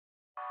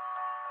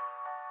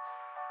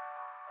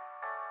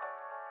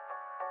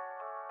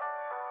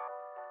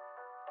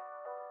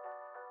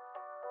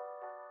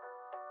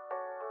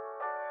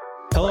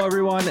Hello,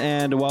 everyone,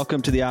 and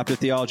welcome to the Opted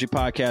Theology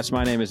Podcast.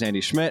 My name is Andy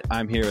Schmidt.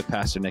 I'm here with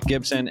Pastor Nick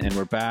Gibson, and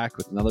we're back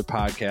with another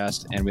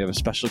podcast, and we have a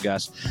special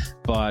guest.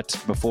 But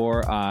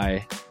before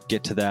I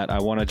get to that, I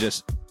want to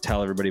just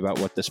tell everybody about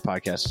what this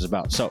podcast is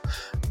about. So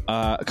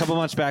a couple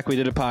months back, we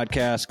did a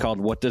podcast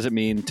called What Does It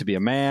Mean to Be a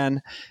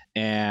Man?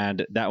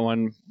 And that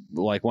one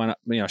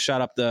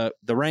shot up the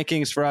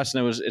rankings for us,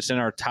 and it's in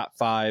our top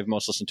 5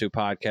 most listened to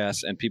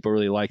podcasts, and people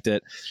really liked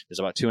it. It was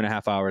about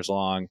 2.5 hours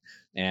long,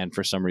 and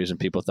for some reason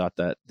people thought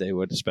that they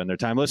would spend their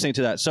time listening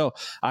to that. So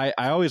I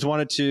always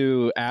wanted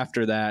to,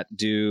 after that,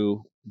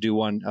 do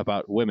one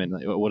about women.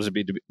 What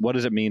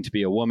does it mean to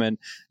be a woman,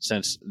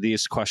 since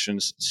these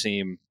questions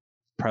seem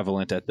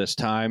prevalent at this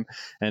time?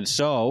 And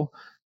so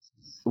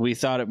we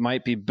thought it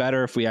might be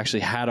better if we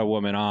actually had a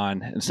woman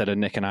on instead of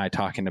Nick and I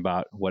talking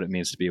about what it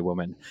means to be a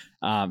woman.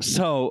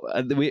 So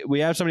we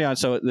have somebody on.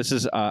 So this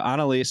is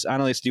Annalise.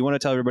 Annalise, do you want to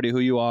tell everybody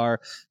who you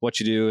are, what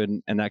you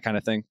do, and that kind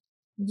of thing?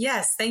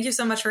 Yes. Thank you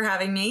so much for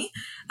having me.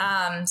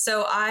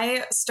 So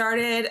I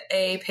started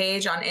a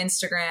page on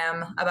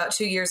Instagram about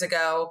 2 years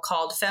ago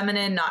called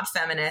Feminine, Not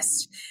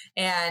Feminist.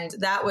 And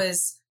that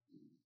was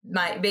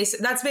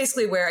that's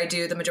basically where I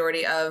do the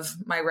majority of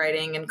my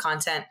writing and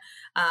content.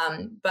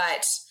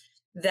 But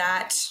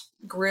that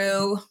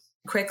grew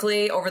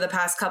quickly over the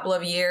past couple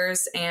of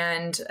years.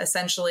 And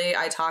essentially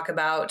I talk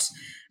about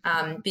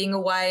being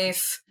a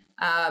wife,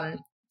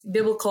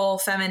 biblical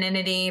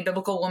femininity,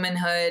 biblical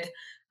womanhood,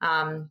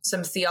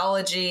 some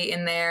theology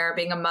in there,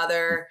 being a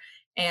mother.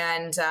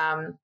 And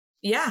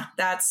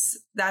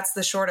that's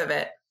the short of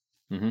it.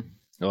 Mm-hmm.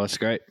 Well, that's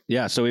great.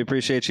 Yeah. So we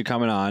appreciate you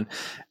coming on.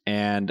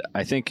 And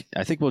I think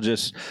we'll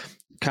just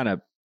kind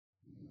of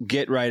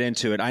get right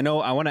into it. I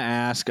want to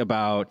ask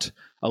about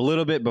a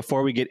little bit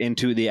before we get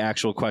into the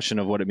actual question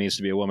of what it means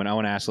to be a woman. I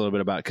want to ask a little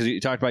bit about, because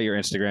you talked about your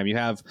Instagram, you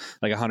have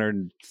like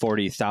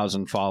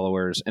 140,000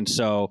 followers. And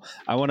so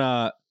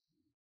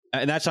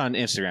and that's on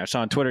Instagram. So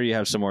on Twitter, you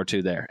have some more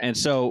too there. And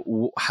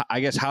so I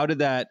guess, how did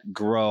that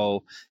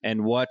grow,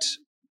 and what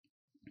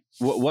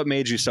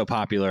made you so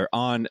popular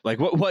on, like,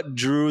 what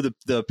drew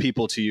the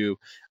people to you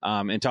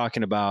in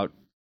talking about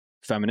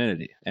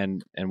femininity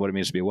and what it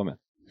means to be a woman?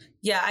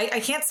 Yeah, I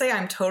can't say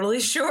I'm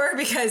totally sure,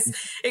 because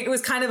it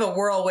was kind of a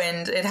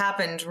whirlwind. It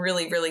happened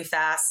really, really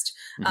fast.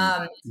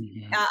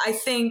 Mm-hmm. I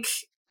think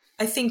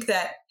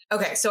that,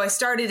 okay, so I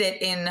started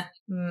it in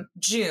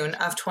June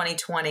of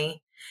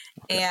 2020,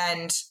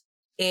 and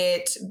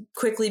it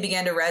quickly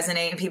began to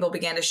resonate, and people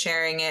began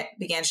sharing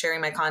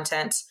my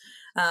content.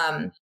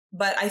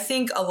 But I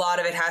think a lot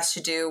of it has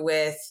to do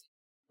with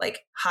like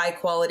high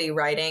quality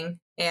writing,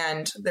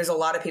 and there's a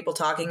lot of people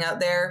talking out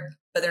there,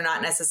 but they're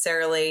not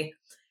necessarily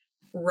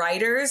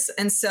writers.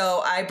 And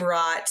so I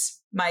brought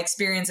my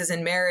experiences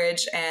in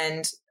marriage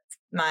and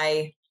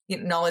my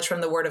knowledge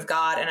from the Word of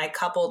God, and I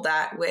coupled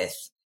that with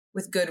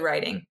good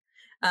writing.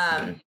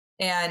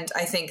 And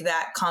I think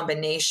that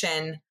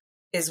combination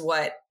is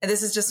what, and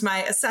this is just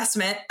my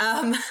assessment.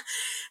 I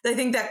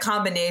think that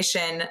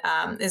combination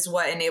is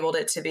what enabled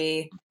it to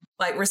be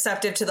like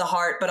receptive to the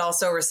heart, but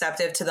also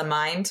receptive to the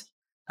mind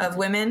of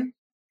women.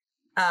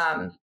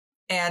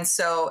 And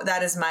so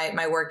that is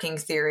my working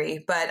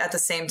theory. But at the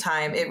same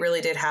time, it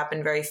really did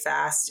happen very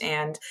fast.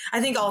 And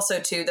I think also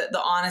too, that the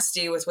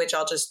honesty with which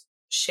I'll just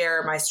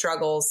share my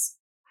struggles,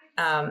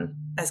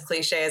 as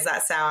cliche as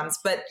that sounds,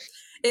 but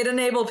it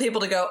enabled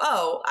people to go,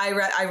 oh, I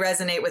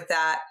resonate with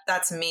that.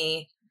 That's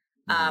me.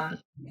 And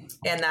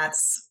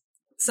that's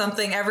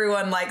something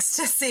everyone likes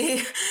to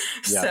see.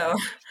 Yeah. So.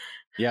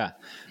 Yeah.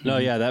 No,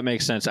 yeah, that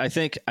makes sense. I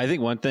think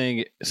one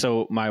thing,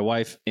 so my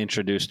wife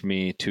introduced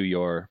me to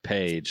your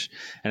page,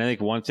 and I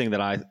think one thing that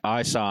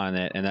I saw in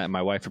it, and that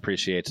my wife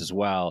appreciates as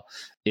well,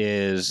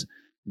 is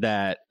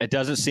that it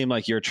doesn't seem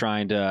like you're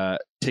trying to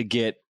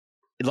get,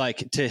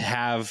 like, to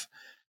have,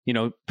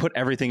 put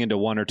everything into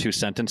 1 or 2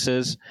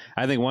 sentences.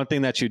 I think one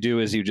thing that you do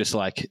is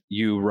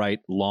you write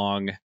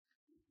long,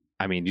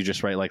 you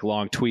just write like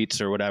long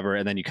tweets or whatever,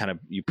 and then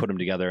you put them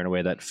together in a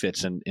way that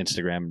fits in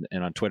Instagram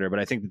and on Twitter. But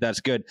I think that's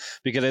good,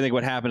 because I think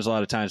what happens a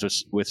lot of times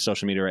with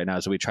social media right now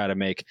is we try to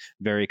make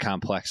very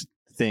complex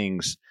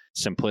things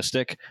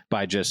simplistic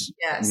by just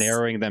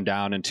narrowing them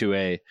down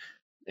into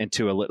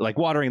like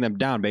watering them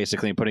down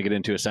basically, and putting it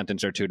into a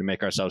sentence or two to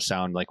make ourselves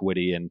sound like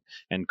witty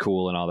and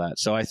cool and all that.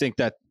 So I think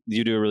that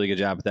you do a really good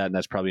job with that, and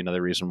that's probably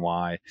another reason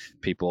why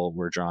people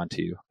were drawn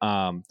to you.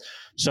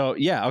 So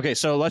yeah, okay.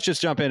 So let's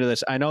just jump into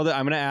this. I know that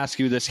I'm going to ask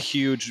you this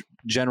huge,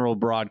 general,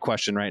 broad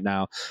question right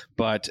now,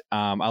 but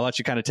I'll let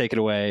you kind of take it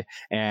away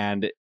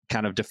and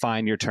kind of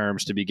define your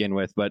terms to begin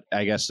with. But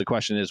I guess the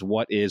question is,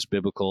 what is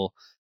biblical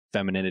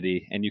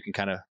femininity? And you can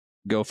kind of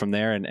go from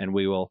there, and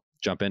we will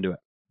jump into it.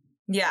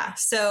 Yeah.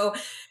 So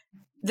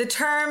the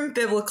term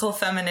biblical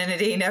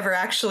femininity never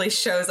actually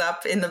shows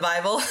up in the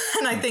Bible.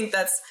 And I think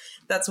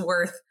that's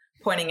worth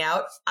pointing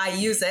out. I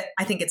use it.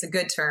 I think it's a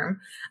good term.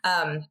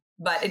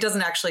 But it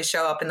doesn't actually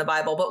show up in the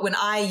Bible. But when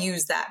I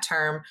use that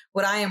term,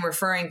 what I am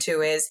referring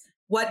to is,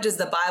 what does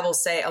the Bible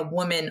say a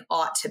woman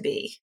ought to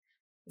be?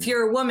 If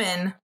you're a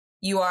woman,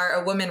 you are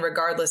a woman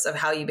regardless of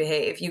how you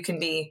behave. You can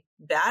be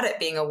bad at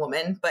being a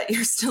woman, but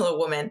you're still a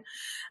woman.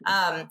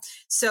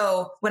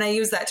 So when I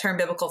use that term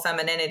biblical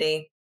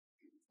femininity,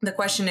 the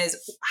question is,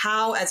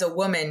 how as a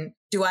woman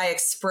do I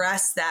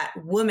express that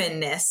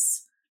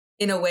womanness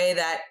in a way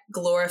that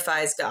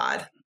glorifies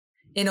God,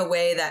 in a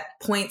way that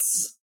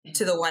points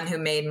to the one who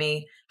made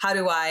me? How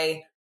do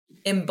I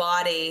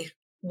embody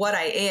what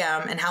I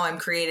am and how I'm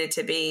created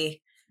to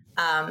be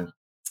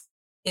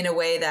in a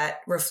way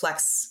that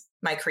reflects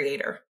my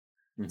creator?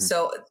 Mm-hmm.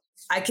 So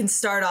I can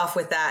start off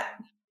with that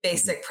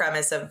basic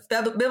premise of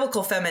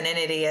biblical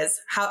femininity is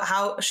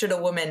how should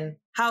a woman,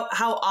 how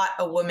ought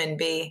a woman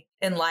be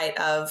in light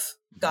of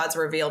God's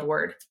revealed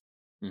word?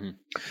 Mm-hmm.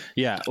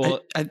 Yeah.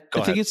 Well, I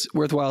think it's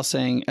worthwhile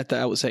saying at the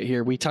outset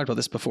here, we talked about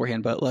this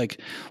beforehand, but like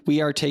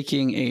we are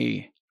taking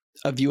a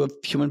view of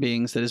human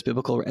beings that is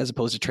biblical as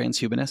opposed to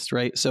transhumanist,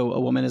 right? So a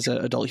woman is an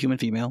adult human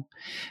female.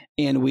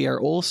 And we are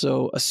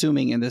also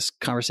assuming in this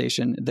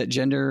conversation that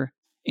gender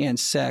and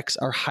sex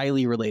are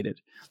highly related.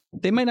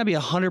 They might not be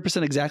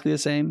 100% exactly the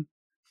same.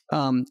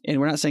 And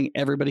we're not saying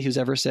everybody who's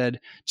ever said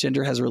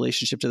gender has a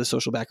relationship to the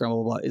social background,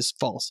 blah, blah, blah, is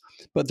false.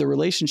 But the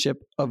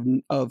relationship of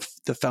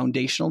the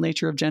foundational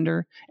nature of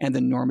gender and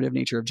the normative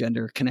nature of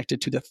gender connected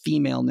to the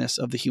femaleness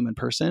of the human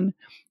person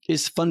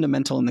is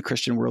fundamental in the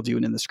Christian worldview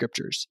and in the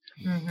scriptures.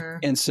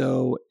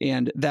 Mm-hmm.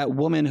 And that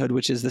womanhood,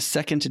 which is the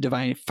second to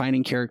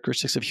defining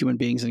characteristics of human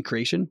beings in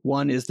creation.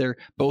 One is they're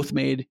both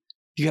made.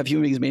 You have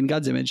human beings made in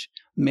God's image,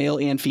 male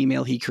and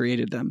female, he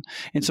created them.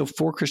 And so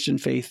for Christian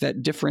faith,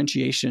 that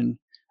differentiation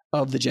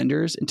of the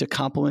genders into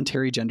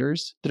complementary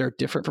genders that are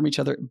different from each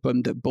other,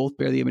 but that both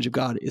bear the image of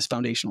God is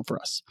foundational for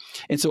us.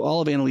 And so all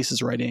of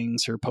Annalise's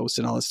writings, her posts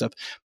and all this stuff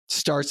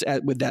starts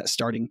with that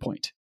starting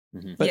point.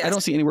 Mm-hmm. But yes. I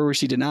don't see anywhere where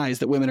she denies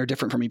that women are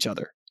different from each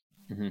other.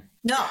 Mm-hmm.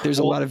 No, there's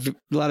a lot of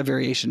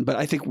variation, but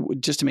I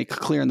think just to make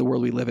clear in the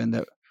world we live in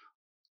that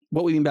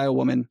what we mean by a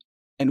woman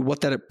and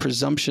what that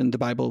presumption the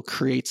Bible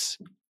creates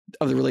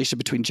of the relationship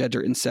between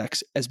gender and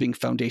sex as being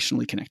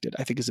foundationally connected,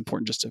 I think is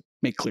important just to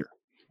make clear.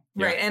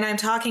 Right. Yeah. And I'm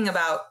talking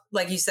about,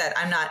 like you said,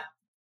 I'm not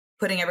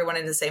putting everyone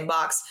into the same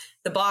box.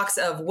 The box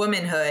of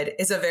womanhood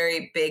is a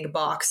very big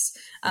box.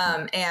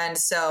 And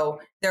so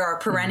there are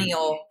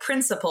perennial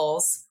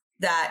principles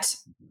that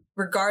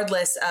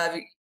regardless of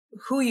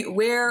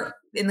where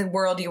in the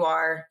world you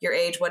are, your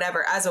age,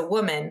 whatever, as a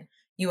woman,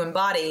 you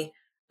embody.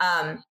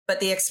 But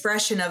the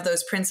expression of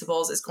those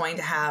principles is going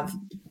to have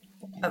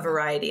a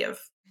variety of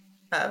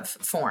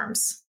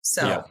forms.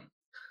 So. Yeah.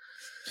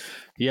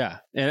 Yeah.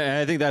 And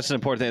I think that's an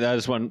important thing. That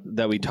is one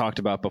that we talked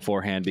about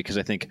beforehand, because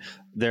I think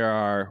there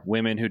are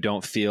women who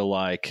don't feel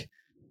like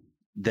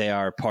they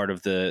are part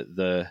of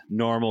the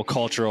normal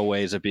cultural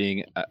ways of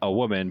being a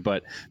woman,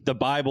 but the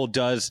Bible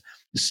does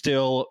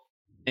still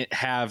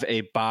have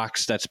a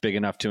box that's big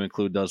enough to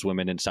include those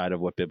women inside of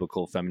what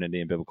biblical femininity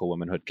and biblical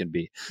womanhood can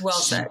be. Well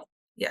said.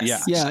 Yes. Yeah.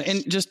 Yeah.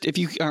 And just if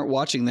you aren't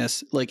watching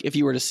this, like if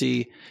you were to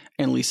see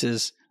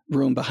Annalise's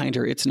room behind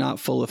her, it's not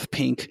full of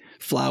pink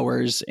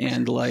flowers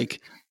and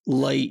like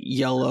light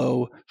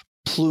yellow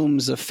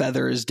plumes of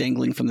feathers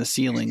dangling from the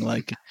ceiling.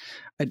 Like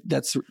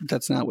that's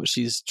not what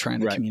she's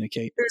trying to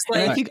communicate. There's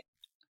like I think,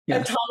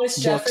 a Thomas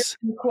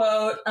Jefferson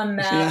quote, a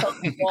map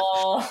on the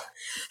wall,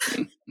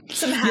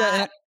 some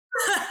hat.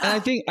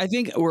 And I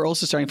think we're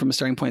also starting from a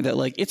starting point that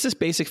like it's this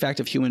basic fact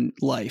of human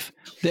life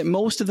that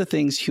most of the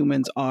things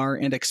humans are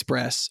and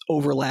express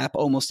overlap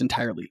almost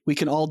entirely. We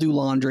can all do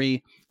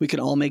laundry, we can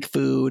all make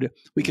food,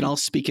 we can all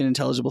speak in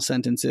intelligible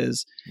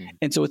sentences.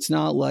 And so it's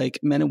not like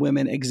men and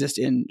women exist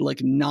in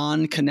like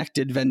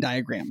non-connected Venn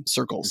diagram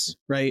circles,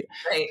 right?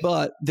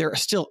 But there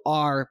still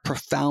are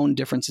profound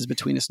differences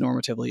between us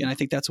normatively. And I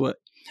think that's what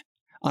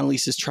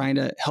Annalise is trying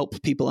to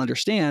help people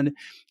understand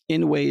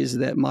in ways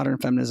that modern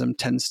feminism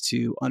tends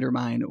to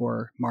undermine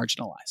or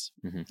marginalize.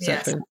 Mm-hmm. Is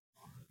that fair?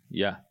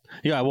 Yeah.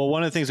 Yeah. Well,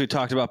 one of the things we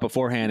talked about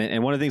beforehand,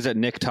 and one of the things that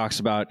Nick talks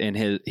about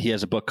in he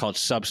has a book called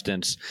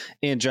Substance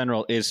in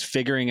general, is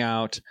figuring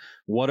out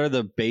what are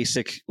the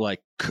basic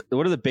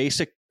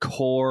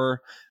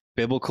core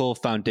biblical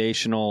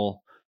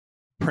foundational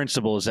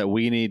principles that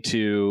we need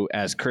to,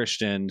 as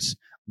Christians,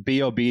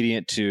 be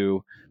obedient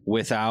to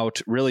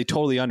without really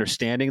totally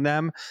understanding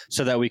them,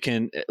 so that we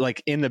can,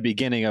 like in the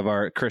beginning of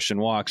our Christian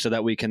walk, so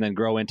that we can then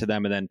grow into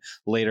them and then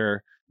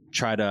later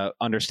try to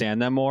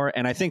understand them more.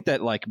 And I think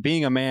that like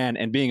being a man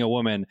and being a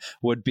woman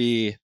would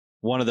be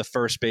one of the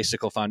first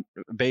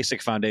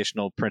basic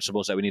foundational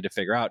principles that we need to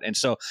figure out. And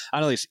so,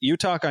 Annalise, you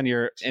talk on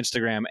your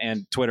Instagram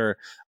and Twitter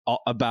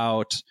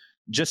about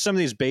just some of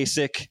these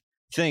basic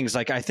things.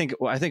 Like I think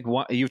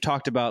you've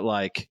talked about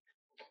like,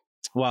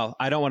 well,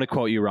 I don't want to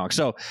quote you wrong.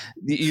 So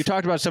you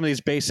talked about some of these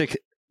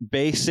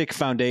basic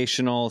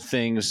foundational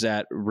things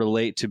that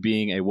relate to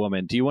being a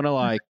woman. Do you want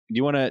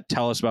to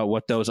tell us about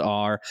what those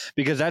are?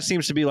 Because that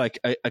seems to be like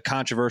a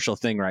controversial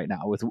thing right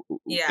now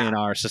in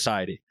our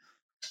society.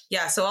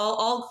 Yeah. So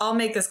I'll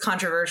make this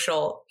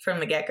controversial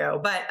from the get-go,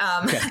 but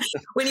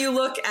when you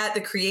look at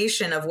the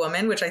creation of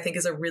woman, which I think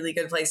is a really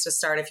good place to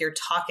start if you're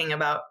talking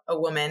about a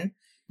woman,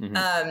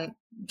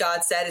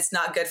 God said it's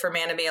not good for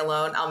man to be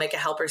alone. I'll make a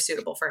helper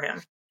suitable for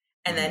him.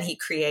 and then he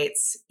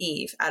creates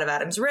Eve out of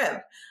Adam's rib.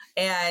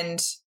 And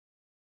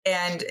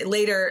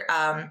later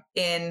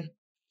in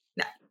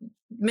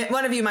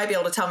one of you might be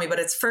able to tell me, but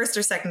it's 1st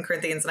or 2nd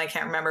Corinthians, and I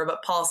can't remember,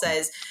 but Paul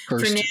says,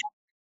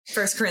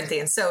 First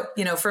Corinthians. So,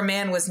 for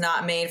man was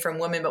not made from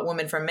woman, but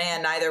woman from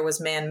man. Neither was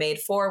man made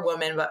for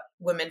woman, but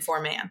woman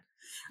for man.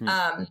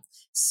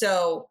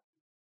 So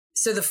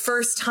the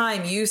first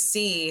time you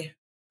see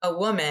a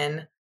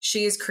woman,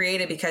 she is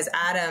created because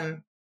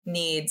Adam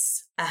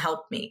needs a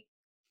helpmeet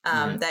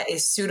that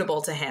is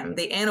suitable to him.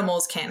 The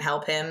animals can't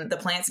help him. The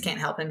plants can't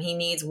help him. He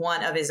needs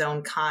one of his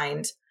own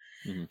kind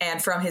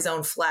and from his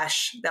own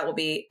flesh that will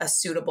be a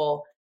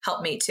suitable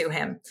helpmeet to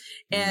him.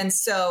 And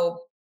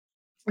so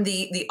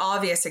the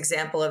obvious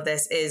example of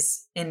this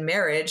is in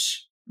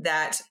marriage,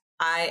 that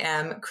I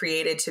am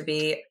created to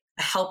be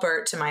a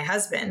helper to my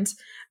husband.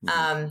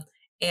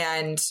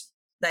 And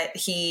that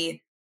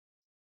he,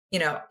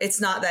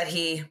 it's not that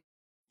he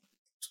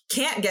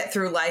can't get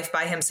through life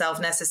by himself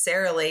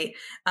necessarily,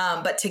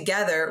 but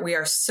together we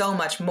are so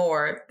much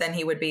more than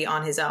he would be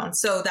on his own.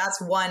 So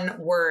that's one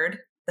word,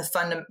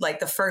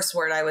 the first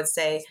word I would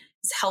say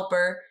is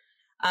helper,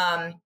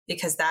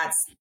 because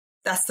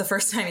that's the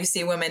first time you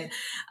see women.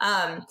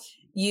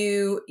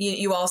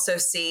 You also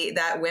see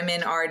that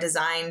women are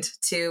designed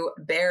to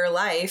bear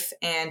life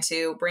and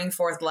to bring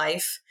forth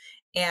life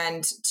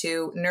and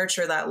to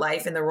nurture that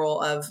life in the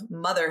role of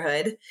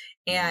motherhood.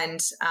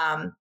 And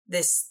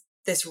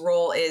this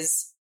role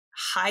is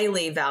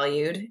highly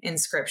valued in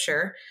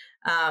Scripture.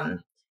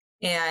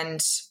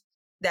 And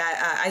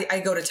that I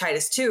go to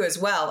Titus 2 as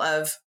well,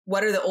 of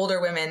what are the older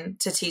women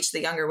to teach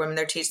the younger women?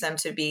 They teach them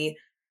to be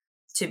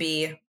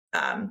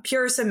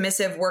pure,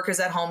 submissive workers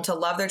at home, to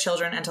love their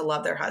children and to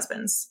love their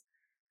husbands.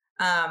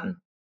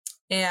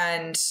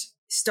 And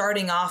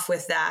starting off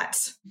with that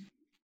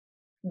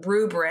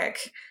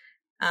rubric,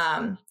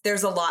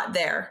 there's a lot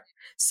there.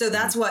 So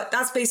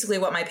that's basically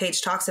what my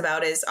page talks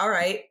about is, all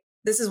right,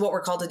 this is what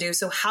we're called to do.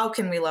 So how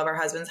can we love our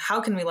husbands? How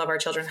can we love our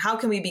children? How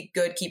can we be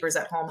good keepers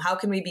at home? How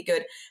can we be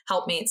good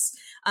helpmeets?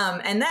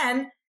 And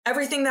then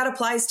everything that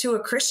applies to a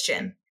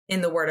Christian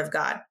in the Word of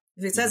God.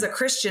 If it says a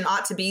Christian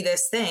ought to be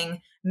this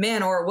thing,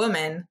 man or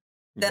woman,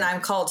 then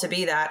I'm called to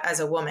be that as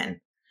a woman.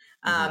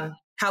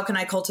 How can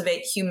I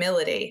cultivate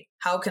humility?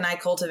 How can I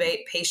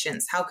cultivate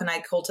patience? How can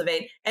I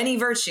cultivate any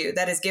virtue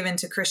that is given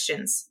to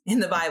Christians in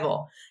the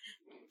Bible?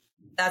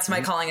 That's my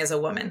calling as a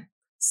woman.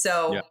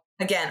 So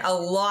again, a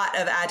lot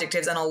of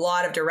adjectives and a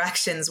lot of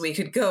directions we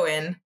could go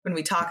in when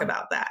we talk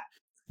about that.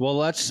 Well,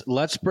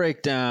 let's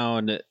break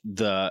down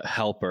the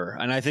helper.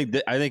 And I think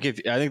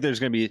there's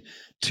going to be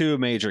two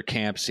major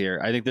camps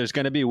here. I think there's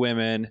going to be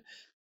women,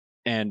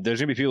 and there's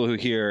going to be people who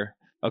hear,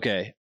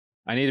 okay,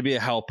 I need to be a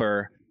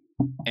helper,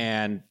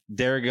 and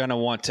they're going to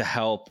want to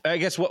help. I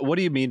guess what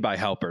do you mean by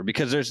helper?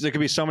 Because there could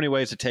be so many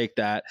ways to take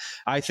that.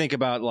 I think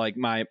about like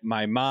my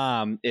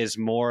mom is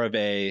more of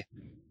a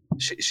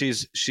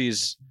she's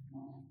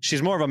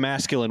more of a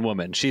masculine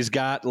woman. She's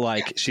got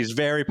she's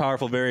very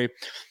powerful, very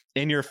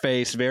in your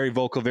face, very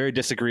vocal, very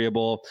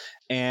disagreeable.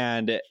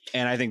 And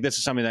I think this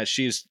is something that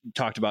she's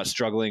talked about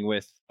struggling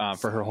with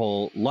for her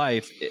whole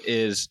life,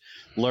 is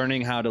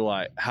learning how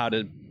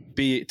to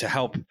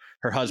help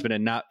her husband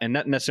and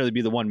not necessarily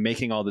be the one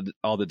making all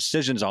the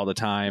decisions all the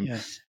time.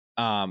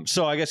 Yeah.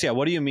 So I guess,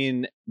 what do you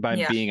mean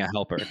by being a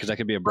helper? Because that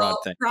could be a broad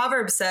thing.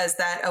 Proverbs says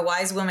that a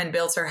wise woman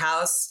builds her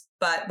house,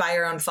 but by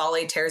her own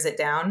folly tears it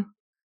down.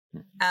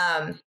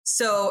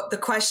 So the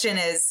question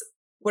is,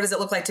 what does it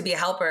look like to be a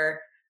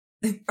helper?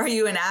 Are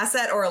you an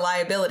asset or a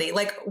liability?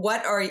 Like,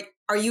 what are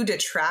you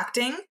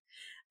detracting,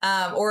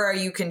 or are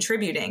you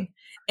contributing?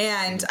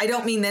 And I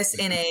don't mean this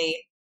in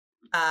a,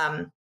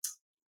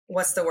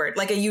 what's the word?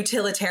 Like a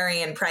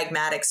utilitarian,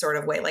 pragmatic sort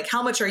of way. Like,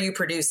 how much are you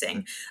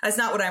producing? That's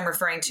not what I'm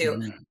referring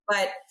to.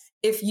 But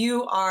if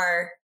you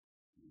are,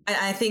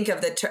 I think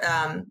of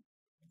the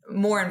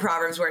more in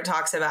Proverbs where it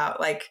talks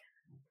about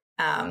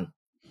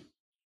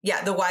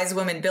the wise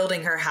woman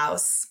building her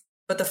house,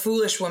 but the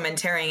foolish woman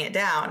tearing it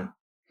down.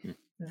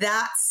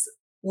 That's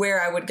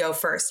where I would go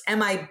first.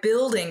 Am I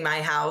building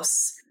my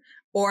house,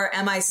 or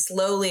am I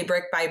slowly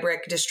brick by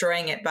brick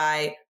destroying it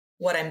by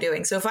what I'm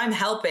doing? So if I'm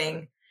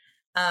helping,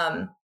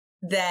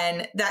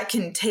 then that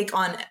can take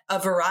on a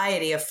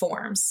variety of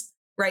forms.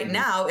 Right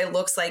now, it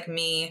looks like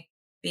me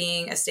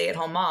being a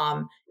stay-at-home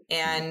mom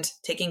and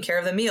taking care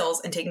of the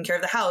meals and taking care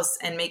of the house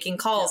and making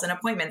calls and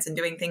appointments and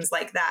doing things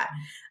like that.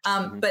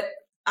 But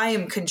I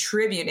am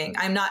contributing.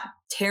 I'm not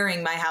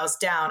tearing my house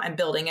down. I'm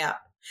building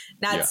up.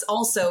 That's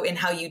also in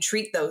how you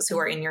treat those who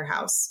are in your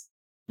house.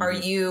 Are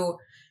you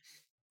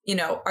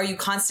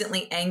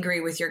constantly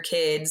angry with your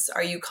kids?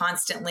 Are you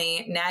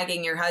constantly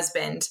nagging your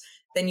husband?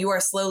 Then you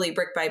are slowly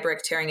brick by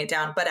brick tearing it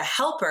down. But a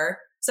helper,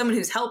 someone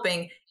who's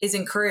helping, is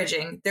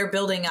encouraging. They're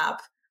building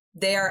up.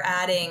 They are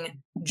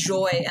adding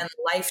joy and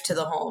life to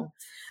the home.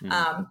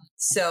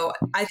 So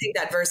I think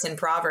that verse in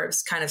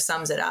Proverbs kind of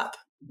sums it up.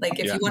 Like,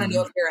 if you want to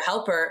know if you're a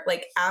helper,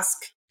 ask,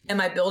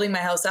 am I building my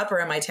house up or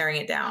am I tearing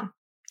it down?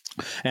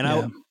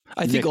 And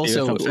I think Nick,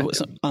 also, you're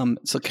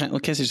so can I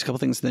say just a couple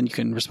things, then you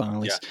can respond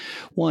at least.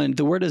 One,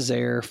 the word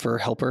Azer for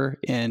helper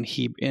in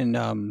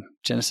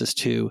Genesis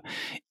 2,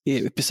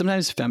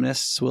 sometimes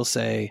feminists will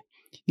say,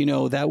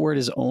 that word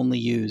is only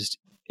used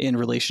in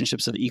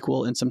relationships of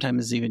equal, and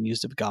sometimes is even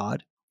used of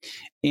God.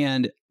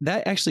 And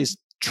that actually is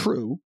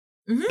true.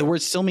 Mm-hmm. The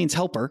word still means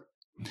helper.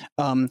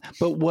 But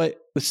one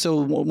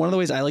of the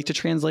ways I like to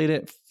translate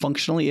it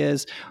functionally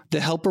is the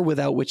helper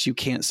without which you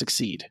can't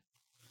succeed.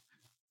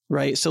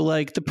 Right. So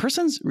like the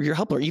person's your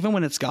helper, even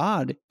when it's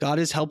God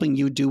is helping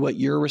you do what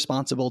you're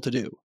responsible to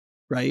do.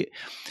 Right.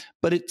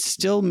 But it's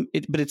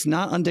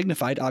not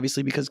undignified,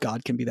 obviously, because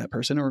God can be that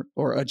person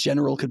or a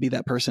general could be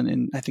that person.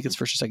 And I think it's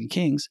 1st or 2nd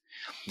Kings,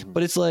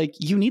 but it's like,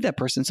 you need that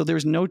person. So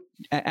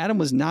Adam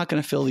was not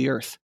going to fill the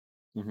earth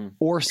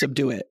or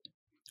subdue it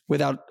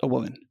without a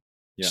woman.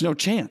 Yeah. There's no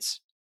chance.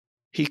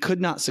 He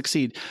could not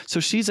succeed. So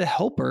she's a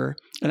helper.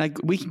 And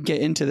we can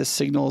get into the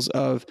signals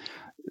of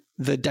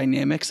the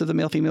dynamics of the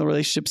male-female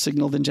relationship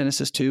signaled in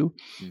Genesis 2.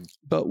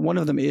 But one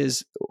of them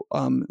is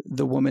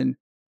the woman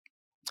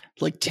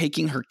like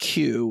taking her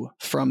cue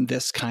from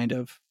this kind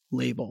of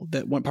label,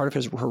 that one part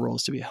of her role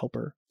is to be a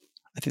helper.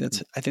 I think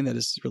that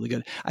is really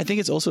good. I think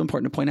it's also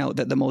important to point out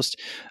that the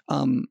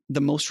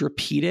most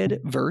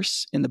repeated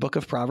verse in the book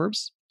of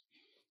Proverbs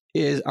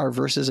are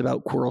verses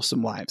about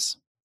quarrelsome wives.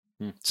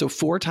 So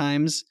 4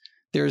 times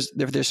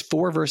there's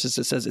 4 verses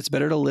that says it's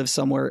better to live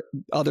somewhere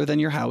other than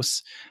your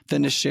house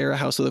than to share a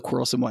house with a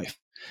quarrelsome wife.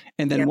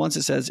 And then once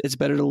it says it's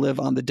better to live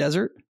on the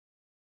desert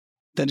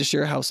than to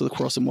share a house with a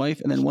quarrelsome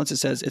wife. And then once it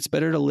says it's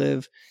better to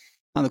live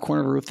on the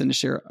corner of a roof than to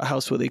share a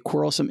house with a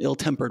quarrelsome,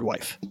 ill-tempered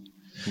wife.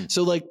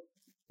 So like,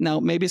 now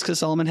maybe it's because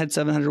Solomon had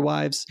 700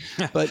 wives,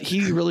 but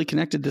he really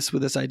connected this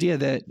with this idea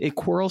that a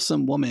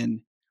quarrelsome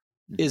woman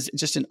is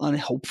just an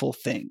unhelpful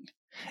thing.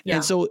 Yeah.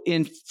 And so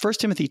in 1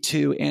 Timothy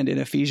 2 and in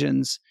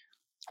Ephesians,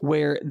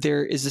 where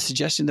there is a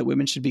suggestion that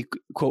women should be,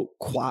 quote,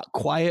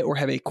 quiet or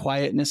have a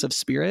quietness of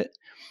spirit.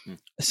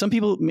 Some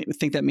people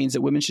think that means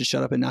that women should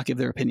shut up and not give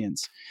their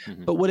opinions.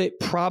 But what it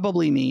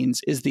probably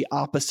means is the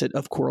opposite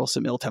of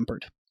quarrelsome,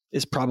 ill-tempered,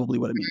 is probably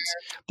what it means.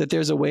 That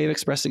there's a way of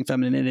expressing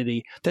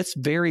femininity that's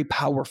very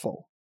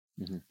powerful,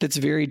 that's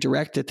very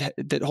direct,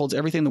 that holds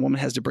everything the woman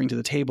has to bring to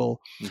the table,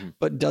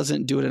 but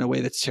doesn't do it in a way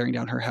that's tearing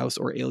down her house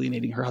or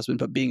alienating her husband,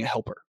 but being a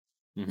helper.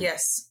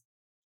 Yes.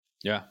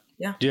 Yeah.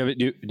 Yeah. Do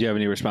you have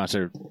any response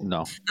or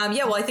no?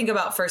 Well, I think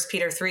about 1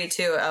 Peter 3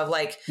 too, of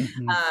like,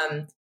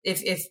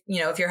 if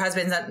your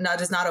husband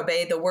does not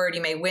obey the word,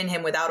 you may win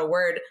him without a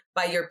word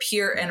by your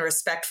pure and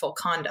respectful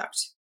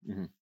conduct.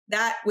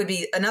 That would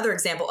be another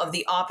example of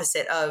the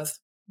opposite of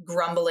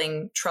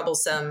grumbling,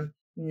 troublesome,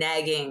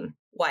 nagging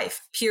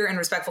wife. Pure and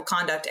respectful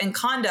conduct. And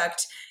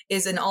conduct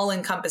is an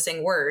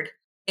all-encompassing word.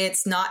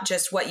 It's not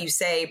just what you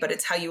say, but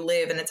it's how you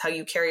live, and it's how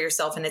you carry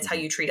yourself, and it's how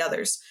you treat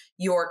others.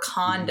 Your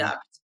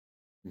conduct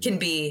can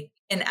be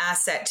an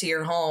asset to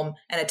your home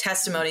and a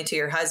testimony to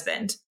your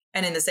husband.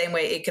 And in the same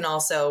way, it can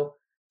also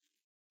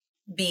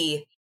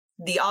be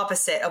the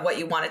opposite of what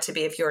you want it to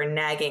be if you're a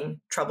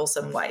nagging,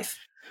 troublesome wife.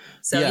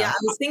 So I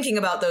was thinking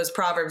about those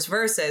Proverbs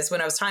verses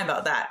when I was talking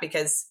about that,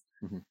 because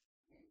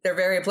they're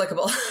very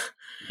applicable.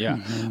 Yeah.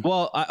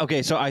 Well,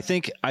 okay. So I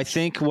think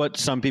what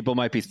some people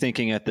might be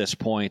thinking at this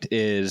point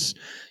is,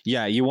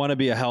 you want to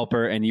be a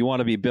helper and you want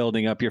to be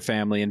building up your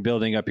family and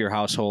building up your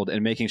household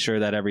and making sure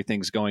that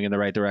everything's going in the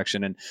right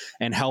direction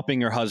and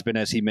helping your husband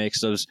as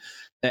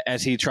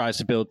he tries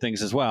to build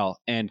things as well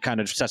and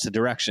kind of sets a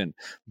direction.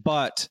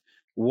 But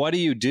what do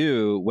you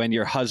do when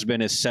your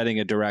husband is setting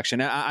a direction?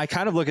 I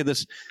kind of look at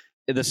this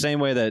in the same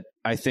way that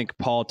I think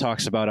Paul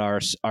talks about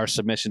our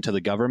submission to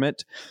the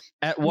government.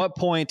 At what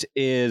point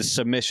is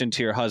submission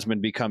to your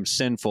husband become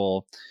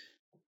sinful,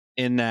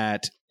 in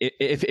that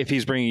if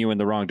he's bringing you in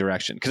the wrong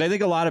direction? Because I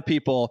think a lot of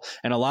people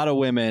and a lot of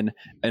women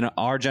in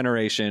our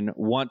generation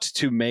want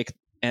to make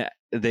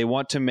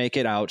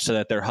it out so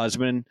that their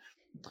husband,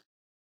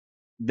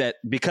 that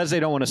because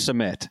they don't want to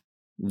submit,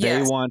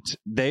 they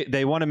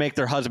want to make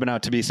their husband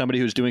out to be somebody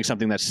who's doing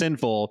something that's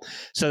sinful,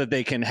 so that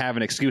they can have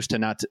an excuse to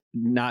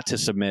not to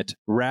submit,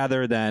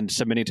 rather than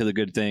submitting to the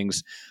good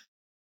things.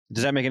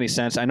 Does that make any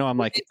sense? I know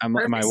my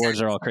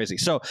words are all crazy.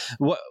 So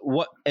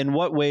in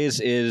what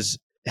ways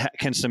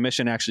can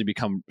submission actually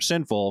become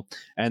sinful?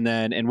 And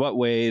then in what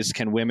ways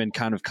can women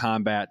kind of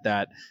combat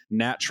that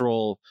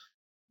natural,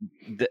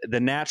 the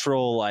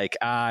natural, like,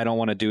 I don't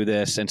want to do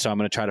this, and so I'm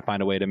going to try to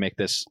find a way to make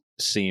this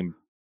seem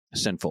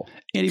sinful?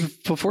 And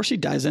before she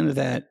dives into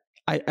that,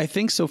 I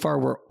think so far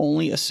we're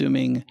only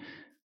assuming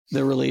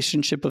the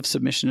relationship of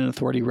submission and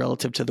authority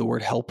relative to the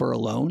word helper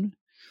alone.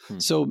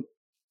 So,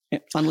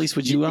 Annalise,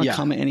 would you want to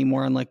comment any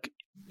more on like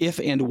if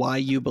and why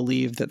you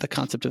believe that the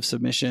concept of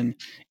submission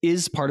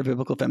is part of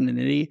biblical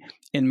femininity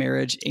in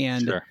marriage,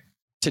 and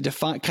to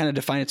define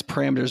its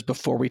parameters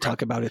before we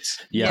talk about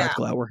its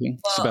practical outworking?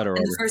 Well, and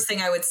the first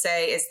thing I would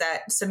say is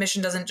that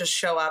submission doesn't just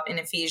show up in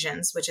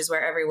Ephesians, which is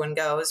where everyone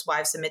goes.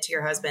 Wives, submit to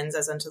your husbands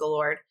as unto the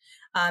Lord.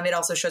 It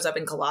also shows up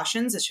in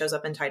Colossians. It shows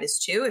up in Titus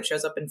 2. It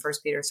shows up in 1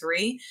 Peter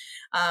 3.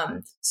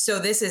 So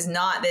this is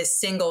not this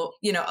single,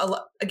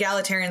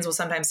 egalitarians will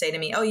sometimes say to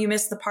me, oh, you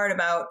missed the part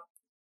about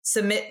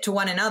submit to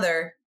one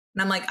another.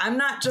 And I'm like, I'm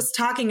not just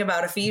talking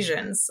about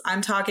Ephesians.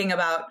 I'm talking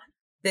about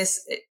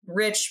this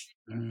rich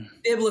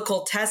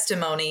biblical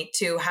testimony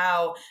to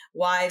how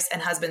wives and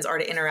husbands are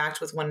to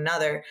interact with one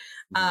another.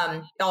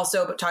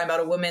 Also talking about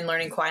a woman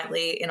learning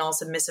quietly in all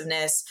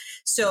submissiveness.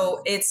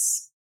 So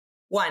it's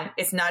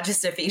not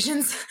just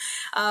Ephesians.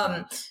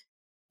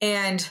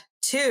 And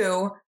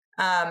two,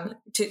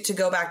 to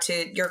go back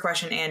to your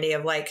question, Andy,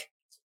 of like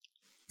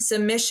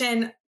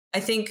submission, I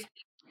think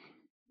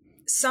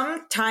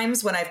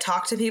sometimes when I've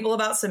talked to people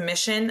about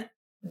submission,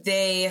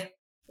 they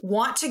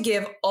want to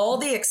give all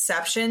the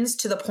exceptions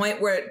to the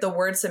point where the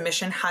word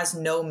submission has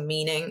no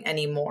meaning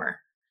anymore.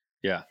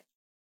 Yeah.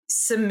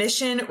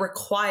 Submission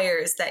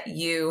requires that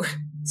you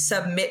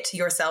submit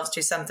yourselves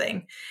to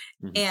something.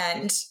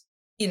 And,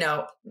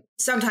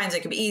 sometimes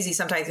it can be easy,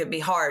 sometimes it can be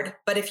hard.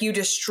 But if you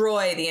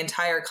destroy the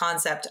entire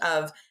concept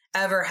of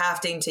ever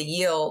having to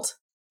yield,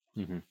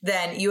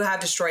 then you have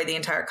destroyed the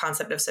entire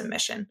concept of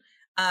submission.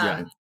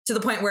 To the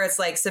point where it's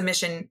like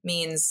submission,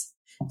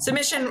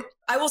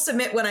 I will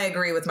submit when I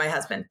agree with my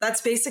husband.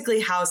 That's basically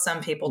how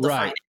some people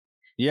define it.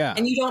 Yeah.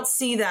 And you don't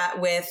see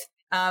that with,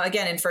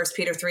 again, in 1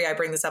 Peter 3, I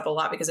bring this up a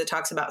lot because it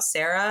talks about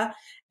Sarah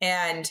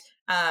and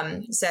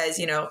says,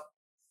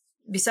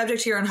 be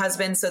subject to your own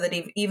husband so that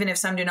even if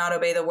some do not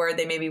obey the word,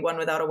 they may be won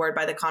without a word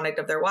by the conduct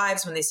of their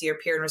wives when they see your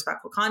pure and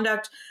respectful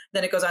conduct.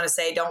 Then it goes on to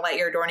say, don't let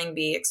your adorning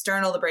be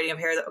external, the braiding of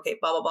hair,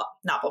 blah, blah, blah,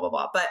 not blah, blah,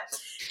 blah. But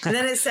and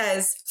then it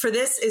says, for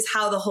this is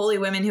how the holy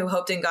women who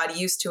hoped in God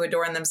used to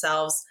adorn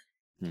themselves,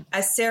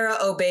 as Sarah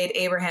obeyed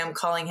Abraham,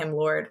 calling him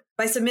Lord,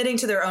 by submitting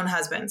to their own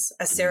husbands,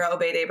 as Sarah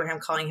obeyed Abraham,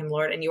 calling him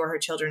Lord, and you are her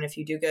children if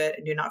you do good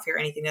and do not fear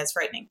anything that's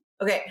frightening.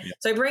 Okay,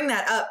 so I bring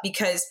that up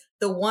because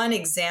the one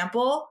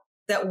example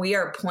that we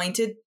are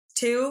pointed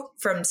to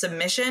from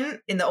submission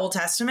in the Old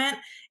Testament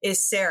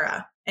is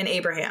Sarah and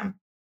Abraham.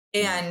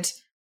 And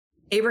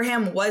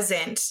Abraham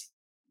wasn't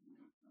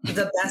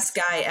the best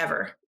guy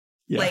ever.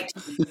 Yeah. Like,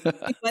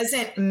 he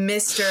wasn't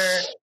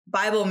Mr.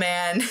 Bible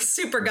man,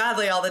 super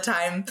godly all the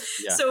time.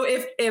 Yeah. So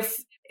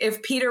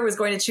if Peter was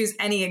going to choose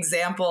any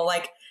example,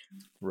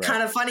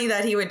 kind of funny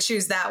that he would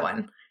choose that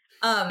one.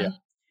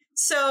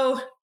 So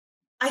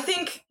I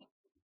think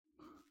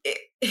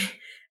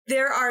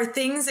there are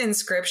things in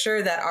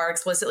scripture that are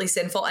explicitly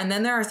sinful, and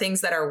then there are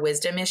things that are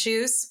wisdom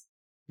issues.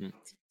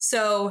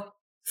 So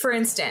for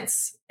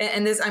instance,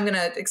 and this, I'm going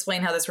to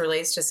explain how this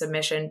relates to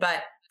submission,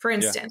 but for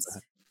instance,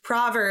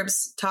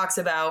 Proverbs talks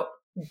about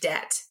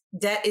debt.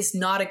 Debt is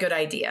not a good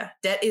idea.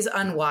 Debt is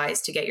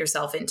unwise to get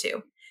yourself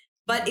into.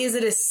 But is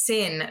it a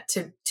sin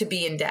to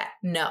be in debt?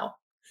 No.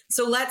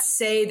 So let's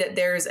say that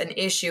there's an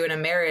issue in a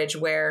marriage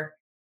where,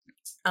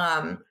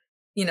 the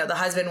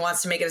husband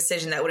wants to make a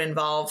decision that would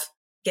involve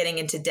getting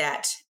into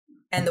debt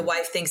and the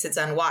wife thinks it's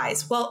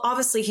unwise. Well,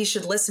 obviously he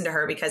should listen to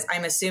her because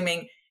I'm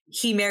assuming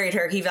he married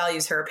her. He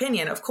values her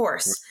opinion, of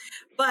course.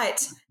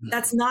 But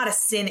that's not a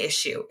sin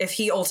issue if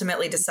he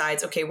ultimately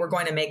decides, okay, we're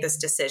going to make this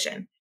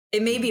decision.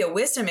 It may be a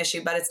wisdom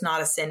issue, but it's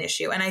not a sin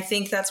issue. And I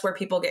think that's where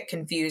people get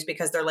confused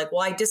because they're like,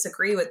 well, I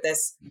disagree with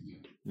this.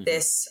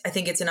 I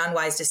think it's an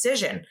unwise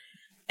decision.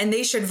 And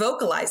they should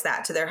vocalize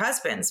that to their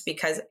husbands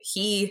because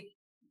he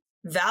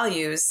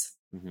values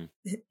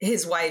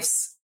his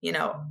wife's,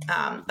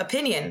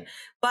 opinion.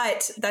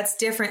 But that's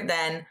different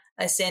than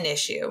a sin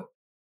issue.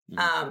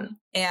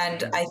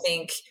 And I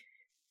think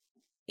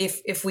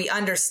if we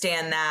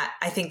understand that,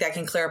 I think that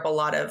can clear up a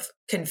lot of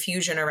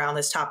confusion around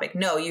this topic.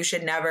 No, you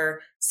should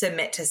never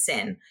submit to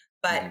sin,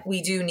 but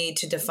we do need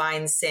to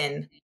define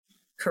sin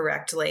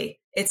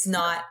correctly. It's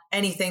not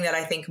anything that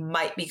I think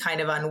might be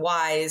kind of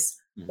unwise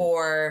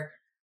or,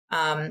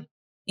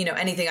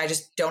 anything I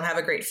just don't have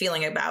a great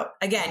feeling about.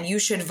 Again, you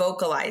should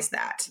vocalize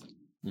that,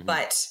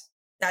 but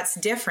that's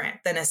different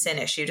than a sin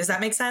issue. Does that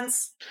make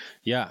sense?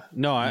 Yeah.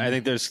 No, I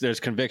think there's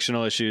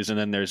convictional issues and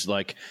then there's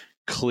like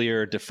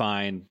clear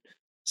defined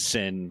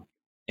sin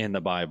in the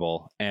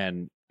Bible.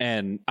 And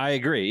I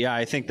agree. Yeah.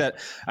 I think that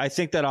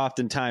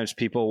oftentimes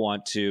people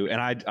want to,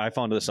 and I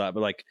fall into this a lot,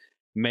 but like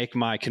make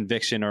my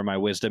conviction or my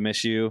wisdom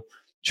issue,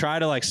 try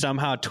to like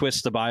somehow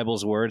twist the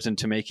Bible's words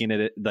into making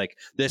it like,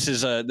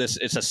 it's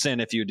a sin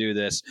if you do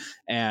this.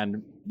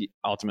 And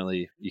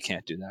ultimately you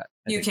can't do that.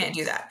 You can't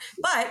do that.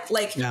 But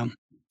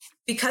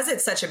because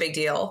it's such a big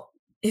deal,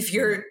 if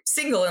you're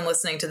single and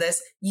listening to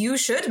this, you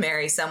should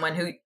marry someone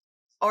who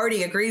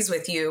already agrees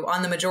with you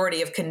on the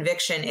majority of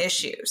conviction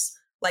issues.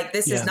 Like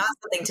this is not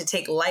something to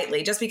take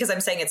lightly. Just because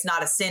I'm saying it's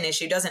not a sin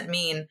issue doesn't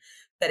mean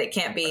that it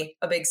can't be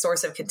a big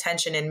source of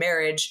contention in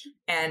marriage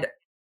and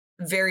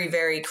very,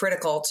 very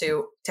critical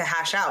to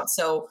hash out.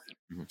 So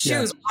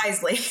choose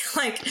wisely.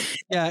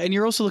 And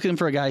you're also looking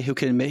for a guy who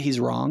can admit he's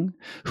wrong,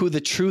 who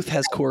the truth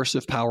has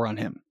coercive power on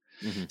him.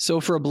 So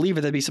for a believer,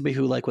 that'd be somebody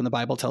who, like, when the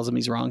Bible tells him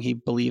he's wrong, he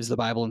believes the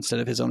Bible instead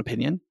of his own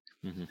opinion.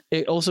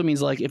 It also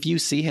means, like, if you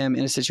see him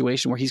in a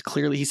situation where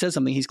he says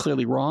something, he's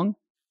clearly wrong,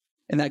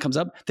 and that comes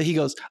up, that he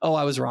goes, oh,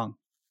 I was wrong.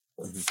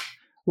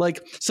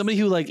 Like somebody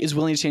who like is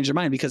willing to change their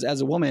mind, because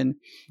as a woman,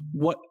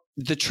 what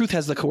the truth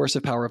has the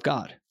coercive power of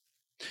God.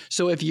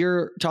 So if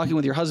you're talking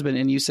with your husband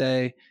and you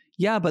say,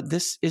 yeah, but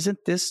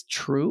isn't this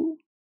true?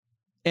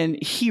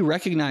 And he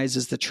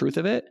recognizes the truth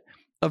of it.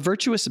 A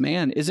virtuous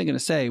man isn't going to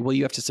say, well,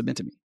 you have to submit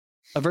to me.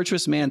 A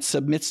virtuous man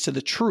submits to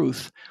the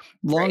truth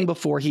long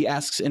before he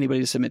asks anybody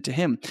to submit to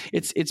him.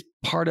 It's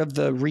part of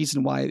the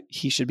reason why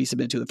he should be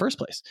submitted to in the first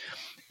place.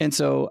 And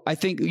so I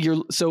think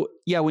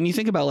when you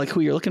think about like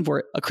who you're looking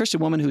for, a Christian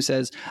woman who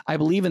says, I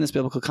believe in this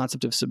biblical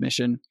concept of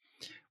submission,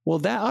 well,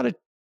 that ought to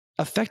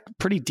affect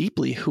pretty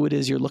deeply who it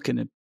is you're looking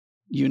to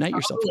unite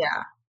yourself with.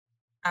 Yeah,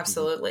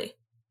 absolutely.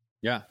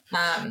 Yeah. Go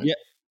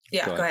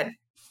ahead.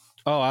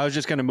 Oh, I was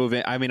just going to move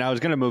in. I mean, I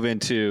was going to move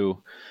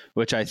into,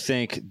 which I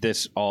think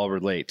this all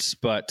relates,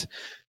 but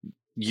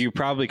you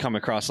probably come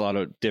across a lot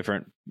of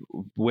different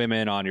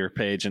women on your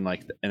page and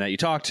that you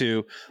talk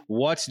to.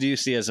 What do you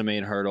see as the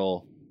main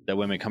hurdle that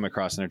women come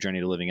across in their journey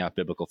to living out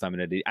biblical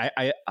femininity?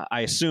 I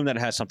assume that it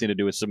has something to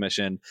do with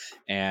submission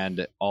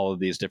and all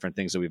of these different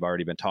things that we've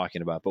already been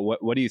talking about. But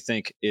what do you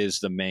think is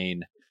the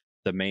main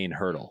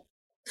hurdle?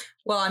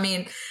 Well, I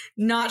mean,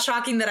 not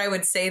shocking that I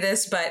would say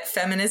this, but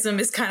feminism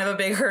is kind of a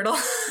big hurdle.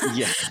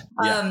 Yeah.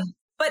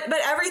 But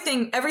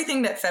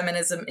everything that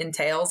feminism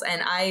entails,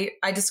 and I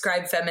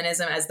describe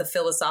feminism as the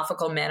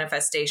philosophical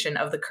manifestation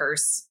of the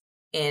curse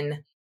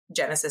in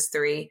Genesis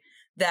 3,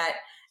 that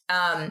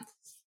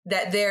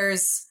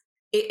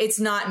it's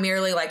not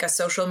merely like a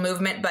social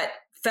movement, but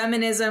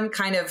feminism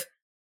kind of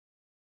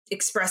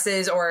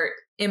expresses or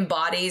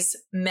embodies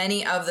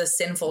many of the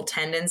sinful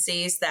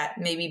tendencies that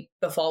maybe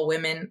befall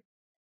women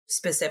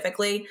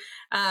specifically.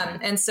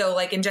 And so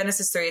like in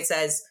Genesis 3, it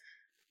says,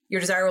 your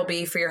desire will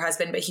be for your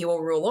husband, but he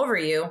will rule over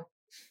you.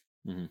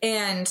 Mm-hmm.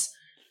 And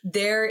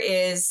there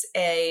is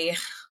a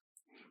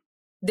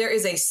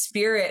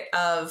spirit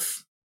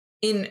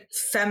in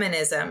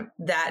feminism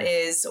that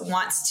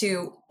wants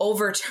to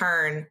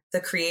overturn the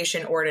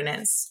creation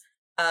ordinance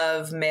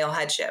of male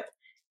headship.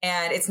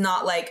 And it's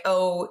not like,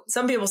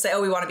 some people say,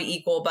 we want to be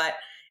equal, but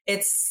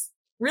it's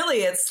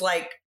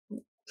like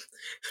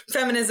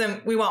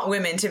feminism, we want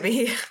women to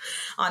be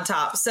on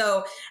top.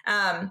 So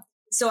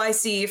I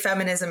see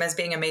feminism as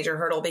being a major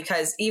hurdle,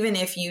 because even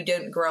if you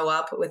didn't grow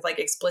up with like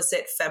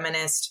explicit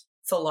feminist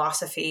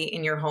philosophy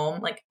in your home,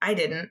 like I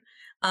didn't,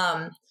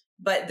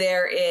 but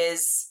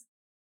it's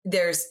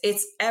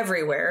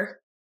everywhere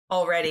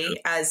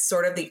already as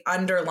sort of the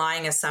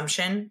underlying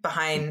assumption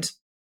behind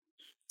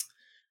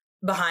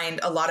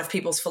a lot of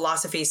people's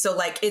philosophy. So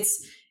like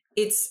it's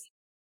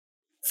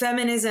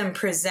feminism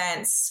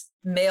presents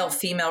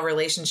male-female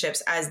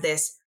relationships as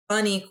this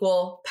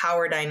unequal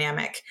power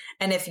dynamic.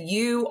 And if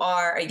you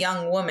are a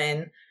young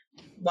woman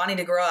wanting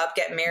to grow up,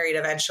 get married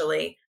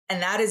eventually,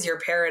 and that is your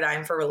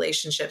paradigm for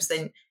relationships,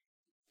 then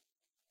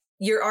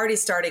you're already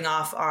starting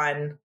off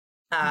on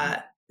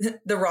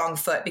the wrong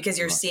foot, because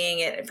you're seeing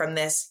it from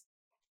this,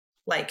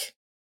 like,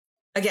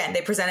 again,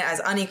 they present it as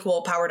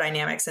unequal power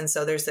dynamics. And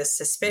so there's this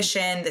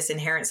suspicion, this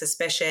inherent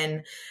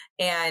suspicion.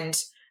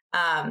 And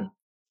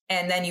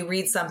then you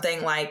read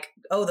something like,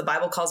 the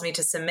Bible calls me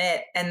to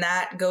submit. And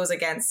that goes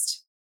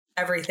against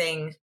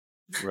everything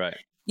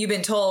you've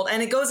been told.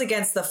 And it goes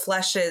against the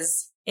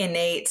flesh's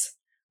innate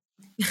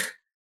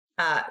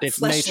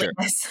it's nature.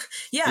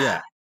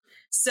 Yeah.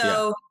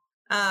 So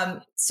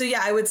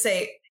I would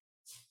say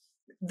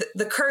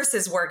the curse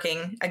is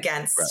working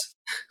against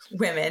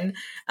women,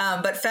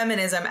 but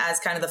feminism as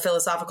kind of the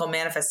philosophical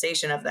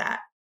manifestation of that.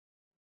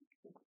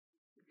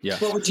 Yeah.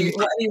 What do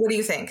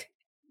you think?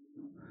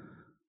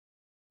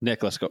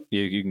 Nick, let's go.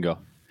 You can go.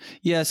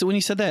 Yeah. So when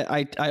you said that,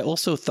 I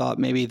also thought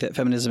maybe that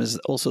feminism is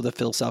also the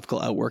philosophical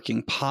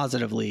outworking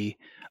positively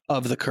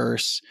of the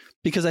curse,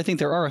 because I think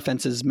there are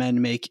offenses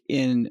men make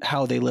in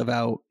how they live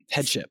out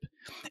headship.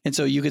 And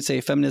so you could say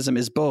feminism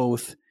is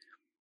both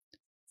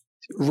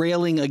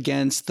railing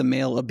against the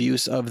male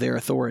abuse of their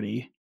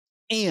authority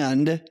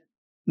and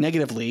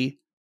negatively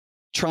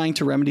trying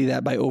to remedy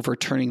that by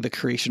overturning the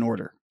creation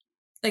order.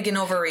 Like an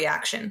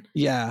overreaction.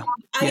 Yeah.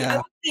 I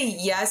would say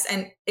yes.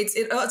 And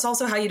it's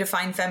also how you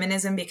define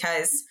feminism,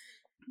 because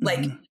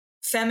like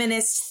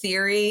feminist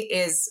theory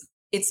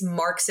it's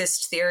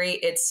Marxist theory.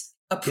 It's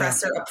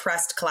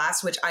oppressed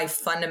class, which I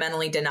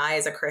fundamentally deny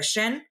as a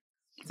Christian.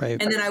 Right.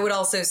 And then I would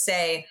also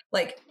say,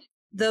 like,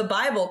 the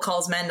Bible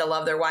calls men to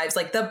love their wives.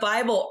 Like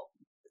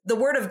the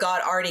word of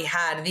God already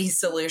had these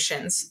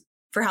solutions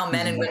for how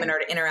men and women are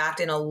to interact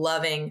in a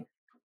loving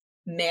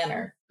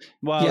manner.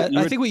 Well,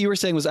 I think what you were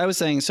saying was, I was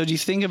saying, so do you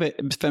think of it,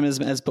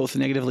 feminism, as both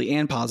negatively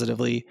and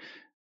positively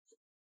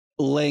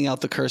laying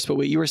out the curse? But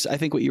I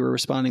think what you were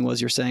responding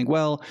was, you're saying,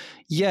 well,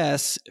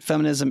 yes,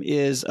 feminism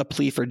is a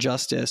plea for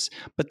justice,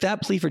 but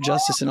that plea for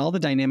justice and all the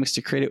dynamics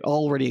to create it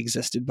already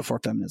existed before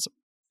feminism.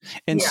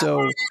 And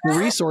so the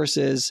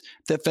resources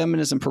that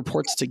feminism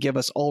purports to give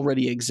us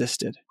already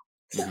existed.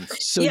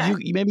 So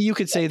maybe you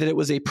could say that it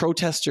was a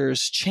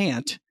protester's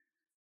chant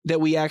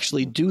that we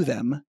actually do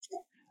them.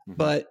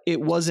 but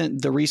it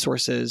wasn't the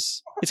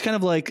resources. It's kind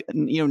of like,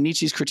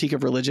 Nietzsche's critique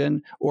of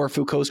religion or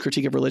Foucault's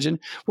critique of religion.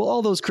 Well,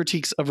 all those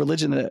critiques of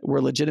religion that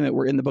were legitimate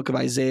were in the book of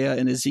Isaiah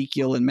and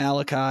Ezekiel and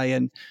Malachi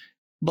and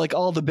like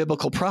all the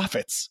biblical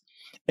prophets.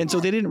 And so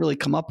they didn't really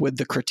come up with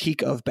the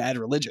critique of bad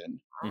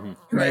religion,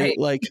 right?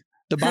 Like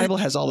the Bible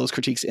has all those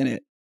critiques in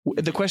it.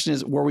 The question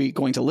is, were we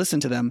going to listen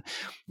to them?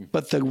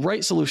 But the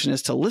right solution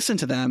is to listen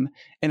to them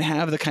and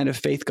have the kind of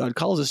faith God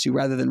calls us to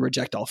rather than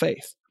reject all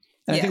faith.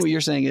 And I think what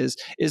you're saying is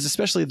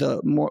especially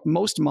the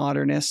most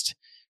modernist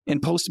and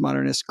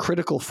postmodernist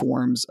critical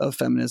forms of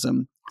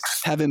feminism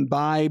have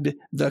imbibed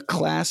the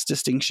class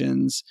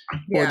distinctions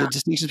or the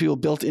distinctions people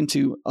built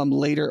into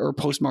later or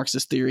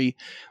post-Marxist theory,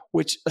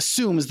 which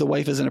assumes the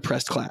wife is an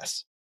oppressed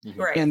class.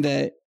 Right. And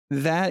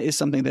that is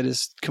something that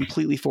is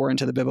completely foreign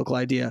to the biblical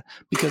idea,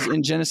 because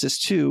in Genesis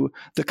 2,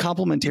 the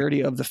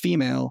complementarity of the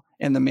female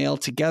and the male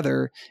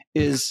together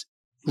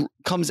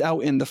comes out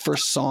in the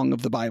first song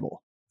of the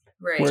Bible.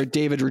 Right. Where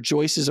David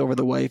rejoices over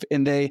the wife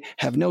and they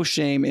have no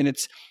shame. And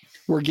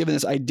we're given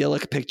this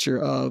idyllic picture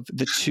of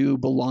the two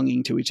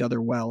belonging to each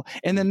other well.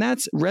 And then that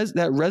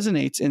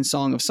resonates in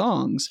Song of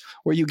Songs,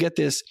 where you get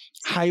this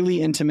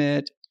highly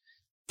intimate,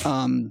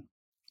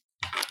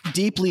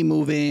 deeply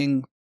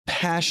moving,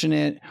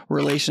 passionate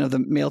relation of the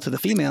male to the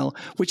female,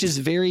 which is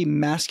very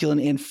masculine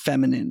and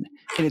feminine.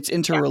 And it's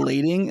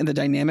interrelating in the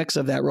dynamics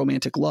of that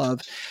romantic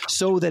love,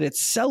 so that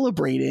it's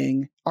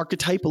celebrating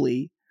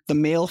archetypally the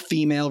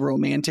male-female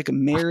romantic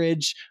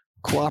marriage,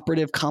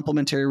 cooperative,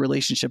 complementary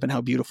relationship, and how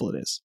beautiful it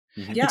is.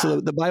 Yeah. And so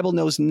the Bible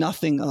knows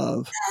nothing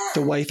of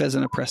the wife as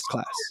an oppressed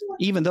class,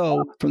 even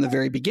though from the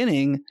very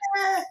beginning,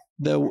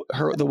 the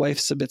wife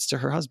submits to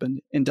her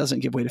husband and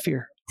doesn't give way to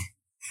fear.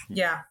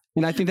 Yeah.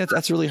 And I think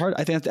that's really hard.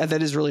 I think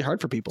that is really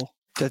hard for people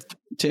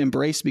to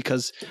embrace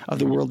because of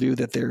the worldview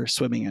that they're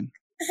swimming in.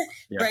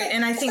 Yeah. Right.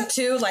 And I think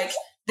too, like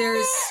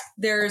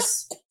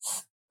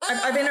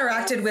I've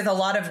interacted with a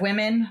lot of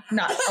women,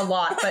 not a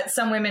lot, but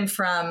some women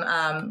from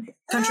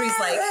countries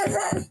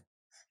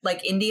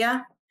like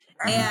India.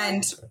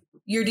 And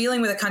you're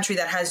dealing with a country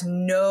that has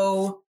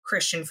no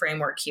Christian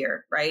framework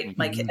here, right? Mm-hmm.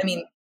 Like, I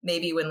mean,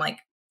 maybe when like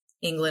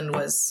England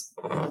was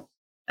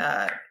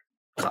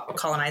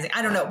colonizing,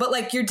 I don't know, but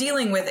like you're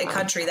dealing with a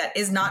country that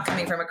is not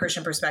coming from a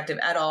Christian perspective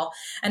at all.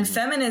 And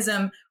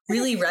feminism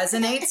really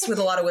resonates with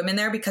a lot of women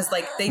there because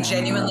like they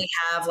genuinely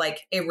have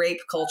like a rape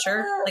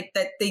culture, like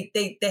that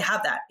they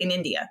have that in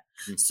India.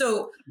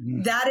 So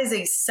that is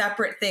a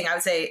separate thing. I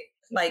would say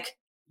like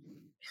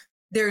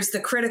there's the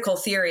critical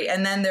theory,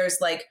 and then there's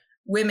like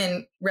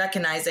women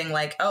recognizing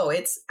like, oh,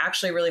 it's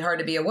actually really hard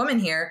to be a woman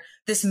here.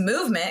 This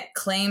movement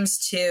claims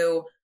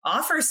to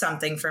offer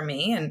something for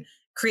me and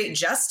create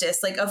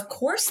justice. Like, of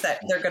course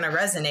that they're going to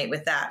resonate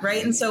with that.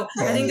 Right. And so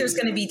I think there's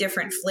going to be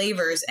different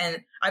flavors.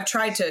 And I've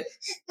tried to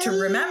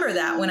remember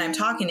that when I'm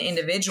talking to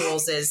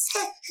individuals is,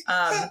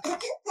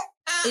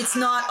 it's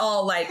not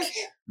all like,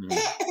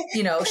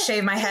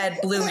 shave my head,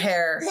 blue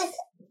hair,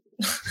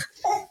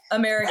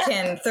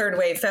 American third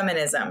wave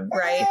feminism.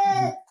 Right.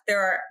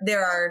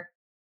 There are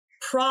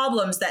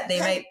problems that they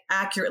might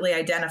accurately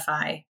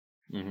identify.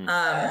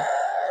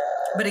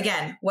 But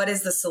again, what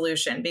is the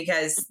solution?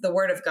 Because the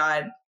word of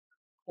God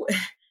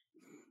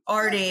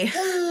already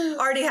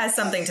has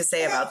something to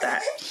say about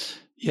that.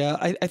 Yeah,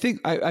 I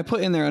think I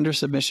put in there under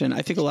submission.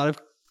 I think a lot of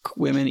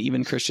women,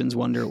 even Christians,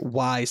 wonder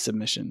why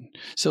submission.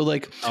 So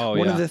like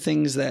one of the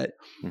things that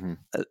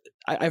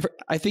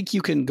I think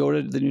you can go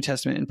to the New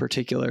Testament in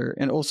particular,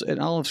 and also in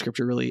all of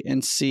Scripture really,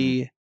 and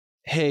see,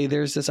 hey,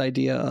 there's this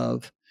idea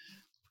of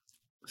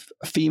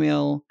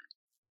female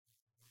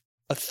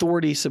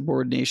authority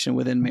subordination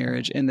within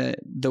marriage, and that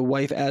the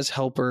wife as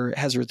helper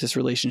has this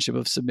relationship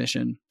of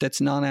submission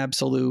that's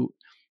non-absolute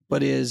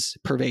but is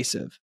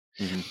pervasive.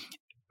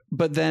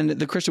 But then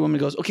the Christian woman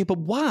goes, okay, but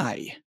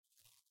why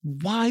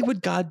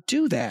would God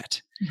do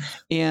that?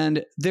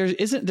 And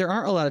there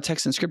aren't a lot of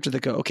texts in Scripture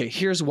that go, okay,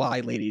 here's why,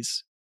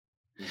 ladies.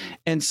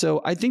 And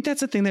so I think that's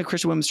the thing that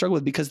Christian women struggle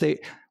with, because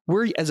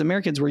we're as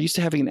Americans, we're used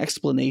to having an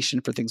explanation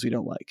for things we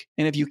don't like.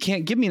 And if you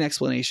can't give me an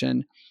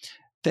explanation,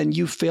 then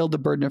you failed the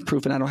burden of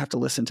proof and I don't have to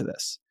listen to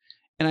this.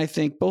 And I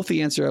think both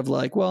the answer of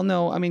like, well,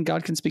 no, I mean,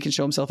 God can speak and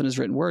show himself in his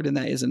written word, and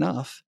that is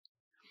enough.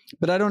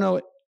 But I don't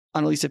know,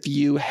 Annalise, if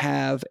you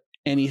have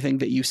anything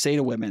that you say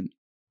to women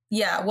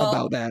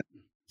about that.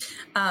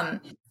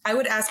 I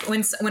would ask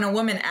when a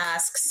woman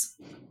asks,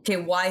 okay,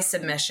 why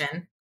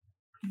submission?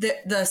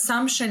 The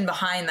assumption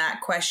behind that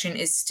question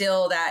is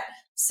still that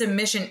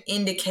submission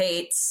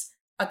indicates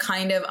a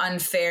kind of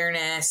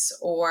unfairness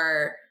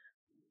or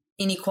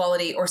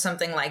inequality or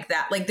something like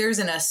that. Like there's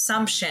an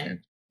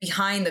assumption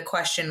behind the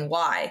question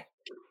why.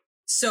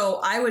 So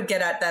I would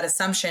get at that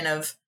assumption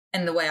of,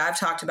 and the way I've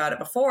talked about it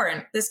before,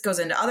 and this goes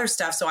into other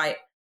stuff, so I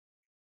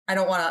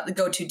don't want to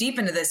go too deep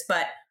into this,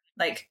 but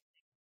like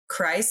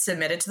Christ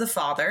submitted to the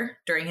Father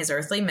during his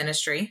earthly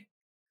ministry.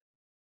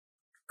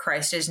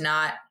 Christ is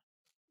not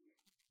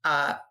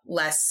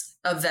less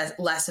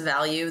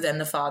value than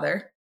the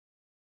Father,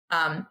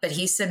 but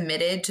he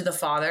submitted to the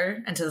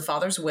Father and to the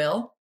Father's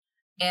will.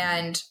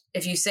 And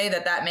if you say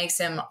that that makes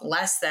him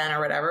less than or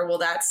whatever, well,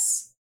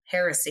 that's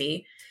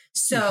heresy.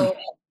 So,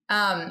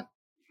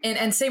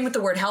 and same with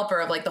the word helper,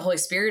 of like the Holy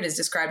Spirit is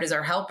described as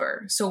our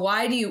helper. So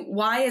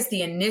why is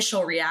the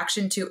initial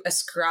reaction to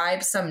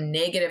ascribe some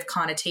negative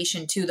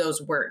connotation to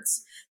those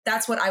words?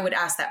 That's what I would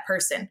ask that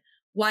person.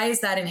 Why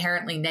is that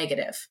inherently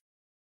negative?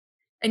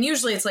 And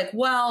usually it's like,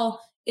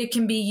 well, it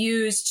can be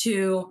used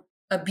to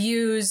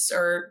abuse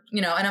or,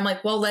 and I'm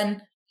like, well,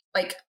 then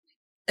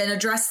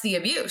address the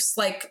abuse.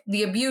 Like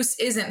the abuse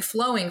isn't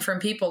flowing from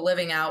people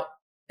living out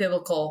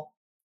biblical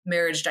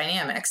marriage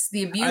dynamics.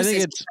 The abuse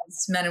is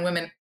because men and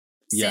women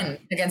sin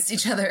against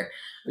each other.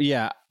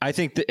 Yeah, I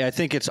think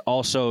it's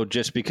also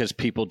just because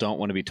people don't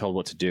want to be told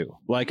what to do.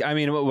 Like, I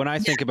mean, when I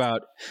think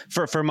about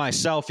for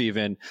myself,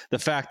 even the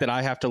fact that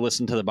I have to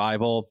listen to the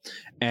Bible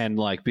and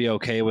like be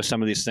okay with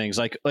some of these things,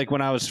 like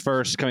when I was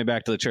first coming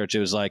back to the church, it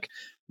was like,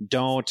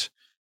 don't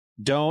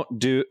go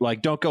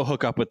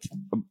hook up with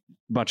a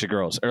bunch of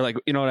girls, or like,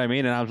 you know what I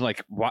mean? And I was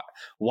like,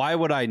 why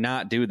would I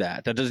not do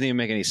that? That doesn't even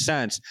make any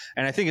sense.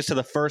 And I think it's to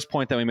the first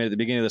point that we made at the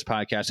beginning of this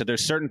podcast, that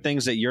there's certain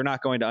things that you're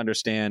not going to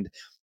understand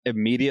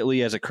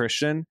immediately as a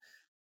Christian,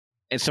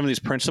 and some of these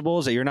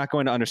principles that you're not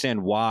going to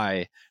understand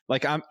why.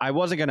 Like I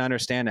wasn't going to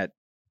understand at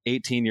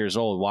 18 years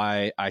old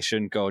why I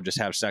shouldn't go just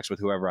have sex with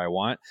whoever I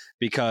want,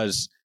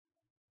 because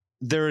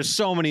there is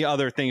so many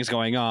other things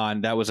going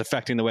on that was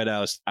affecting the way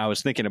that I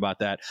was thinking about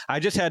that. I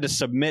just had to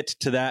submit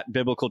to that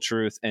biblical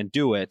truth and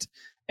do it,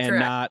 and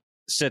Correct. Not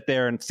sit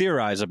there and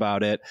theorize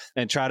about it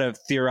and try to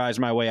theorize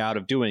my way out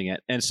of doing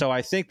it. And so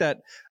I think that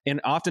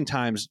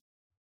oftentimes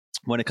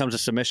when it comes to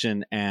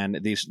submission and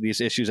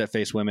these issues that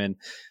face women,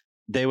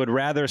 they would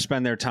rather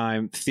spend their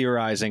time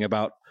theorizing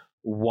about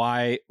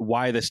why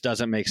this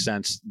doesn't make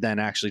sense than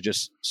actually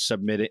just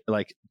submitting,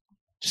 like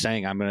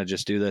saying, I'm going to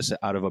just do this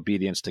out of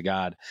obedience to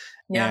God.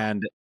 Yeah.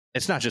 And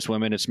it's not just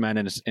women, it's men,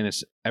 and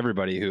it's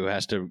everybody who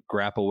has to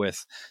grapple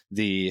with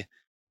the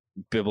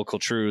biblical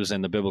truths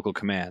and the biblical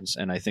commands.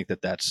 And I think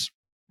that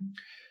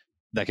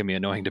can be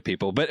annoying to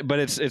people, but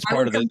it's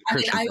part of the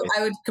Christian faith.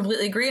 I would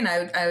completely agree. And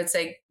I would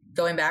say,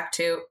 going back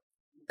to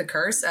the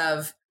curse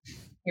of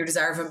your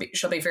desire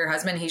shall be for your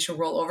husband, he shall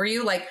rule over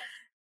you. Like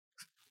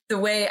the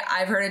way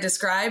I've heard it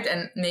described,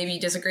 and maybe you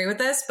disagree with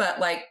this, but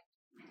like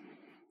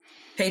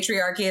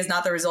patriarchy is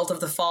not the result of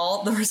the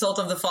fall. The result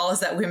of the fall is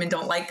that women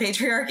don't like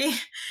patriarchy.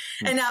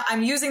 And now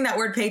I'm using that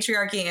word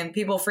patriarchy and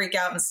people freak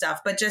out and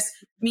stuff, but just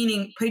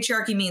meaning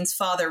patriarchy means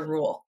father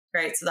rule,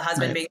 right? So the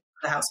husband being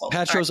the household.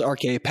 Patros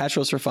arche,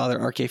 patros for father,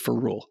 arche for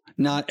rule.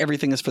 Not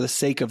everything is for the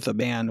sake of the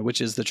man, which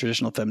is the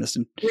traditional feminist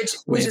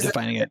way of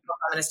defining it.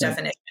 Feminist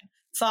definition.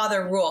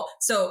 Father rule.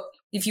 So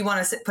if you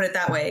want to put it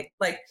that way,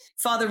 like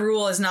father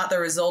rule is not the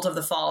result of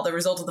the fall. The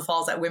result of the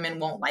fall is that women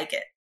won't like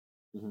it.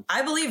 Mm-hmm.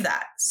 I believe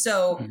that.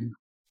 So,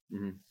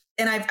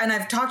 and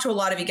I've talked to a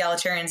lot of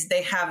egalitarians.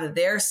 They have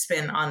their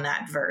spin on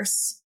that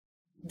verse.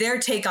 Their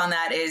take on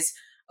that is,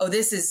 oh,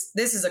 this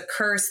is a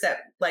curse that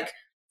like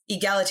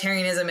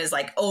egalitarianism is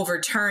like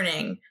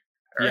overturning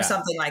or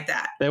something like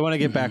that. They want to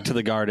get back to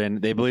the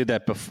garden. They believe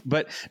that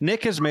but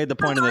Nick has made the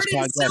point in this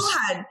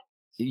podcast.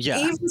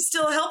 Eve was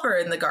still a helper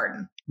in the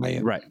garden.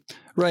 Right.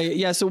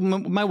 Yeah. So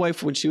my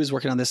wife, when she was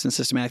working on this in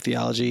systematic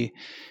theology,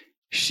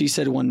 she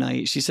said one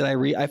night, she said,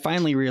 I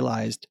finally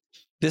realized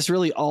this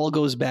really all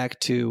goes back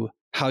to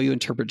how you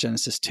interpret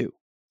Genesis 2.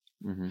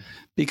 Mm-hmm.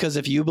 Because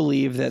if you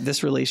believe that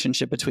this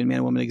relationship between man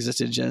and woman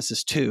existed in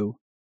Genesis 2,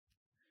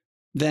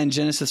 then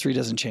Genesis 3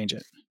 doesn't change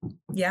it.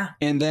 Yeah.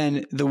 And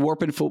then the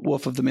warp and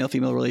woof of the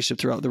male-female relationship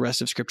throughout the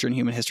rest of scripture and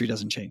human history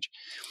doesn't change.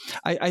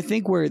 I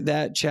think where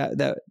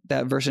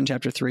that verse in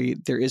chapter 3,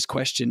 there is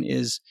question,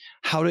 is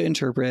how to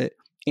interpret,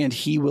 and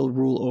he will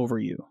rule over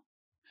you.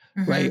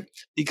 Mm-hmm. Right?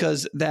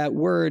 Because that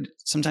word,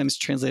 sometimes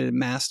translated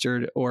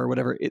mastered or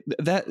whatever,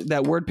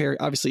 that word pair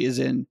obviously is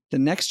in the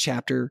next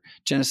chapter,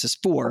 Genesis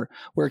 4,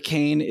 where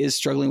Cain is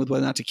struggling with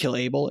whether or not to kill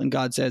Abel. And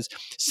God says,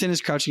 sin is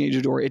crouching at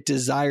your door. It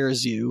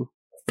desires you,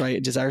 right?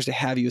 It desires to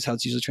have you is how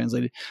it's usually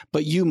translated,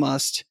 but you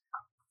must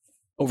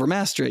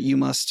overmaster it. You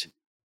must,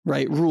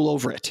 right, rule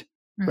over it.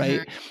 Mm-hmm.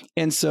 Right.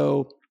 And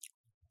so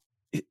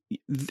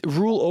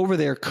rule over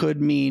there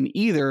could mean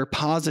either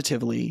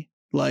positively,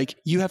 like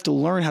you have to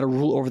learn how to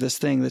rule over this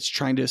thing that's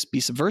trying to be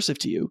subversive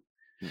to you.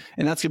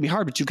 And that's going to be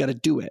hard, but you've got to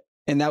do it.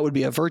 And that would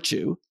be a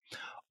virtue.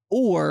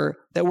 Or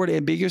that word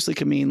ambiguously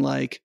could mean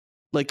like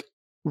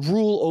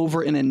rule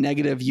over in a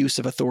negative use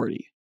of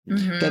authority.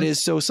 Mm-hmm. That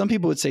is, so some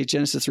people would say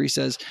Genesis 3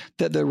 says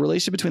that the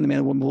relationship between the man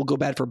and woman will go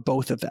bad for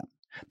both of them.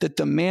 That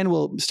the man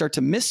will start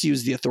to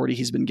misuse the authority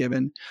he's been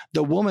given.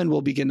 The woman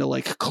will begin to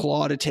like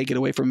claw to take it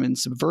away from him and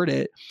subvert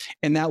it.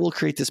 And that will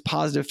create this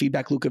positive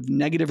feedback loop of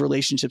negative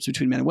relationships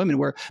between men and women,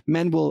 where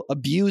men will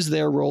abuse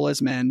their role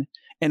as men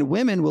and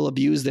women will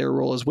abuse their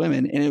role as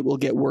women. And it will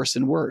get worse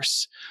and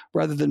worse,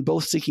 rather than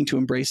both seeking to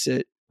embrace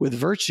it with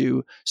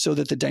virtue so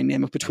that the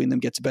dynamic between them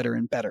gets better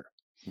and better.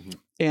 Mm-hmm.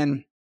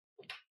 And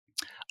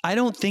I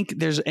don't think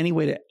there's any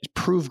way to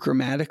prove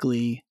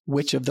grammatically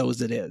which of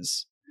those it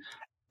is.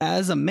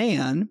 As a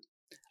man,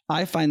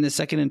 I find the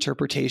second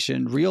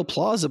interpretation real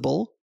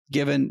plausible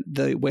given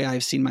the way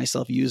I've seen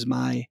myself use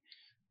my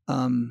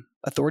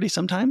authority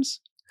sometimes.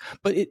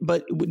 But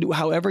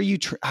however you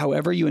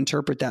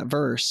interpret that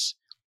verse,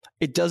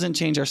 it doesn't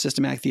change our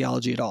systematic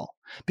theology at all,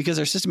 because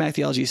our systematic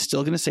theology is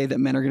still going to say that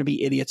men are going to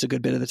be idiots a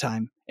good bit of the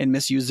time and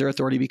misuse their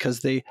authority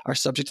because they are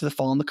subject to the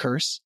fall and the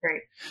curse.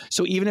 Right.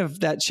 So even if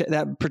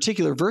that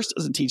particular verse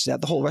doesn't teach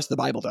that, the whole rest of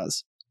the Bible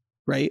does.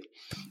 Right.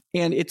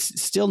 And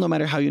it's still, no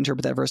matter how you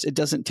interpret that verse, it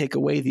doesn't take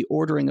away the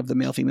ordering of the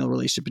male-female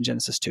relationship in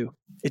Genesis 2.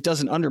 It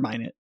doesn't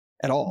undermine it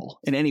at all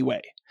in any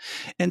way.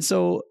 And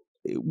so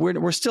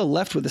we're still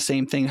left with the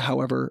same thing,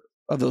 however,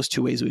 of those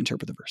two ways we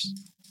interpret the verse.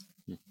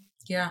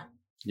 Yeah.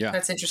 Yeah.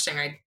 That's interesting.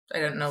 I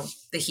don't know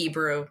the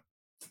Hebrew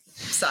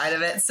side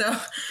of it. So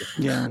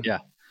yeah.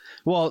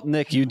 Well,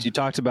 Nick, you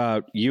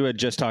had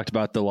just talked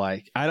about the,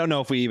 like, I don't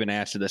know if we even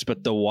answered this,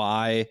 but the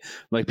why,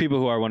 like people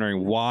who are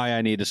wondering why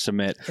I need to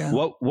submit. Yeah.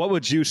 What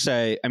would you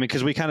say? I mean,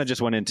 because we kind of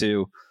just went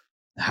into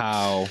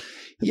how.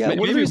 Yeah, What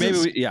would you say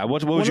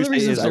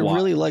is the why? I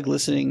really like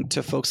listening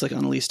to folks like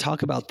Annalise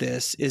talk about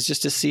this, is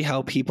just to see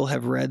how people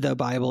have read the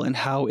Bible and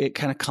how it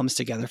kind of comes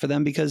together for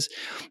them, because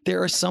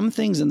there are some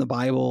things in the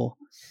Bible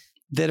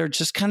that are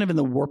just kind of in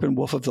the warp and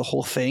woof of the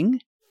whole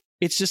thing.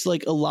 It's just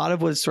like a lot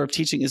of what it's sort of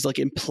teaching is like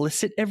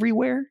implicit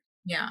everywhere.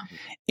 Yeah.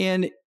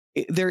 And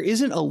there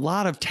isn't a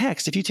lot of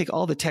text. If you take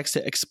all the texts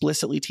that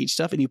explicitly teach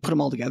stuff and you put them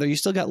all together, you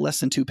still got less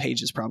than 2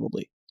 pages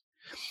probably.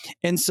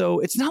 And so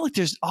it's not like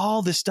there's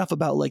all this stuff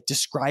about like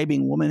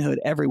describing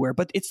womanhood everywhere,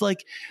 but it's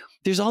like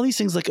there's all these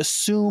things like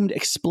assumed,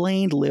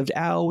 explained, lived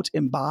out,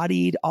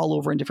 embodied all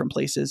over in different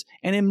places.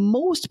 And in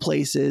most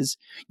places,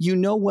 you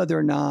know whether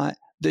or not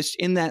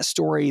in that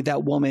story,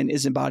 that woman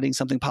is embodying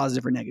something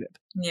positive or negative.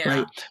 Yeah.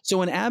 Right. So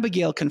when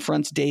Abigail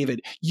confronts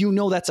David, you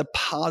know that's a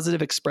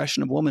positive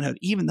expression of womanhood,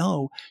 even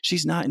though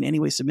she's not in any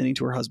way submitting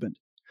to her husband.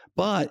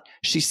 But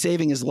she's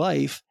saving his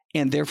life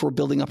and therefore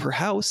building up her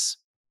house.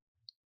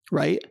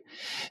 Right.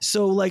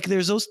 So like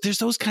there's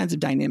those kinds of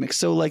dynamics.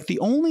 So like the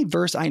only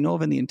verse I know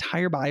of in the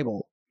entire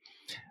Bible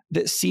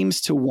that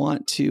seems to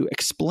want to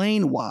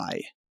explain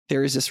why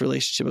there is this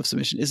relationship of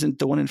submission isn't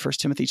the one in 1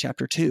 Timothy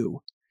chapter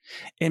 2.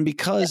 And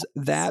because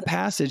that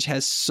passage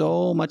has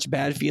so much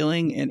bad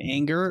feeling and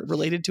anger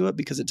related to it,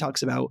 because it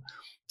talks about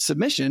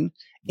submission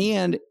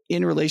and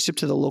in relationship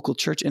to the local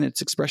church and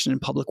its expression in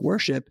public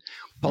worship,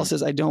 Paul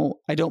says, I don't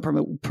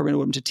permit a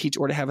woman to teach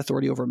or to have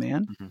authority over a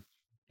man. Mm-hmm.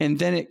 And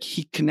then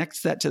he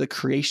connects that to the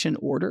creation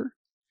order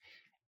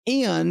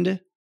and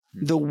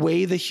the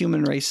way the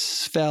human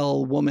race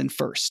fell woman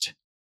first.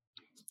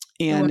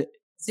 And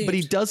but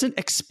he doesn't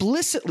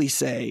explicitly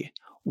say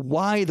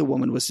why the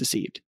woman was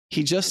deceived.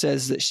 He just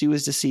says that she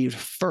was deceived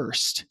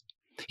first.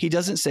 He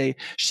doesn't say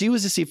she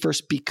was deceived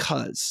first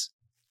because.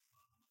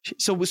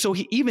 So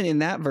he, even in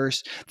that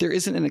verse, there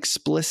isn't an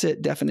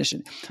explicit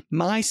definition.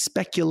 My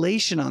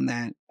speculation on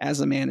that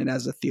as a man and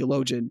as a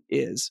theologian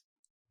is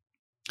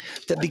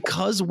that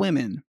because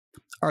women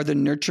are the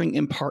nurturing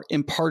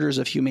imparters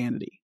of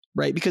humanity,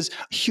 right? Because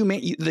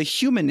the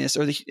humanness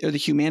or the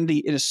humanity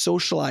in a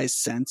socialized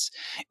sense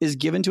is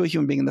given to a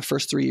human being in the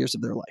first 3 years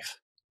of their life.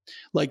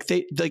 Like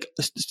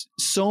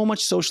so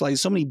much socializing,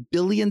 so many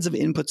billions of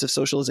inputs of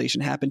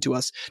socialization happen to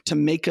us to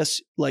make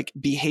us like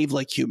behave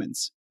like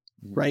humans,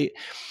 right?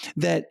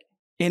 That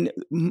in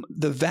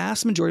the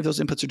vast majority of those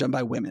inputs are done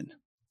by women.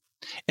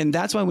 And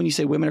that's why when you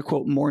say women are,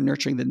 quote, more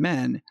nurturing than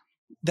men,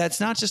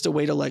 that's not just a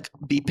way to like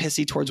be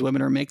pissy towards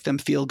women or make them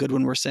feel good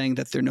when we're saying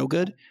that they're no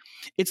good.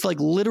 It's like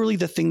literally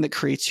the thing that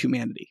creates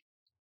humanity,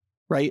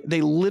 right?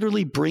 They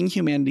literally bring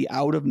humanity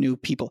out of new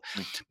people.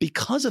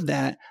 Because of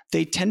that,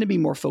 they tend to be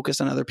more focused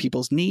on other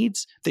people's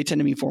needs. They tend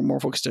to be more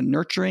focused on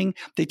nurturing.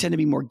 They tend to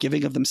be more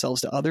giving of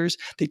themselves to others.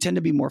 They tend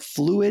to be more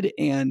fluid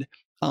and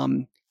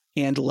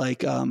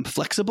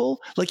flexible.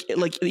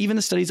 Like even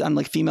the studies on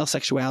like female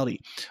sexuality,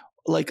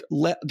 like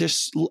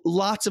there's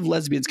lots of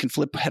lesbians can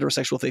flip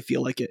heterosexual if they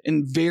feel like it,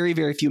 and very,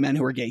 very few men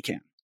who are gay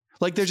can.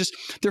 Like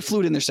they're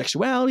fluid in their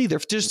sexuality. They're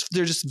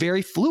just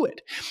very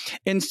fluid.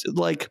 And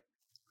like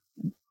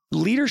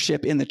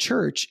leadership in the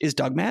church is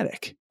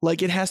dogmatic.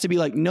 Like it has to be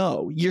like,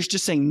 no, you're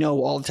just saying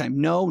no all the time.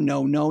 No.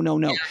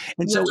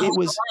 And so it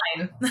was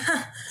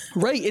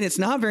right. And it's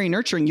not very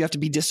nurturing. You have to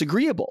be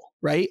disagreeable,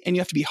 right? And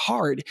you have to be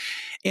hard.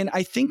 And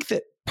I think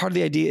that part of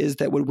the idea is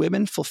that when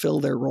women fulfill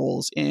their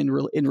roles in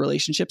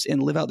relationships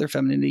and live out their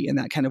femininity in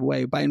that kind of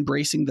way by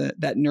embracing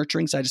that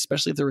nurturing side,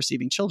 especially if they're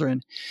receiving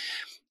children,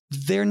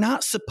 they're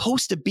not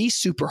supposed to be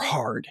super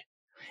hard.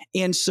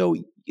 And so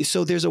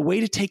there's a way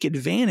to take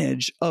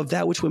advantage of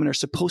that which women are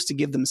supposed to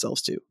give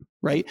themselves to,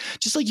 right?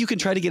 Just like you can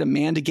try to get a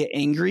man to get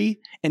angry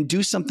and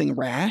do something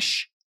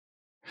rash,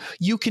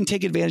 you can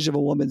take advantage of a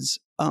woman's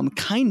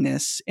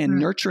kindness and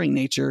nurturing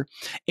nature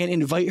and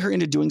invite her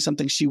into doing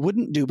something she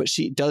wouldn't do, but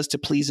she does to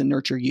please and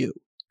nurture you,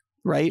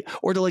 right?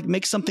 Or to like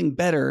make something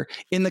better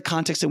in the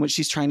context in which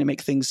she's trying to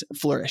make things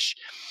flourish.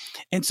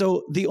 And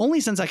so the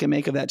only sense I can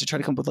make of that to try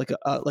to come up with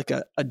like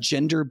a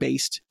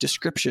gender-based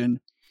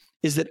description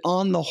is that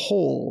on the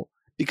whole,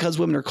 because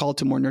women are called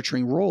to more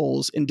nurturing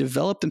roles and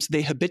develop them, so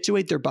they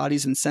habituate their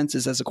bodies and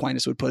senses, as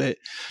Aquinas would put it,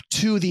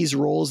 to these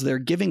roles they're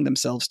giving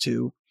themselves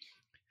to.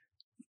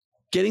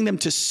 Getting them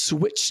to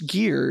switch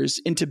gears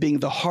into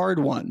being the hard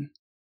one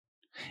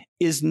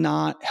is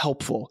not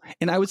helpful.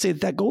 And I would say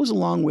that goes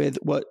along with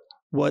what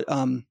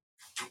the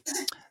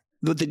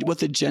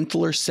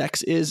gentler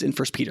sex is in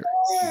 1 Peter.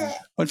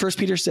 When 1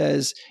 Peter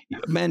says,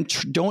 men,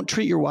 don't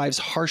treat your wives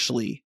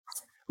harshly,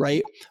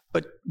 right?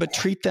 But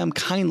treat them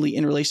kindly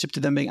in relationship to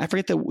them being, I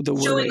forget the word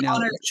right now.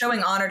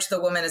 Showing honor to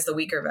the woman as the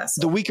weaker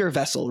vessel. The weaker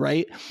vessel,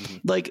 right? Mm-hmm.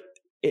 Like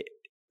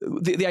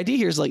the idea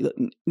here is like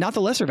not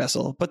the lesser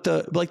vessel, but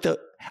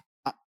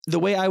the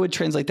way I would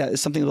translate that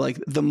is something like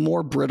the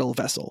more brittle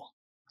vessel.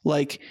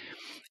 Like,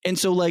 and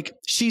so like,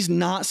 she's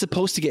not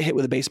supposed to get hit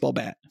with a baseball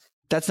bat.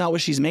 That's not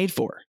what she's made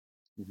for.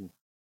 Mm-hmm.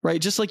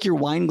 Right. Just like your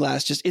wine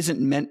glass just isn't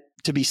meant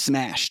to be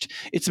smashed.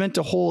 It's meant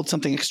to hold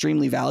something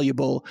extremely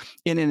valuable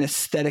in an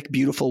aesthetic,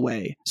 beautiful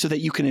way so that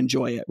you can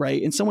enjoy it.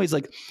 Right. In some ways,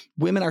 like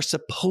women are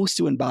supposed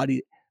to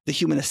embody the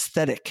human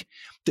aesthetic,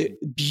 the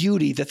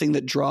beauty, the thing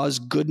that draws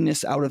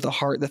goodness out of the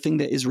heart, the thing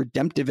that is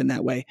redemptive in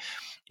that way.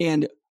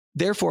 And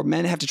therefore,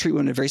 men have to treat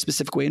women in a very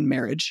specific way in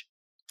marriage.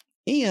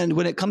 And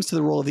when it comes to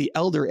the role of the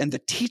elder and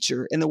the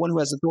teacher and the one who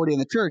has authority in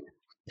the church,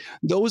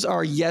 those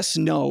are yes,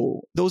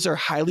 no. Those are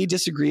highly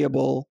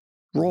disagreeable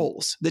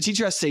roles. The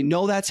teacher has to say,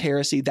 no, that's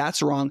heresy.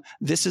 That's wrong.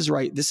 This is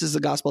right. This is the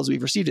gospel as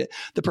we've received it.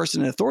 The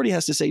person in authority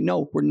has to say,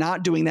 no, we're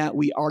not doing that.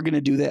 We are going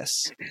to do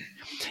this.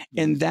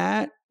 And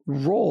that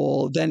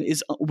role then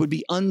would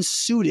be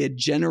unsuited,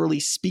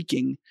 generally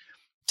speaking,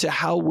 to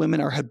how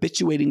women are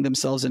habituating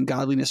themselves in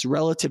godliness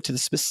relative to the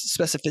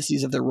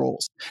specificities of their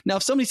roles. Now,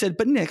 if somebody said,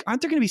 but Nick,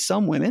 aren't there going to be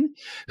some women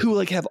who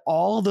like have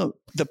all the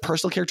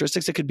personal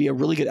characteristics that could be a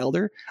really good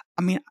elder?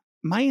 I mean,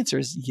 my answer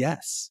is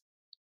yes.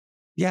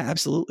 Yeah,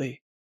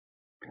 absolutely.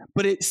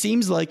 But it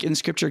seems like in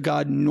scripture,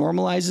 God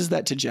normalizes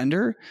that to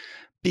gender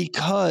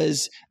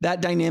because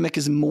that dynamic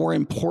is more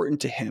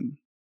important to him.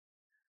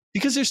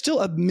 Because there's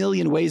still a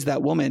million ways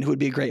that woman who would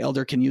be a great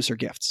elder can use her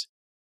gifts.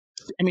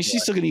 I mean,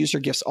 she's still going to use her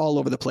gifts all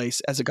over the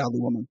place as a godly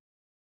woman.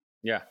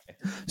 Yeah.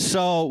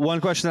 So one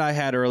question that I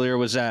had earlier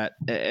was that,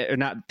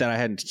 not that I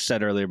hadn't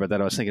said earlier, but that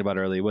I was thinking about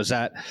earlier, was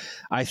that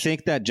I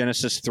think that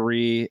Genesis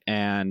 3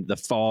 and the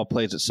fall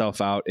plays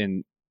itself out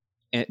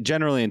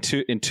generally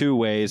in two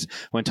ways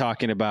when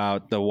talking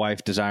about the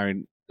wife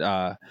desiring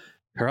her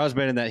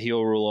husband and that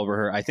he'll rule over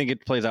her. I think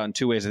it plays out in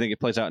two ways. I think it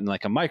plays out in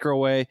like a micro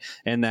way,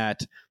 and that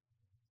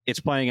it's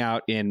playing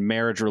out in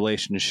marriage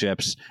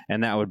relationships,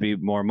 and that would be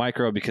more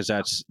micro because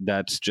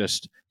that's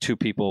just two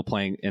people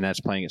playing, and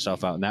that's playing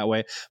itself out in that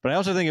way. But I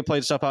also think it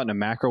plays itself out in a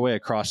macro way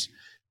across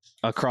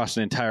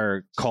an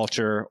entire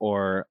culture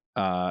or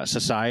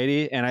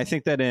society. And I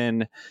think that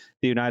in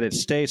the United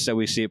States that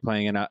we see it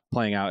playing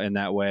out in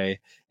that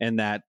way, and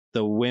that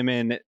the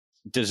women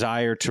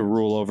desire to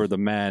rule over the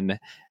men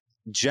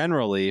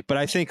generally. But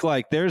I think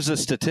like there's the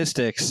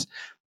statistics,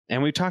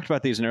 and we talked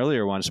about these in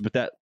earlier ones, but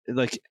that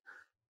like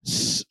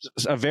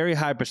a very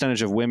high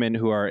percentage of women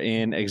who are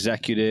in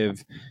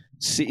executive,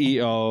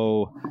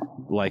 CEO,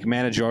 like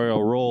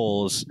managerial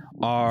roles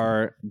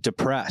are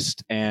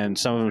depressed, and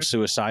some of them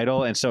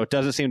suicidal. And so it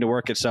doesn't seem to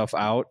work itself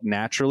out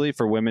naturally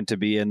for women to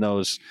be in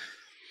those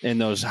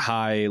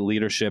high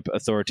leadership,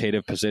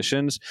 authoritative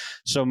positions.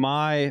 So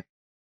my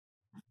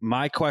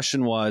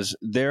question was,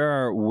 there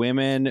are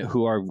women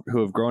who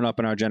have grown up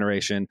in our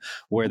generation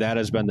where that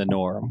has been the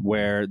norm,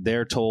 where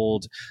they're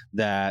told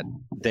that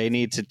they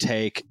need to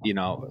take,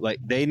 like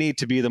they need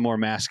to be the more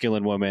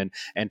masculine woman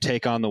and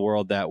take on the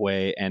world that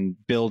way and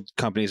build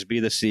companies, be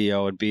the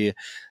CEO and be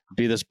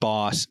this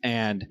boss.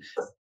 And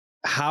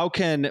how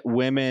can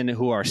women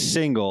who are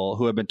single,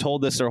 who have been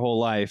told this their whole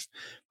life,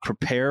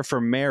 prepare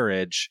for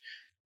marriage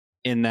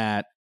in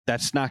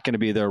that's not going to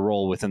be their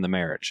role within the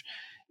marriage?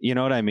 You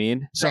know what I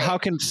mean? So right. How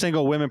can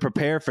single women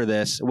prepare for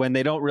this when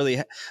they don't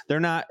really, they're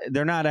not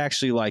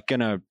actually like going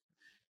to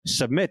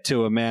submit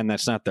to a man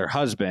that's not their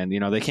husband.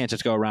 They can't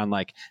just go around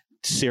like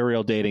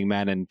serial dating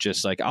men and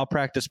just like, I'll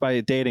practice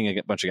by dating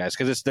a bunch of guys,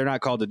 because they're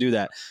not called to do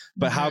that.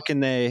 But mm-hmm. How can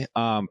they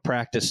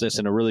practice this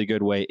in a really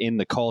good way in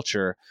the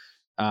culture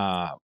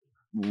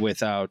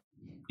without,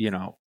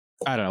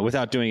 I don't know,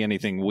 without doing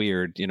anything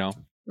weird,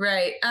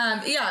 Right.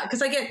 Yeah.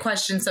 Because I get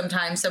questions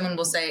sometimes. Someone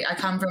will say, I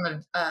come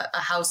from a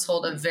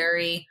household of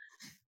very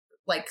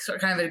like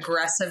kind of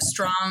aggressive,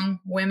 strong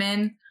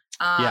women.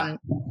 And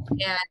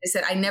they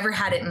said, I never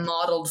had it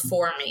modeled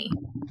for me.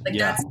 Like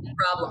that's the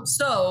problem.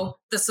 So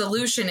the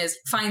solution is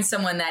find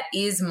someone that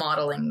is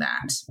modeling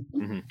that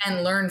mm-hmm.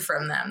 and learn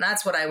from them.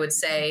 That's what I would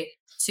say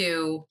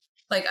to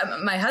like,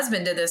 my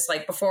husband did this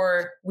like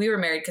before we were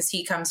married, because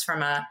he comes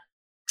from a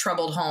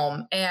troubled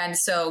home. And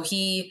so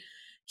he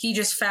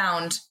just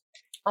found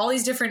all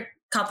these different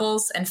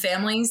couples and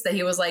families that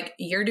he was like,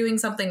 you're doing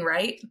something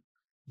right.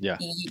 Yeah.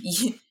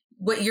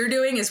 What you're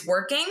doing is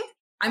working.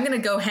 I'm going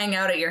to go hang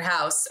out at your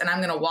house, and I'm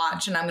going to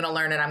watch, and I'm going to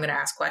learn, and I'm going to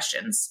ask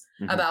questions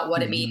mm-hmm. about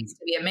what it means to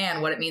be a man,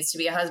 what it means to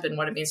be a husband,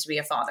 what it means to be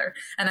a father.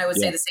 And I would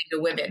say the same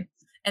to women.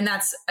 And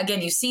that's,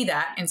 again, you see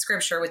that in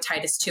scripture with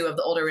Titus 2 of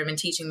the older women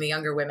teaching the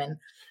younger women.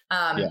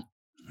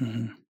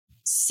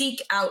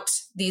 Seek out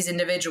these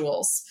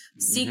individuals,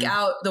 seek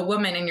out the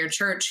woman in your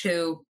church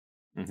who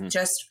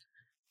just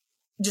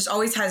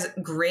always has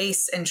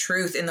grace and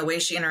truth in the way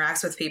she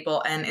interacts with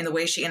people and in the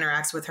way she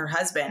interacts with her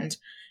husband,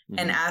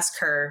 and ask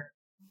her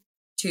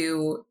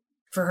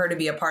for her to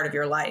be a part of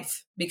your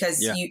life,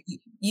 because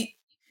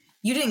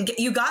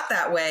you got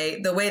that way,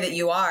 the way that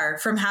you are,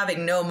 from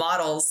having no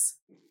models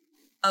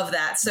of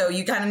that. So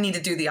you kind of need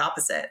to do the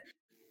opposite.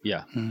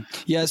 Yeah.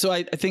 Yeah. So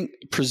I think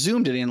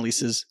presumed in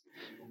Annalise's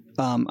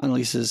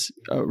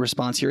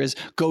response here is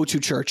go to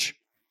church.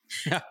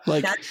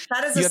 Like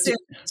that is assumed.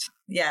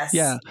 Yes.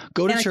 Yeah.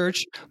 Go to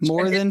church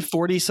more than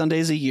 40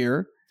 Sundays a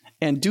year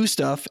and do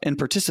stuff and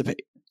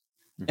participate.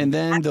 And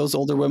then those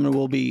older women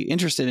will be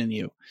interested in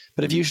you.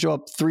 But if you show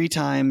up 3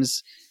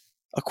 times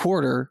a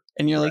quarter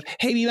and you're like,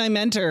 hey, be my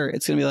mentor,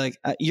 it's going to be like,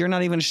 you're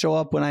not even going to show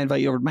up when I invite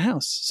you over to my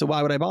house. So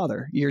why would I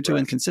bother? You're too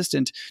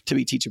inconsistent to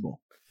be teachable.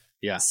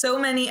 Yeah. So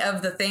many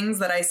of the things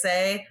that I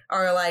say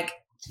are like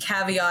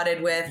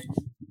caveated with,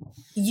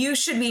 you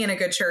should be in a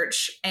good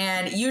church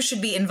and you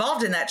should be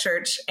involved in that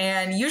church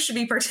and you should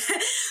be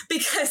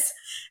because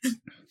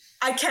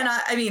advice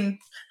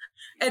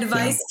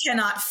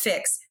cannot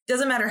fix.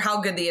 Doesn't matter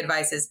how good the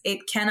advice is.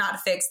 It cannot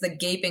fix the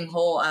gaping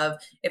hole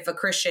of if a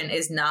Christian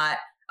is not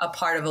a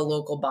part of a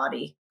local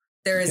body.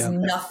 There is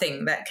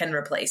nothing that can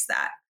replace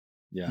that.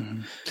 Yeah.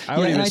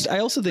 I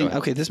also think,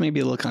 okay, this may be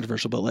a little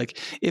controversial, but like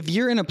if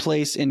you're in a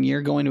place and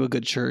you're going to a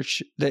good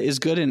church that is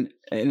good in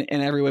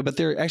every way, but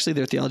their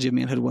theology of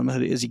manhood and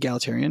womanhood is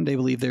egalitarian. They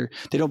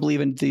don't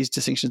believe in these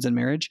distinctions in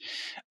marriage.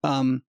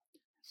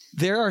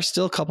 There are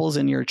still couples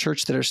in your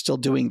church that are still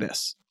doing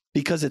this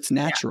because it's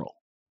natural.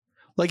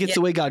 Like it's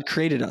the way God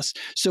created us.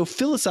 So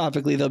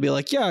philosophically, they'll be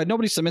like, yeah,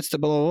 nobody submits to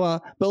blah, blah, blah.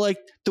 But like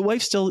the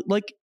wife still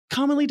like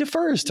commonly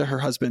defers to her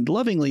husband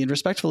lovingly and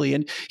respectfully.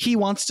 And he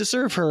wants to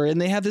serve her.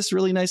 And they have this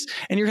really nice,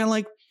 and you're kind of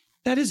like,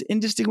 that is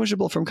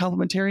indistinguishable from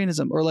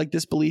complementarianism or like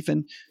this belief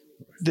in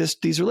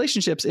these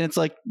relationships. And it's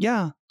like,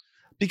 yeah,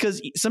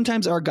 because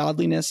sometimes our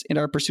godliness and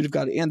our pursuit of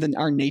God and then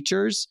our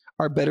natures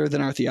are better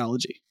than our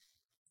theology.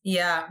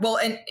 Yeah. Well,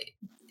 and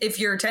if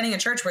you're attending a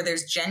church where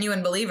there's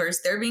genuine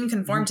believers, they're being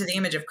conformed to the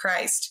image of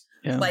Christ.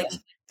 Yeah. Like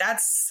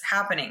that's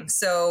happening.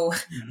 So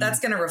that's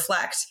going to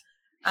reflect,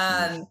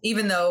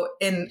 even though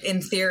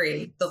in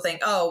theory they'll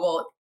think, oh,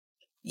 well,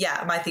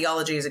 yeah, my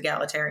theology is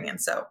egalitarian.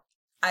 So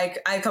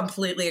I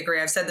completely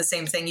agree. I've said the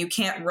same thing. You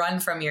can't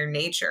run from your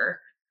nature.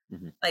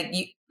 Like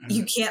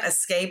you can't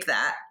escape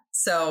that.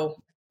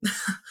 So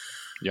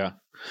yeah.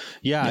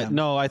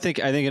 No, I think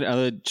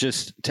another,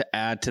 just to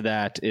add to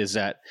that, is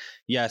that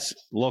yes,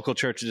 local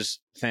church is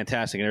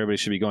fantastic and everybody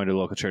should be going to a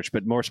local church,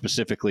 but more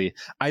specifically,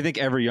 I think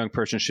every young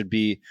person should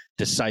be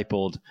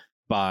discipled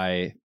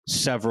by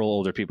several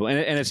older people. And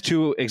it's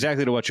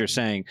exactly to what you're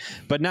saying,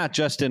 but not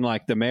just in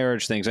like the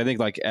marriage things. I think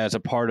like as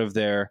a part of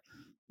their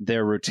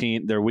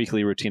routine, their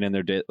weekly routine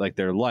and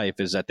their life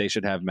is that they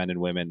should have men and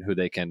women who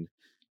they can,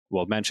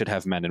 well, men should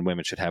have men and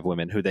women should have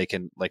women who they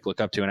can like look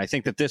up to. And I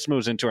think that this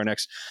moves into our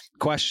next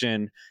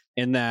question,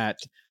 in that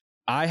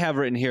I have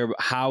written here,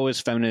 how is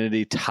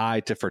femininity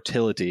tied to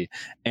fertility?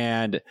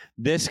 And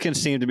this can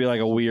seem to be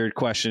like a weird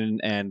question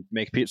and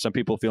make some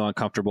people feel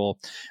uncomfortable.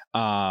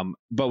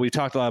 But we've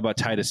talked a lot about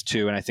Titus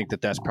 2, and I think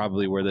that that's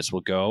probably where this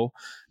will go.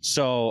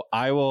 So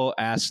I will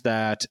ask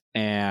that.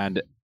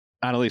 And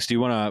Annalise, do you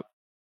want to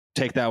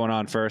take that one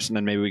on first, and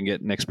then maybe we can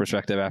get Nick's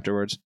perspective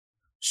afterwards?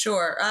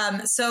 Sure.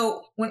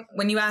 So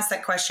when you ask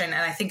that question,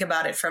 and I think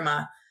about it from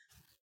a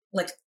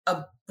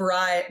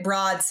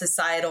broad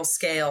societal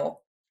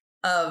scale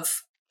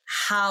of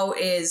how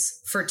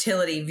is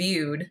fertility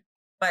viewed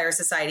by our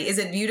society? Is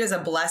it viewed as a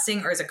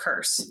blessing or as a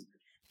curse?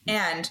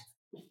 And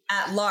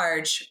at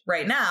large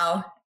right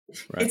now,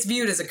 it's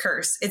viewed as a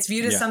curse. It's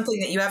viewed as something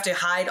that you have to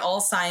hide all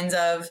signs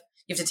of.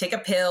 You have to take a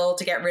pill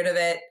to get rid of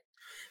it.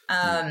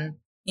 And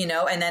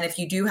then if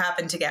you do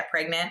happen to get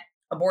pregnant,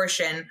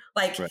 abortion,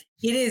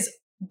 it is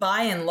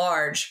by and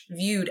large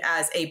viewed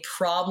as a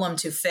problem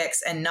to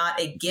fix and not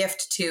a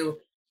gift to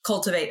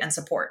cultivate and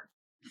support.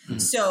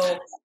 So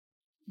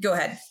go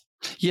ahead.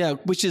 Yeah,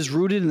 which is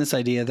rooted in this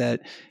idea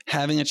that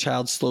having a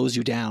child slows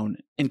you down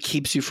and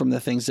keeps you from the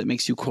things that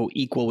makes you, quote,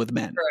 equal with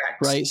men.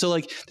 Correct. Right? So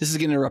like this is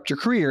going to interrupt your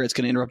career. It's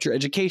going to interrupt your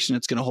education.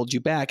 It's going to hold you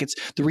back. It's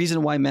the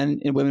reason why men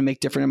and women make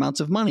different amounts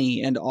of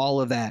money and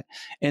all of that.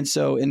 And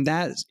so in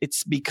that,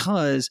 it's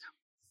because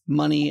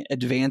money,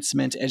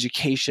 advancement,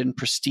 education,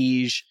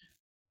 prestige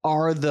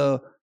are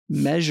the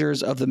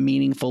measures of the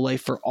meaningful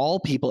life for all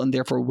people, and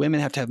therefore women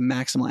have to have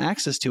maximal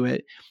access to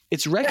it.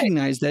 It's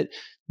recognized that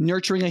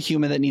nurturing a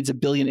human that needs 1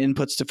 billion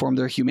inputs to form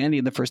their humanity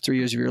in the first 3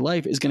 years of your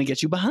life is going to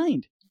get you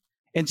behind.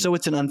 And so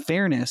it's an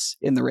unfairness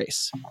in the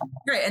race.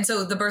 Right. And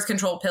so the birth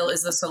control pill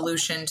is the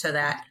solution to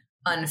that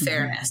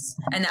unfairness.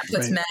 And that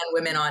puts men and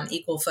women on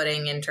equal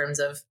footing in terms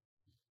of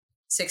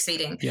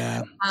succeeding.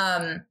 Yeah.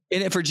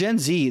 And for Gen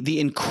Z, the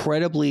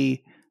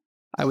incredibly,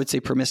 I would say,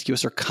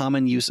 promiscuous or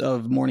common use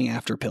of morning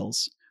after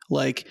pills.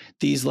 like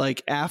these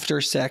like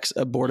after sex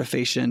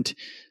abortifacient,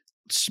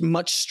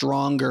 much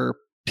stronger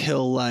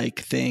pill-like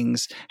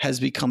things has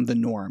become the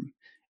norm.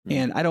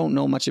 And I don't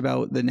know much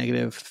about the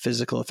negative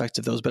physical effects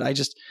of those, but I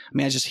just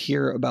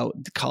hear about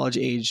the college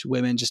age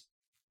women just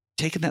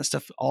taking that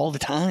stuff all the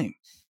time.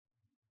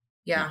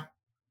 Yeah.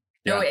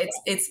 No,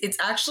 it's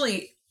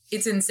actually,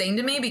 it's insane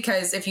to me,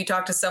 because if you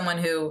talk to someone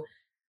who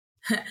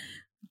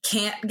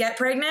can't get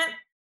pregnant,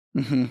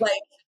 like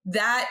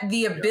that,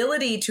 the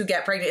ability to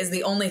get pregnant is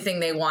the only thing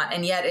they want.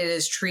 And yet it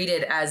is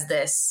treated as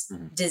this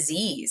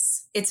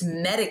disease. It's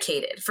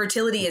medicated.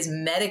 Fertility is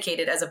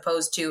medicated as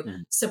opposed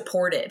to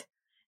supported.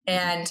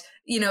 And,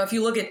 you know, if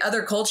you look at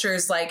other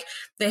cultures, like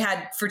they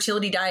had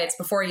fertility diets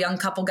before a young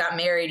couple got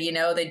married, you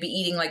know, they'd be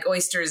eating like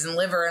oysters and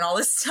liver and all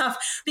this stuff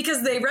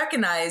because they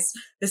recognize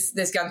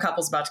this young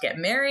couple's about to get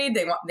married.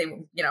 They,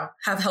 you know,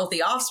 have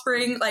healthy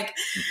offspring. Like,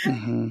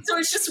 so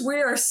it's just, we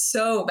are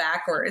so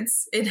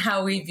backwards in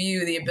how we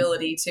view the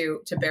ability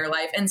to bear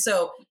life. And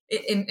so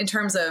in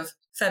terms of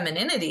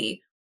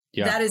femininity,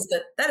 that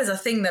is a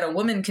thing that a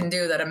woman can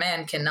do that a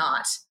man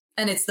cannot.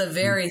 And it's the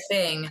very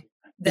thing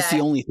that it's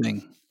the only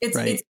thing. It's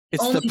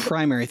the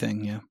primary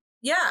thing. Yeah.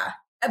 Yeah.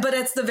 But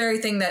it's the very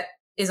thing that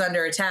is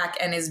under attack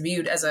and is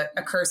viewed as a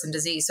curse and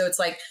disease. So it's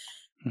like,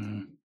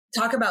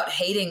 talk about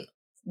hating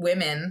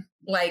women,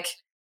 like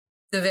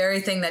the very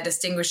thing that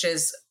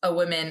distinguishes a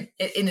woman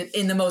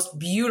in the most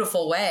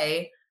beautiful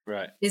way,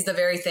 right, is the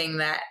very thing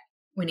that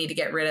we need to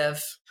get rid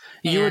of.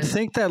 You would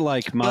think that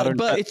like modern,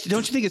 but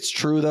don't you think it's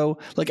true though?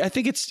 Like, I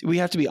think we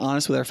have to be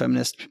honest with our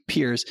feminist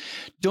peers.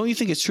 Don't you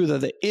think it's true though,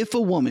 that if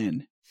a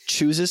woman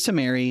chooses to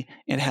marry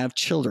and have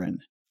children,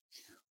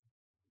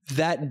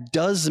 that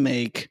does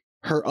make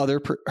her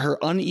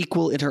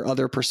unequal in her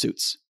other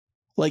pursuits?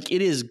 Like,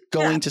 it is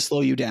going to slow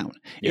you down.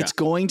 Yeah. It's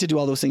going to do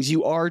all those things.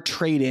 You are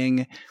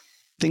trading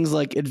things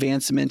like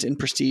advancement and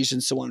prestige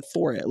and so on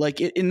for it. Like,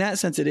 in that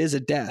sense, it is a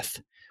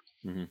death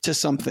to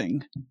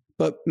something,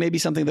 but maybe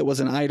something that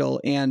was an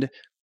idol. And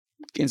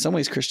in some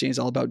ways, Christianity is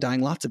all about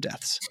dying lots of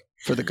deaths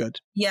for the good.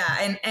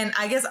 Yeah. And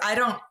I guess I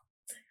don't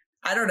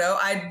know.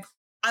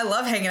 I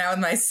love hanging out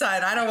with my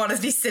son. I don't want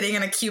to be sitting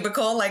in a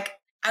cubicle. Like,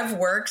 I've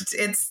worked.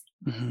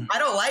 I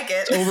don't like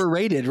it. It's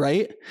overrated,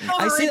 right?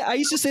 I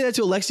used to say that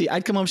to Alexi.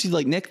 I'd come home. She's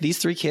like, Nick, these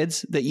 3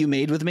 kids that you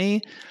made with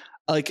me,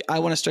 like, I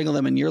want to strangle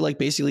them. And you're like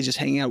basically just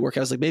hanging out at work.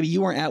 I was like, baby,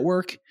 you weren't at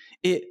work.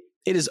 It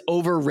is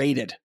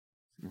overrated.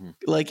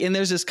 Like, and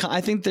there's this, I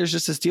think there's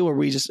just this deal where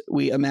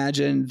we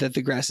imagine that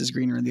the grass is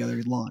greener in the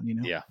other lawn, you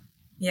know?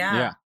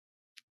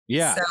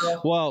 Yeah.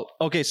 So. Well,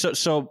 okay.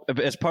 So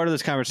as part of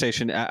this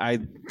conversation, I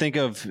think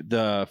of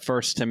the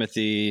First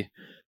Timothy,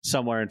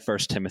 somewhere in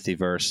First Timothy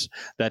verse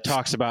that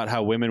talks about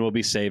how women will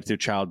be saved through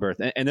childbirth.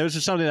 And there was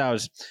just something that I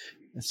was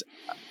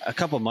a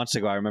couple of months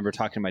ago. I remember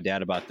talking to my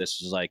dad about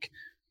this. It was like,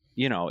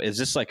 you know, is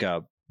this like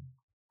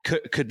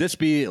could this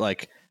be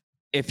like,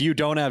 if you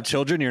don't have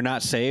children, you're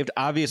not saved?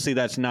 Obviously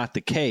that's not the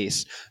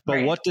case, but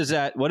right. What does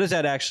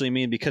that actually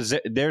mean? Because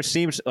there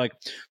seems like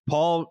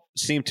Paul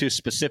seemed to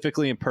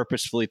specifically and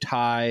purposefully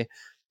tie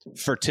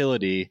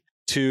fertility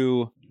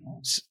to,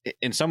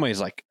 in some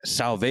ways, like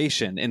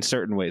salvation in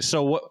certain ways.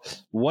 So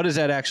what does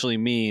that actually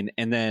mean?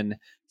 And then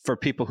for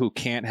people who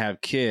can't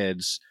have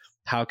kids,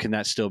 how can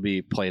that still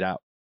be played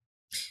out?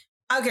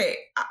 Okay.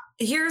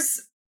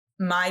 Here's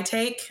my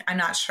take. I'm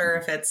not sure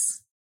if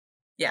it's,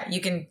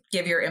 you can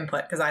give your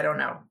input because I don't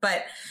know.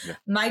 But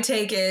my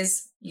take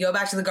is, you go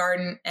back to the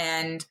garden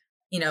and,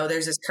 you know,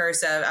 there's this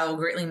curse of, I will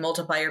greatly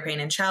multiply your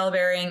pain in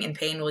childbearing. In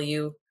pain will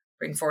you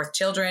bring forth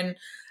children.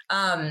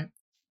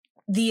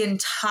 The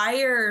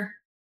entire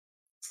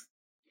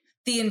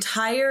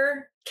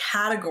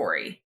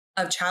category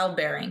of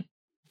childbearing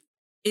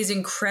is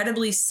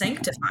incredibly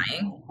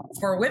sanctifying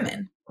for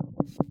women.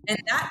 And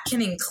that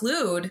can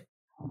include,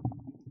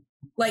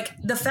 like,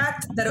 the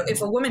fact that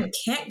if a woman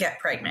can't get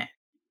pregnant,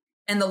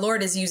 and the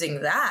Lord is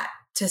using that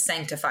to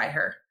sanctify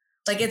her,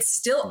 like, it's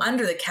still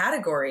under the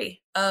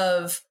category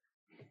of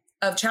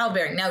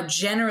childbearing. Now,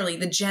 generally,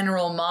 the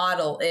general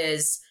model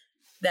is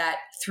that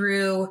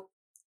through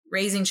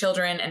raising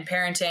children and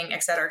parenting,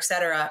 et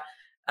cetera,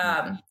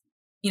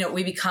 you know,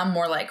 we become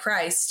more like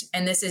Christ.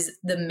 And this is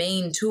the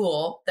main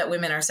tool that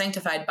women are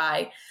sanctified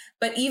by.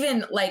 But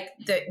even like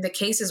the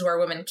cases where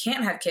women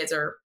can't have kids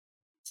or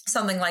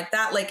something like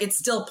that, like, it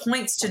still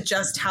points to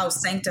just how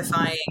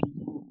sanctifying,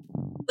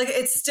 like,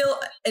 it's still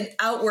an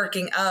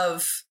outworking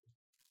of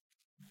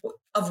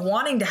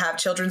wanting to have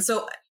children.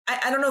 So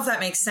I don't know if that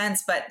makes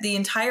sense, but the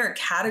entire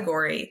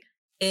category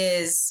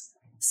is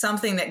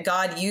something that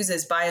God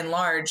uses by and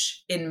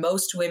large in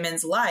most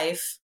women's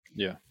life.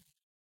 Yeah.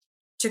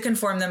 To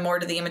conform them more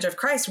to the image of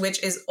Christ,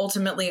 which is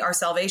ultimately our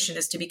salvation,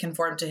 is to be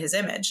conformed to his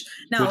image.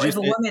 Now, if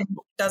a woman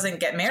doesn't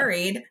get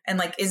married and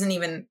like isn't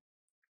even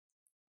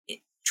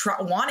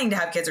wanting to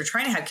have kids or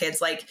trying to have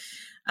kids, like,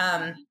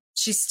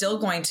 she's still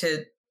going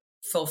to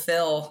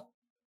fulfill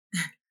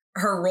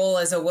her role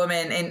as a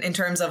woman in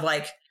terms of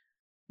like,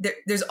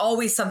 there's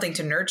always something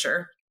to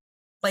nurture,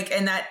 like,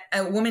 and that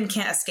a woman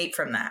can't escape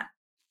from that.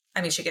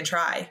 I mean, she can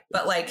try,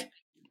 but like,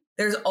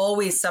 there's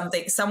always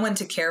someone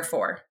to care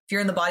for. If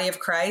you're in the body of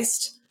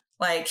Christ,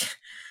 like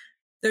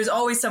there's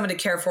always someone to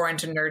care for and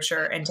to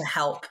nurture and to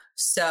help.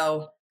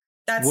 So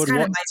that's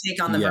kind of my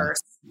take on the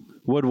verse.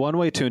 Would one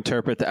way to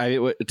interpret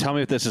that, tell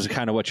me if this is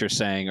kind of what you're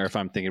saying or if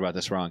I'm thinking about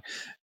this wrong,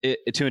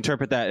 to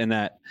interpret that in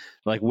that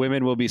like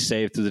women will be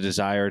saved through the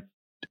desire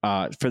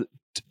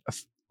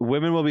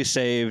women will be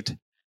saved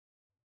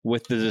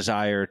with the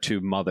desire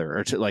to mother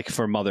or to like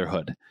for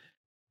motherhood.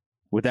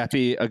 Would that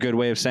be a good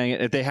way of saying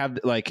it? If they have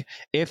like,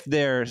 if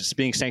they're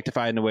being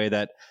sanctified in a way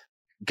that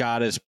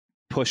God is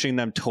pushing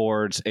them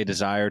towards a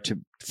desire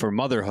for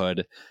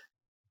motherhood,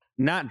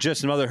 not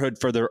just motherhood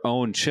for their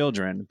own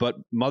children, but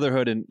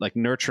motherhood and like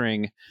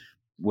nurturing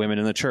women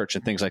in the church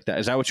and things like that.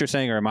 Is that what you're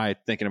saying? Or am I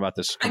thinking about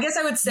this? I guess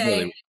I would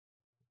say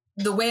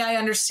the way I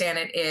understand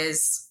it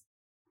is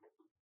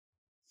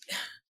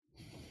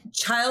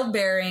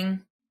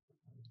childbearing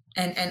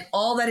and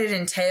all that it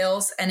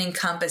entails and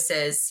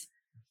encompasses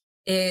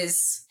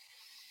is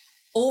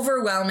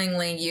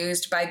overwhelmingly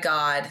used by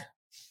God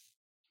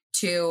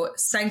to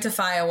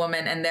sanctify a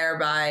woman, and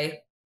thereby,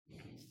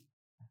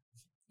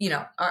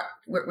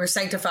 we're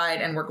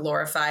sanctified and we're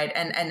glorified,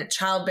 and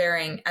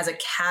childbearing as a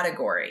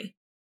category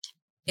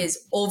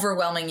is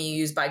overwhelmingly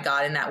used by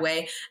God in that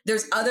way.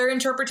 There's other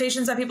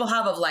interpretations that people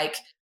have of like,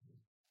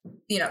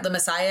 the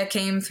Messiah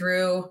came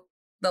through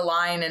the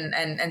line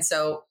and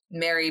so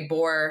Mary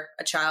bore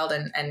a child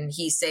and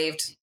he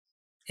saved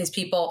his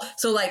people.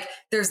 So like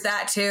there's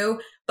that too,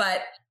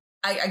 but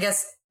I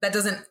guess that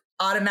doesn't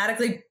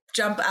automatically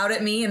jump out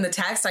at me in the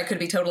text. I could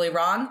be totally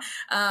wrong.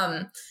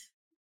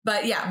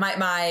 But yeah,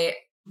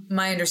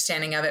 my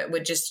understanding of it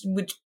would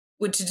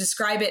to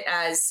describe it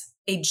as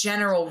a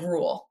general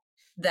rule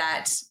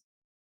that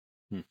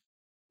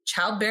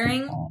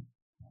childbearing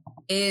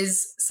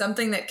is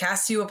something that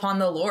casts you upon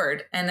the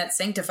Lord and that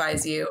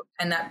sanctifies you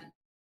and that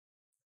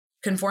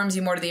conforms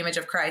you more to the image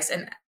of Christ.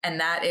 And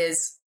that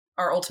is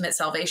our ultimate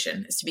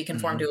salvation, is to be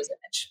conformed to his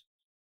image.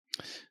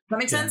 Does that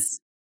make sense?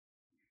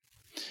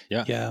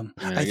 Yeah. Yeah.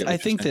 I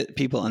think that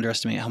people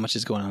underestimate how much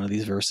is going on in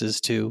these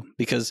verses too,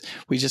 because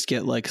we just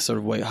get like sort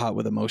of white hot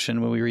with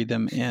emotion when we read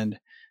them. And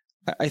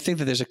I think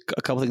that there's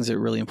a couple things that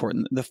are really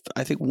important.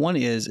 I think one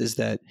is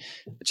that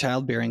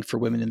childbearing for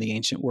women in the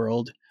ancient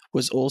world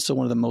was also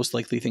one of the most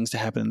likely things to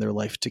happen in their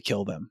life to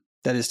kill them.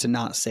 That is to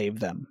not save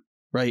them,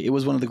 right? It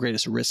was one of the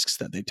greatest risks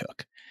that they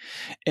took.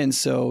 And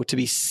so to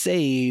be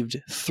saved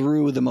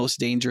through the most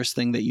dangerous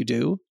thing that you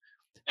do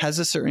has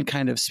a certain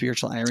kind of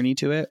spiritual irony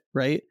to it,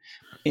 right?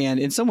 And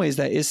in some ways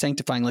that is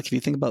sanctifying. Like if you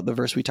think about the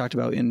verse we talked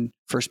about in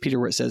 1 Peter,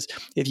 where it says,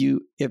 if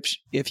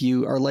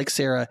you are like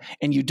Sarah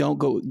and you don't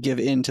go give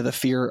in to the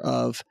fear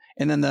of,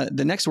 and then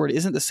the next word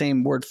isn't the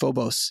same word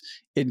phobos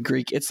in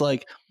Greek. It's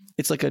like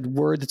a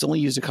word that's only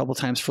used a couple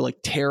times for like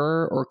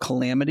terror or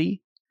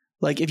calamity.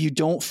 Like if you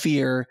don't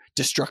fear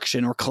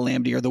destruction or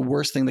calamity or the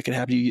worst thing that could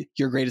happen to you,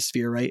 your greatest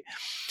fear, right?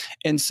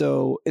 And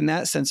so in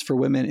that sense, for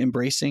women,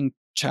 embracing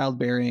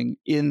childbearing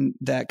in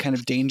that kind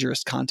of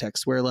dangerous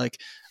context where like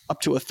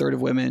up to a third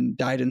of women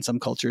died in some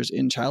cultures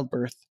in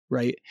childbirth,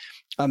 right?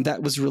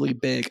 That was really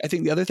big. I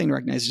think the other thing to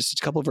recognize is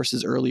just a couple of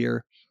verses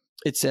earlier,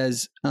 it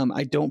says,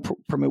 I don't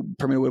permit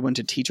a woman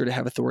to teach or to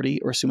have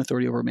authority or assume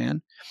authority over a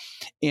man.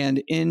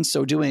 And in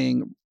so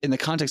doing, in the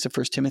context of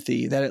 1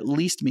 Timothy, that at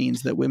least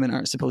means that women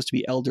aren't supposed to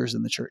be elders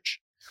in the church,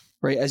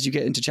 right? As you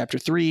get into chapter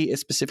 3, it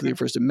specifically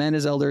refers to men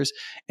as elders.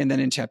 And then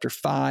in chapter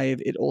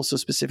 5, it also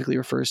specifically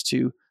refers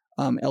to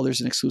elders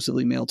in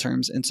exclusively male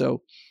terms.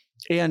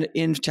 And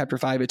in chapter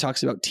 5, it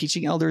talks about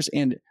teaching elders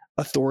and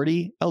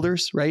authority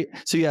elders, right?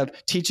 So you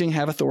have teaching,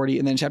 have authority.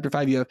 And then in chapter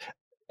 5, you have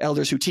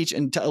elders who teach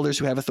and elders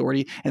who have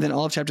authority. And then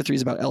all of chapter 3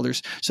 is about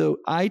elders. So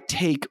I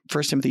take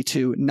 1 Timothy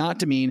 2 not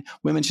to mean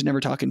women should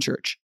never talk in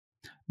church,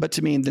 but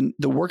to mean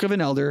the work of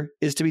an elder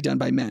is to be done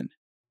by men.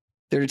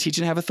 They're to teach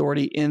and have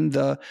authority in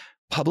the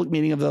public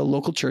meeting of the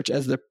local church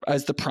as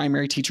the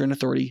primary teacher and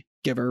authority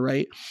giver,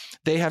 right?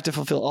 They have to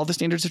fulfill all the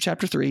standards of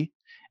chapter 3,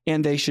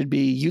 and they should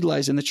be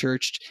utilized in the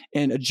church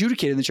and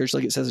adjudicated in the church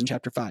like it says in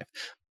chapter 5.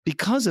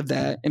 Because of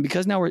that, and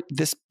because now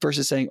this verse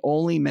is saying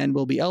only men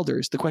will be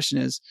elders, the question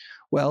is,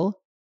 well,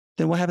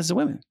 then what happens to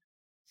women?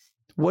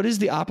 What is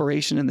the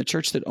operation in the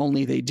church that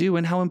only they do,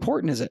 and how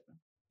important is it?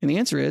 And the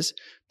answer is,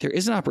 there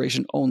is an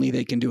operation only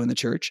they can do in the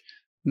church: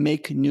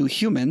 make new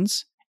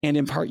humans and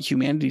impart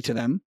humanity to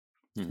them,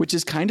 which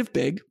is kind of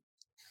big,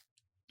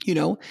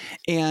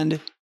 and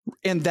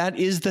that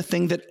is the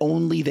thing that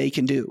only they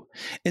can do.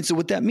 And so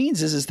what that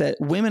means is that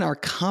women are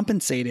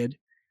compensated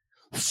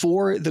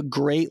for the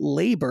great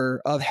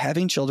labor of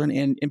having children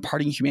and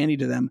imparting humanity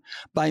to them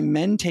by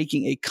men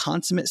taking a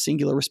consummate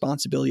singular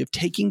responsibility of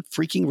taking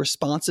freaking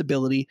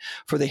responsibility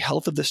for the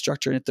health of the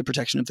structure and the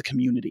protection of the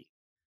community.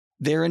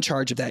 They're in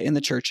charge of that in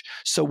the church.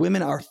 So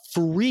women are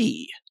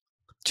free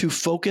to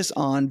focus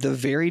on the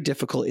very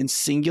difficult and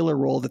singular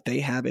role that they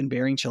have in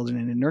bearing children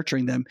and in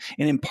nurturing them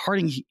and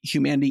imparting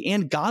humanity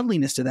and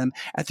godliness to them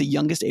at the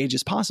youngest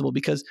ages possible.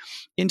 Because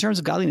in terms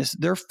of godliness,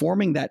 they're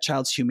forming that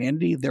child's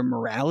humanity, their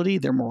morality,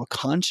 their moral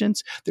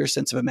conscience, their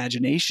sense of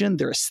imagination,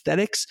 their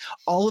aesthetics.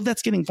 All of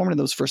that's getting formed in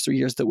those first 3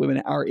 years that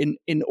women are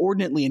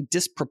inordinately and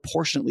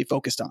disproportionately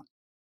focused on.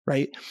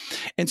 Right.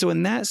 And so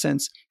in that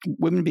sense,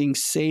 women being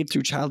saved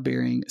through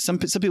childbearing, some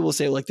people will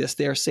say it like this: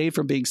 they are saved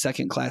from being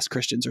second-class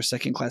Christians or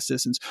second-class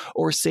citizens,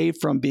 or saved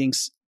from being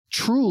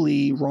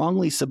truly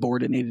wrongly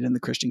subordinated in the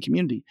Christian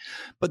community.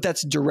 But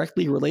that's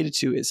directly related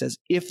to, it says,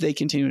 if they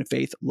continue in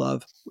faith,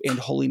 love, and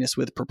holiness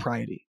with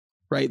propriety.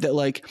 Right. That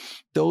like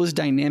those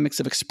dynamics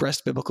of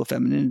expressed biblical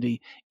femininity,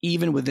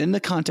 even within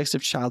the context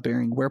of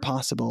childbearing, where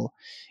possible,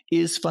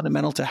 is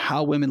fundamental to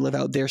how women live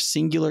out their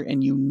singular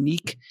and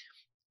unique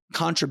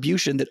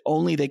contribution that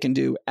only they can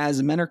do,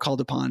 as men are called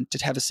upon to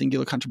have a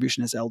singular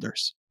contribution as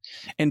elders.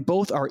 And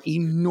both are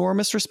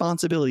enormous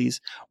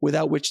responsibilities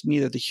without which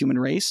neither the human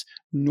race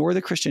nor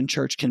the Christian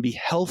church can be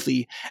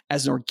healthy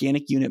as an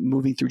organic unit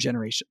moving through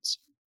generations.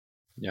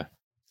 Yeah.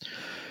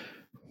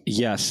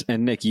 Yes.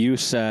 And Nick, you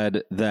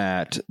said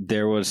that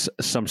there was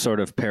some sort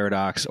of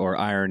paradox or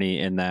irony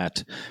in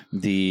that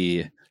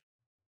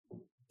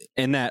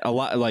a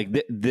lot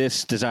like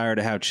this desire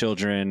to have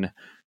children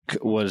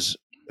was,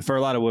 for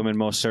a lot of women,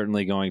 most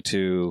certainly going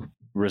to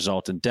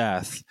result in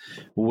death,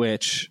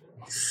 which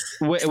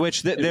there's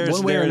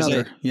one way or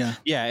another.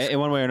 In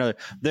one way or another.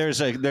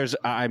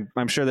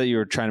 I'm sure that you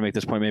were trying to make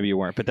this point, maybe you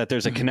weren't, but that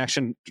there's a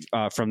connection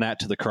from that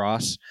to the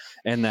cross,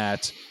 and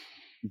that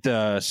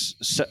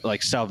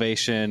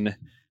salvation,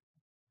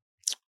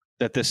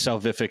 that this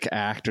salvific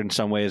act in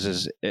some ways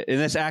is, in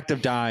this act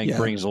of dying,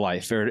 brings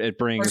life, or it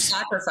brings, or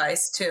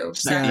sacrifice too.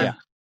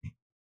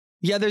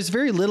 Yeah, there's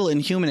very little in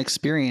human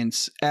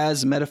experience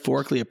as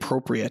metaphorically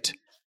appropriate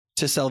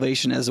to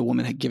salvation as a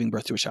woman giving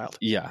birth to a child.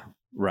 Yeah,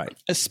 right.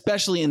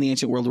 Especially in the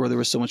ancient world where there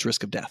was so much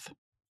risk of death.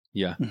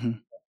 Yeah.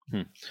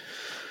 Mm-hmm.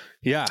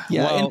 Yeah.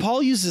 Yeah. Well, and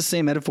Paul uses the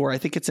same metaphor. I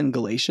think it's in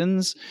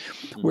Galatians,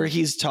 where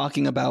he's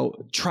talking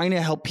about trying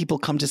to help people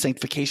come to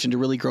sanctification to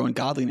really grow in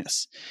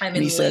godliness. And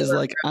he says,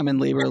 like, I'm in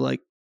labor, like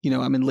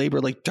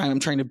I'm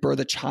trying to birth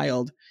a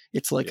child.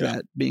 It's like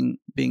that being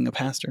a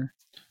pastor.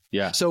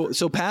 Yeah.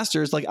 So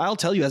pastors, like, I'll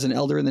tell you, as an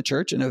elder in the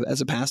church and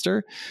as a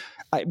pastor,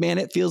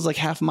 it feels like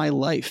half my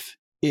life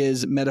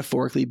is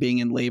metaphorically being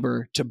in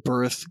labor to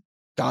birth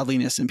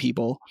godliness in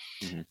people.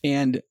 Mm-hmm.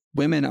 And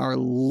women are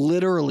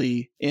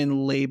literally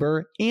in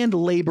labor and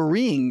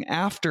laboring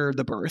after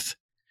the birth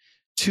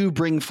to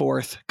bring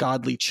forth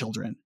godly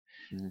children.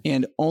 Mm-hmm.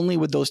 And only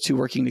with those two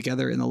working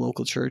together in the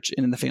local church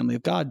and in the family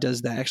of God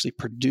does that actually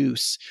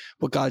produce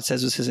what God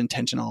says was his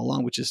intention all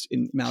along, which is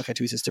in Malachi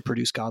 2, he says to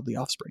produce godly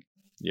offspring.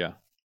 Yeah.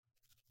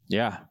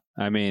 Yeah.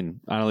 I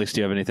mean, Annalise,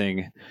 do you have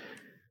anything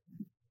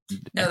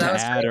to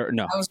add or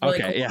no? Really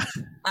cool.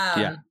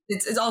 Yeah.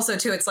 It's also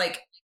too, it's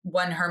like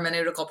one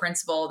hermeneutical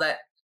principle that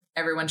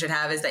everyone should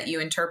have is that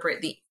you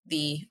interpret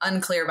the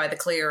unclear by the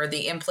clear, or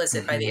the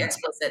implicit by the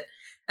explicit.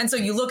 And so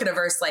you look at a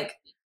verse like,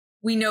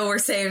 we know we're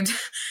saved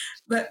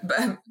but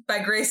by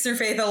grace through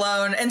faith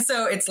alone. And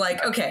so it's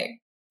like, okay,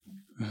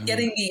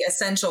 getting the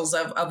essentials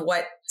of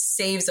what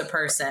saves a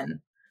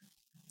person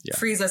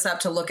frees us up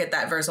to look at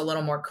that verse a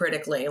little more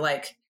critically.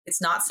 Like, it's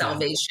not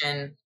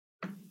salvation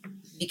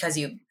because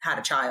you had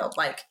a child.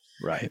 Like,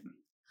 right.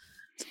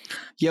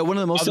 Yeah, one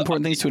of the most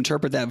important things to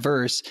interpret that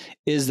verse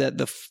is that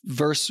the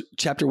verse,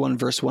 chapter 1,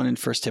 verse 1 in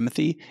 1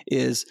 Timothy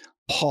is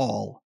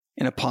Paul,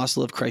 an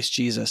apostle of Christ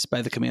Jesus,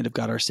 by the command of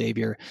God our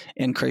Savior,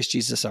 and Christ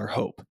Jesus our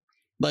hope.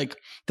 Like,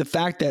 the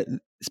fact that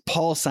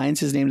Paul signs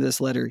his name to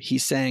this letter,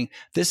 he's saying,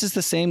 this is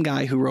the same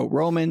guy who wrote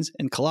Romans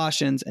and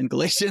Colossians and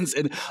Galatians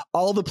and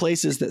all the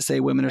places that say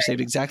women are saved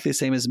exactly the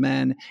same as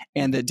men,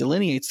 and that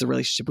delineates the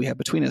relationship we have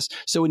between us.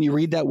 So when you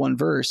read that one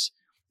verse,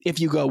 if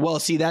you go, well,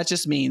 see, that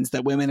just means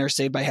that women are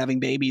saved by having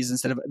babies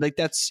instead of, like,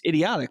 that's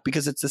idiotic,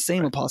 because it's the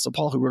same Apostle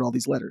Paul who wrote all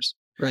these letters,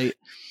 right?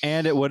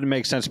 And it wouldn't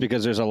make sense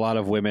because there's a lot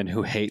of women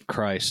who hate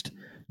Christ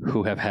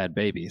who have had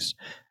babies.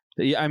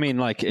 I mean,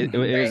 like, it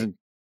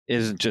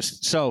isn't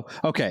just so.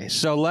 Okay,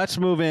 so let's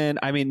move in.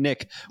 I mean,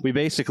 Nick, we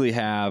basically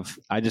have,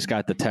 I just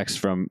got the text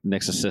from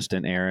Nick's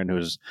assistant, Erin,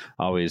 who's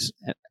always,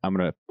 I'm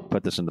going to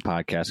put this in the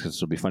podcast because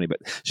this will be funny, but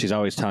she's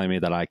always telling me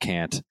that I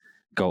can't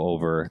go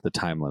over the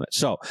time limit.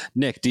 So,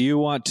 Nick, do you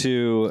want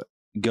to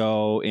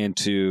go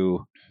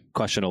into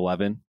question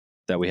 11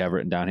 that we have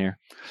written down here?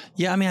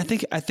 Yeah, I mean, I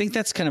think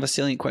that's kind of a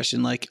salient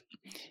question. Like,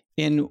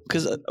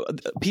 because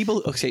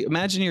people, okay,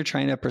 imagine you're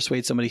trying to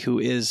persuade somebody who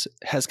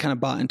has kind of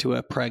bought into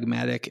a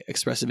pragmatic,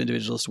 expressive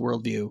individualist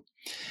worldview,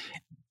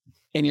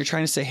 and you're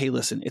trying to say, hey,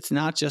 listen, it's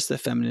not just that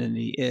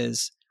femininity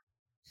is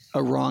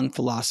a wrong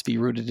philosophy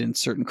rooted in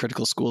certain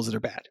critical schools that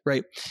are bad,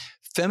 right?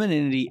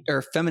 Femininity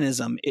or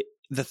feminism,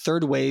 the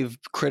third wave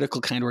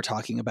critical kind we're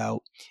talking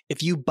about,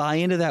 if you buy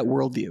into that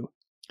worldview,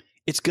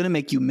 it's going to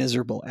make you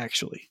miserable,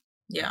 actually.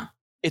 Yeah.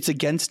 It's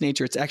against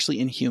nature. It's actually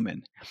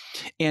inhuman.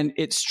 And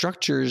it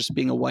structures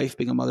being a wife,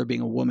 being a mother,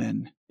 being a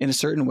woman in a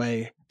certain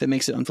way that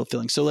makes it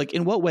unfulfilling. So like,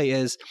 in what way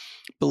is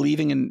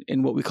believing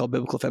in what we call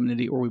biblical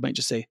femininity, or we might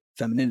just say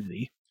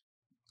femininity,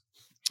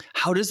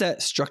 how does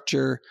that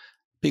structure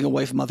being a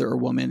wife, mother, or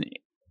woman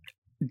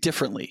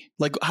differently?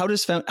 Like, how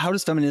does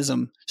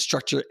feminism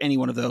structure any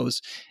one of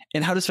those?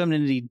 And how does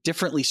femininity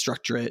differently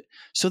structure it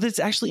so that it's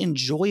actually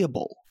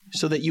enjoyable,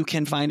 so that you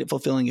can find it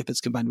fulfilling if it's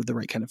combined with the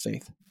right kind of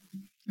faith?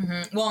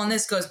 Mm-hmm. Well, and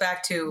this goes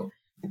back to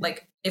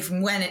like, if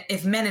men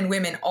and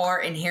women are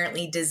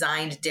inherently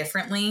designed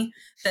differently,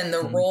 then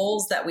the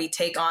roles that we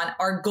take on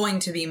are going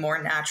to be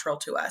more natural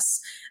to us,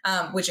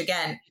 which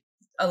again,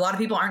 a lot of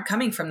people aren't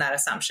coming from that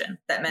assumption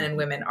that men and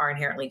women are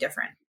inherently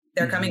different.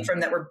 They're coming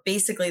from that we're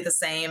basically the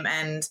same,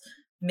 and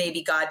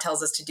maybe God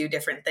tells us to do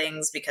different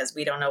things because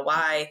we don't know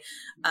why,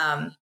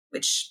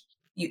 which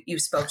you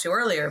spoke to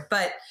earlier.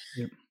 But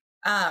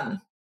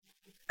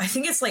I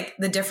think it's like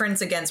the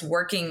difference against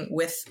working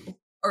with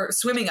or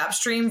swimming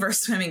upstream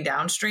versus swimming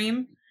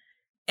downstream.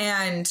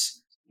 And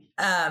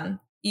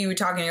you were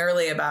talking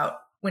earlier about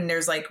when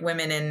there's like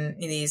women in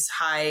these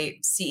high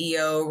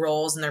CEO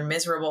roles and they're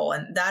miserable.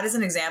 And that is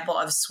an example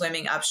of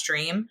swimming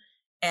upstream.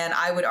 And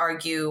I would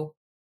argue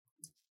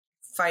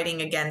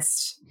fighting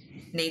against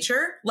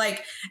nature.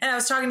 Like, and I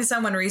was talking to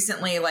someone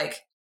recently,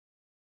 like,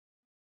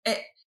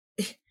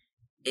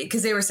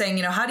 because they were saying,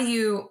 how do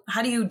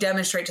you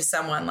demonstrate to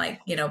someone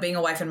like, being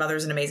a wife and mother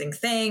is an amazing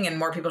thing and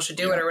more people should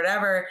do it or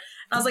whatever. And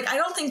I was like, I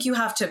don't think you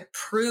have to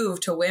prove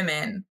to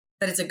women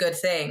that it's a good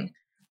thing.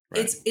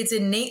 Right. It's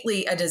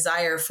innately a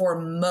desire for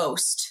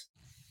most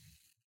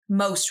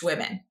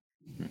women.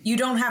 You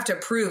don't have to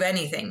prove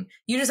anything.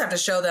 You just have to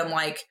show them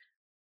like,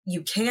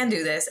 you can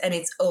do this and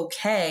it's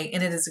okay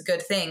and it is a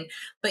good thing,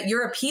 but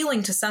you're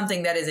appealing to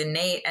something that is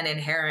innate and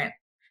inherent,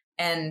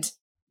 and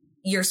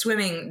you're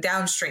swimming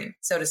downstream,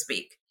 so to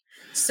speak.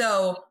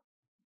 So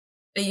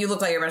you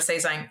look like you're going to say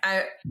something.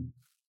 I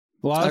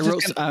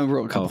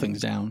wrote a couple things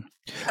down.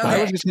 Okay.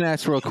 I was just going to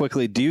ask real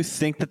quickly, do you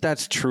think that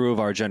that's true of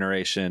our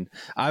generation?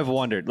 I've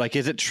wondered, like,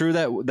 is it true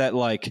that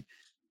like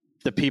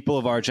the people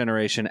of our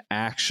generation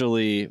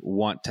actually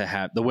want to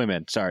have the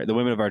women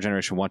of our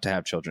generation want to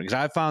have children? Because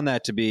I've found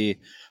that to be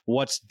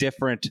what's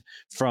different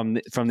from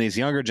these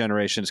younger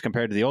generations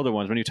compared to the older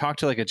ones. When you talk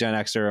to like a Gen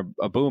X or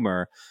a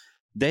boomer,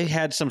 they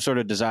had some sort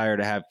of desire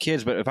to have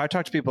kids. But if I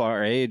talk to people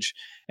our age,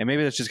 and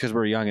maybe that's just because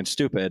we're young and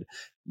stupid,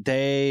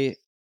 they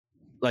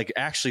like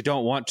actually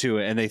don't want to,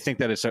 and they think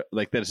that it's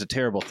a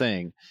terrible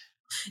thing.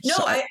 No,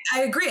 so,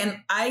 I agree. And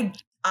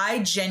I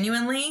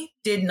genuinely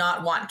did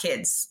not want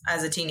kids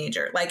as a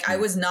teenager. Like, I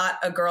was not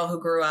a girl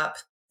who grew up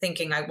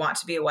thinking I want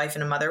to be a wife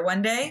and a mother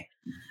one day.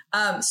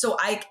 So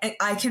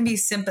I can be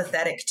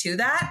sympathetic to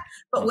that.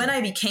 But when I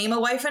became a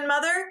wife and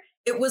mother,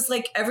 it was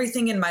like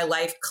everything in my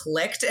life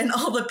clicked and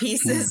all the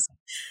pieces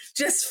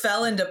just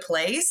fell into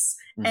place.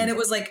 And it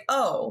was like,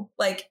 oh,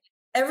 like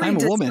I'm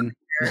a woman.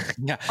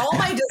 All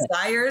my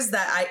desires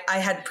that I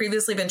had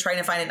previously been trying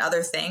to find in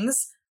other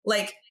things,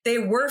 like they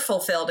were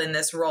fulfilled in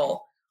this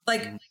role.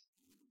 Like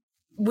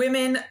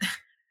women,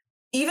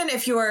 even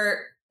if you're,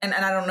 and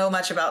I don't know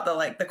much about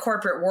the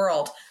corporate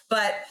world,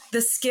 but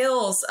the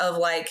skills of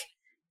like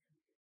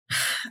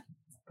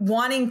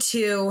wanting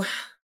to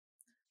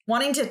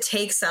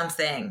take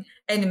something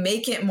and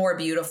make it more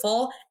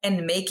beautiful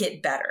and make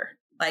it better.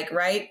 Like,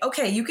 right?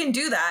 Okay, you can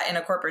do that in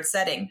a corporate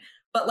setting,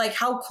 but like,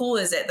 how cool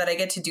is it that I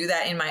get to do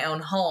that in my own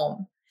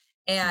home?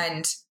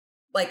 And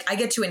like, I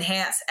get to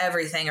enhance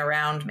everything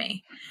around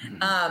me.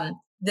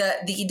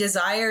 The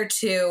desire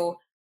to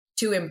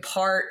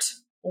impart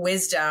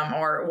wisdom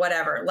or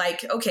whatever,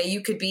 like, okay,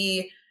 you could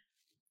be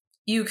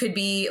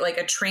like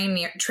a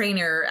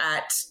trainer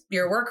at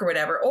your work or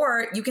whatever,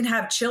 or you can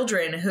have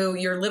children who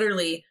you're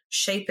literally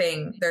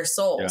shaping their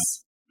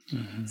souls. Yeah.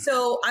 Mm-hmm.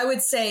 So I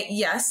would say,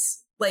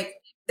 yes, like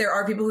there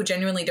are people who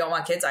genuinely don't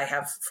want kids. I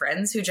have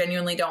friends who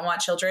genuinely don't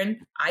want children.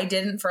 I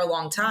didn't for a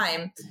long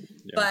time,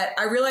 but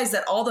I realized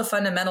that all the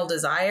fundamental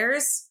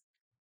desires,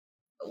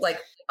 like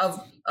of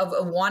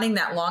wanting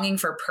that longing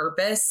for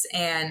purpose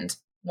and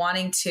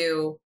wanting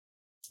to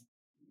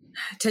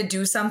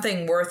do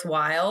something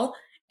worthwhile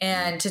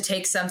and to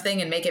take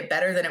something and make it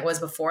better than it was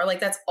before,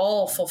 like that's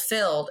all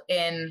fulfilled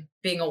in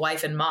being a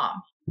wife and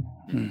mom.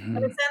 Mm-hmm.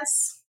 That makes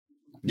sense?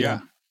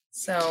 Yeah.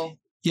 So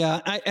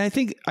yeah, I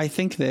think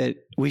that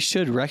we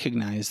should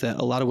recognize that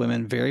a lot of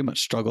women very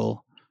much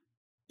struggle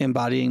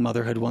embodying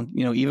motherhood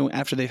even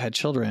after they've had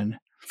children.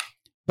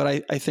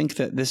 But I think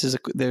that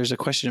there's a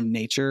question of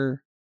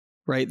nature,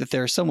 right? That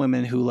there are some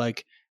women who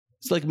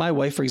it's like my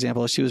wife, for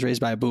example, she was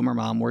raised by a boomer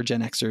mom. We're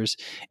Gen Xers,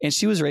 and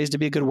she was raised to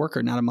be a good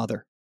worker, not a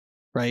mother.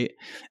 Right.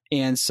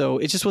 And so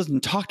it just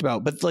wasn't talked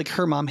about, but like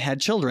her mom had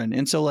children.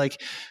 And so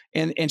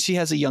and she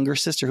has a younger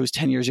sister who's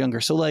 10 years younger.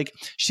 So like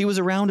she was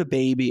around a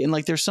baby, and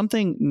like, there's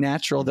something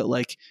natural that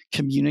like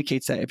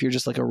communicates that if you're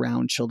just like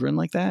around children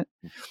like that.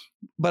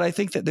 But I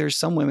think that there's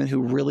some women who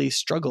really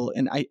struggle.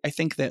 And I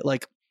think that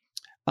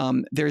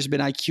there's been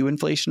IQ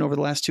inflation over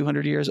the last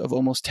 200 years of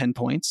almost 10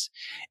 points.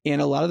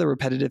 And a lot of the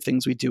repetitive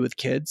things we do with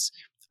kids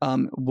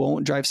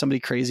won't drive somebody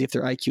crazy if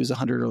their IQ is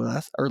 100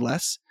 or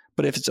less.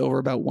 But if it's over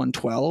about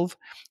 112,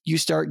 you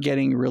start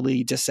getting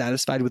really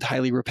dissatisfied with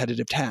highly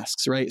repetitive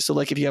tasks, right? So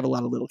like if you have a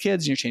lot of little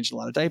kids and you're changing a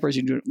lot of diapers,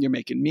 you're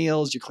making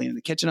meals, you're cleaning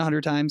the kitchen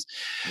 100 times,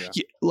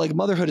 like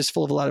motherhood is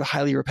full of a lot of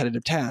highly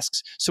repetitive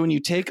tasks. So when you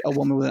take a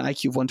woman with an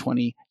IQ of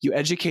 120, you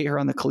educate her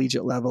on the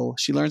collegiate level,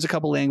 she learns a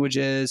couple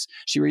languages,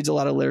 she reads a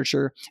lot of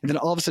literature, and then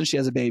all of a sudden she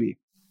has a baby.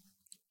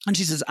 And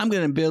she says, I'm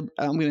going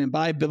to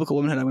imbibe biblical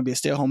womanhood. I'm going to be a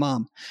stay-at-home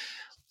mom.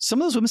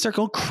 Some of those women start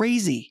going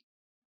crazy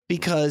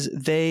because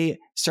they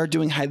start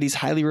doing these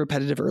highly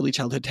repetitive early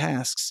childhood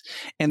tasks,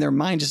 and their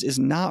mind just is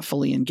not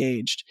fully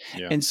engaged.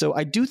 Yeah. And so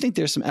I do think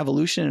there's some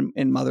evolution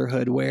in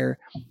motherhood where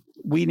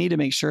we need to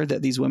make sure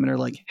that these women are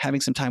like having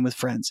some time with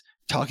friends,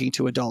 talking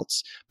to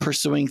adults,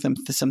 pursuing some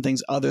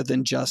things other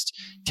than just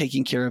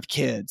taking care of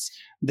kids,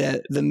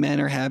 that the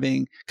men are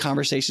having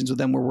conversations with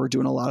them where we're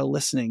doing a lot of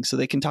listening so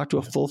they can talk to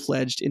a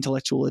full-fledged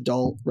intellectual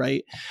adult,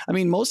 right? I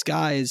mean, most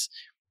guys,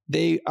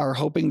 they are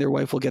hoping their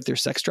wife will get their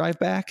sex drive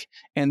back,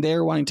 and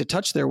they're wanting to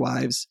touch their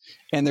wives,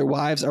 and their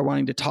wives are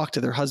wanting to talk to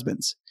their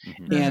husbands.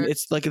 Mm-hmm. And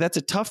it's like, that's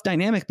a tough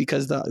dynamic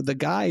because the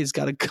guy's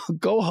got to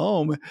go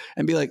home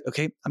and be like,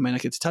 okay, I might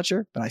not get to touch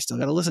her, but I still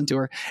got to listen to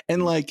her.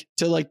 And like,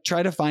 to like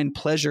try to find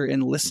pleasure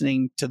in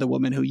listening to the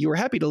woman who you were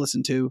happy to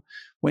listen to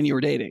when you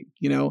were dating,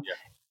 you know?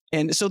 Yeah.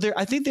 And so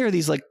I think there are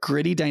these like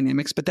gritty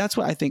dynamics, but that's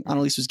what I think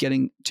Annalise was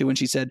getting to when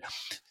she said,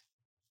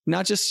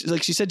 not just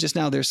like she said just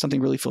now, there's something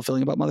really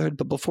fulfilling about motherhood,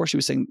 but before she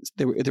was saying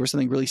there was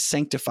something really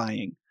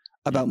sanctifying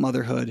about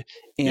motherhood,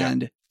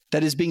 and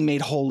that is being made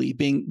holy,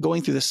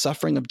 going through the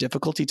suffering of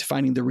difficulty to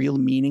finding the real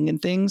meaning in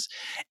things,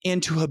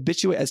 and to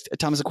habituate, as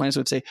Thomas Aquinas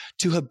would say,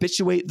 to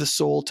habituate the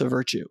soul to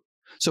virtue.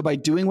 So by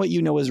doing what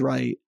you know is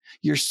right,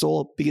 your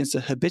soul begins to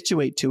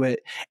habituate to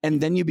it,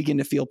 and then you begin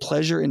to feel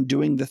pleasure in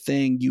doing the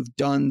thing you've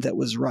done that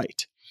was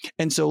right.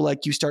 And so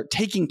like you start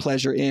taking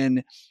pleasure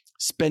in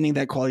spending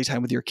that quality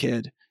time with your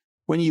kid.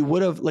 When you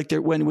would have like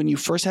when you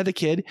first had the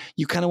kid,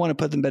 you kind of want to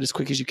put them in bed as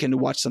quick as you can to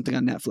watch something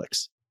on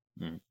Netflix.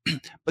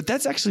 But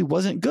that's actually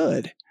wasn't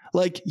good.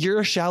 Like you're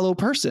a shallow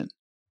person.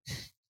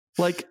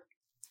 Like,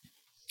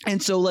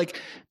 and so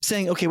like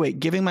saying, okay, wait,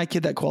 giving my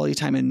kid that quality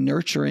time and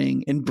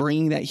nurturing and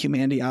bringing that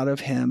humanity out of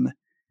him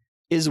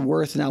is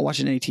worth not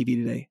watching any TV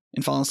today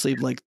and falling asleep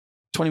like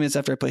 20 minutes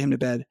after I put him to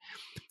bed.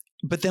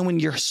 But then when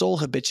your soul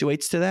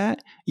habituates to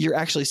that, you're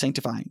actually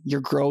sanctifying.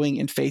 You're growing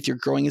in faith. You're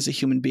growing as a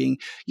human being.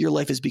 Your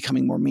life is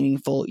becoming more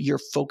meaningful.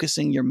 You're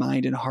focusing your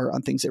mind and heart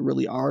on things that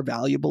really are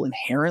valuable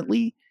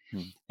inherently.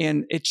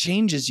 And it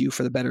changes you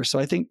for the better. So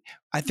I think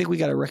we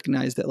got to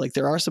recognize that like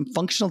there are some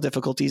functional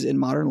difficulties in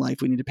modern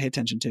life we need to pay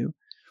attention to.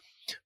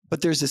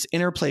 But there's this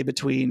interplay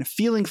between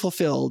feeling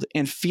fulfilled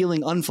and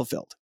feeling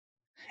unfulfilled.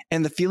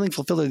 And the feeling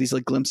fulfilled are these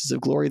like glimpses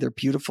of glory. They're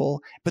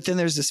beautiful. But then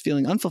there's this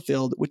feeling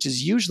unfulfilled, which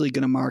is usually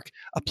going to mark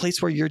a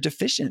place where you're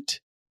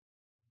deficient,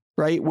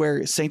 right?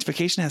 Where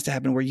sanctification has to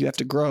happen, where you have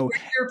to grow.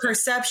 Your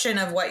perception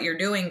of what you're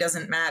doing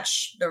doesn't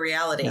match the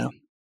reality. Yeah.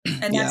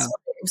 And that's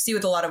what you see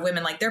with a lot of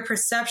women, like their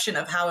perception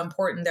of how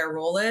important their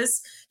role is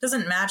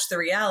doesn't match the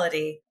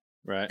reality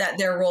that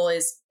their role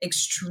is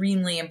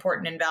extremely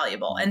important and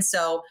valuable. And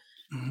so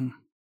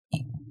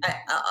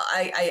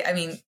I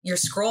mean, you're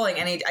scrolling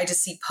and I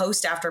just see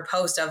post after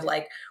post of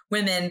like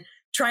women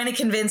trying to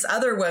convince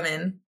other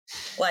women,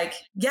 like,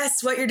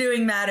 yes, what you're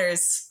doing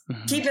matters.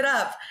 Keep it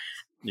up.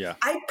 Yeah.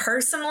 I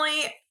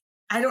personally,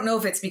 I don't know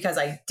if it's because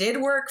I did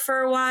work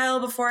for a while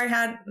before I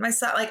had my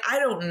son. Like, I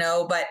don't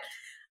know, but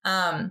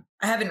I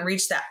haven't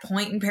reached that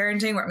point in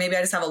parenting where maybe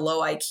I just have a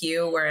low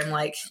IQ where I'm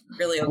like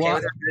really okay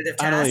with repetitive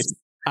tasks.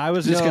 I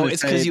was just going to say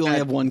it's because you only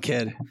have one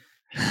kid.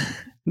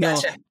 No.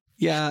 Gotcha.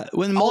 Yeah.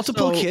 When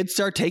multiple kids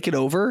start taking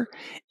over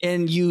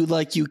and you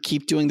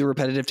keep doing the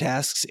repetitive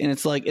tasks and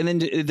it's like, and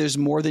then there's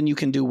more than you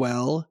can do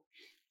well,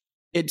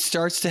 it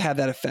starts to have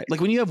that effect.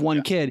 Like when you have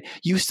one kid,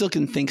 you still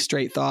can think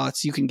straight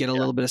thoughts. You can get a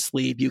little bit of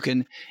sleep.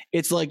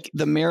 It's like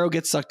the marrow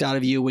gets sucked out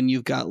of you when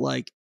you've got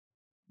like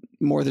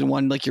more than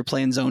one, like you're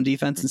playing zone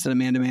defense instead of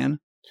man to man.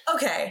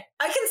 Okay.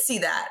 I can see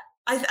that.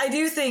 I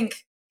do think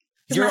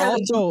you're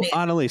also,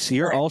 Annalise,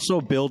 you're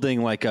also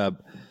building like a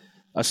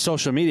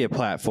social media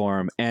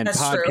platform and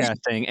that's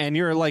podcasting, true. And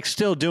you're like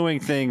still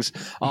doing things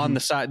on the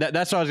side.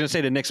 That's what I was going to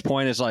say to Nick's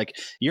point is like,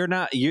 you're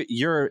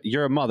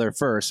a mother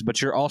first,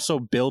 but you're also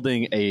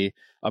building a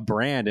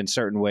brand in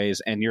certain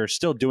ways, and you're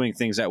still doing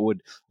things that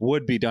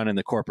would be done in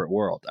the corporate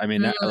world. I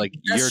mean,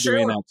 you're true.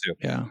 Doing that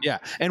too. Yeah.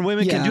 And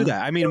women can do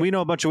that. I mean, we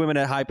know a bunch of women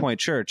at High Point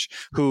Church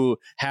who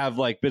have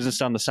like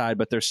business on the side,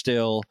 but they're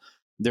still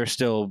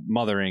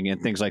mothering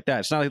and things like that.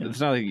 It's not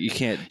like you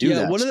can't do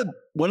that.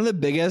 One of the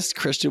biggest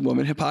Christian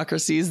woman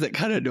hypocrisies that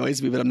kind of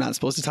annoys me, but I'm not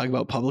supposed to talk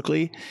about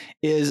publicly,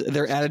 is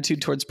their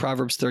attitude towards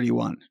Proverbs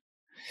 31.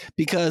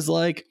 Because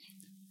like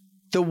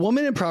the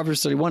woman in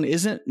Proverbs 31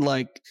 isn't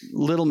like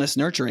Little Miss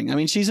Nurturing. I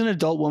mean, she's an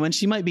adult woman.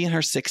 She might be in her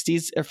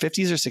 60s or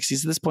 50s or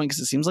 60s at this point, because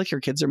it seems like her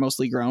kids are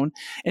mostly grown,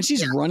 and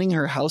she's running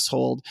her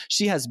household.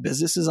 She has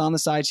businesses on the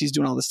side. She's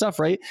doing all this stuff.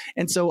 Right.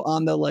 And so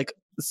on the like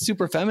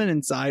super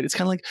feminine side, it's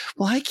kind of like,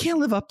 well, I can't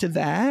live up to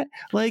that.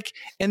 Like,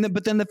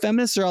 but then the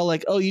feminists are all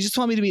like, oh, you just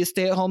want me to be a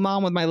stay-at-home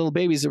mom with my little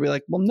babies? They'll be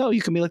like, well, no,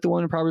 you can be like the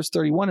one in Proverbs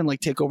 31 and like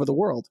take over the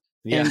world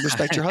and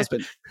respect your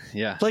husband.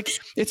 Like,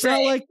 it's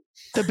not like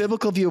the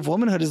biblical view of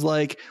womanhood is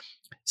like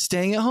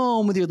staying at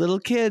home with your little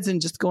kids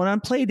and just going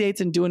on play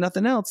dates and doing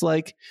nothing else.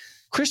 Like,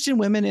 Christian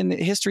women in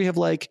history have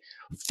like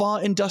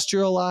fought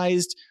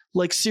industrialized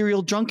like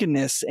serial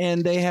drunkenness,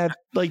 and they have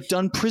like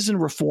done prison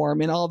reform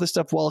and all this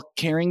stuff while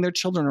carrying their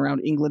children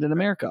around England and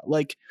America.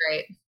 Like,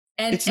 right.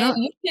 And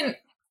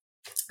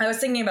I was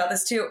thinking about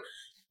this too,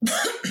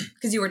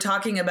 because you were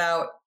talking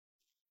about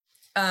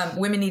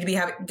women need to be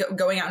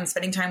going out and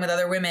spending time with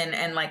other women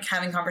and like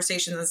having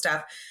conversations and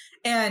stuff.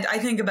 And I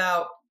think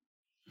about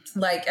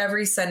like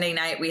every Sunday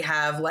night we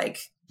have like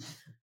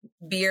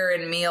beer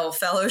and meal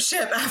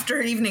fellowship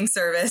after evening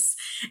service,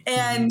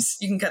 and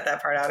you can cut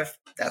that part out if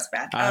that's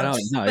bad. I don't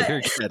know. You're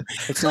good.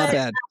 It's not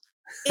bad.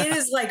 It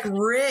is like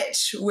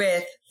rich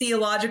with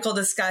theological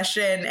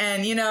discussion,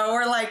 and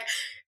or like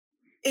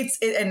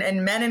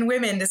and men and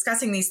women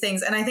discussing these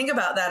things. And I think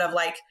about that of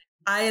like,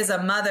 I as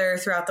a mother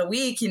throughout the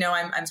week,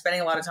 I'm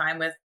spending a lot of time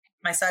with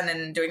my son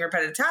and doing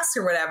repetitive tasks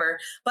or whatever,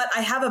 but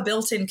I have a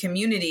built-in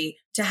community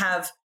to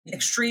have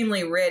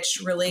extremely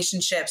rich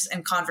relationships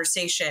and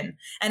conversation.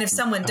 And if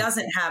someone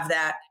doesn't have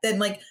that, then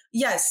like,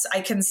 yes,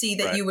 I can see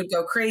that you would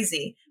go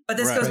crazy. But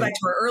this goes back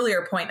to our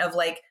earlier point of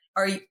like,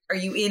 are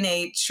you in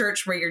a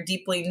church where you're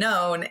deeply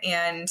known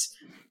and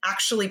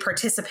actually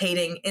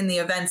participating in the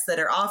events that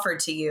are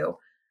offered to you?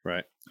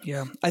 Right.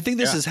 Yeah. I think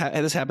this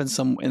happens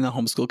some in the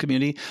homeschool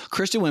community.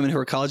 Christian women who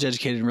are college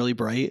educated and really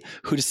bright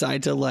who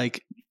decide to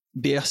like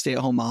be a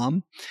stay-at-home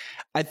mom.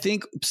 I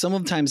think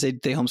sometimes they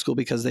homeschool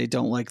because they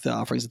don't like the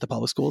offerings at the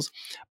public schools.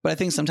 But I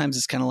think sometimes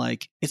it's kind of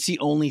like it's the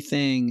only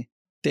thing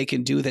they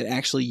can do that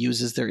actually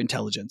uses their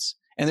intelligence.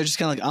 And they're just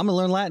kind of like, I'm going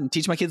to learn Latin,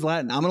 teach my kids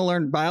Latin. I'm going to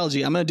learn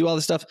biology. I'm going to do all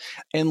this stuff.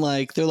 And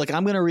like, they're like,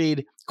 I'm going to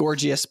read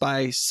Gorgias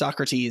by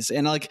Socrates.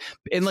 And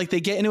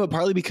they get into it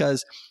partly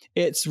because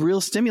it's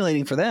real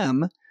stimulating for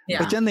them. Yeah.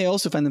 But then they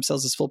also find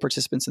themselves as full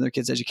participants in their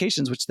kids'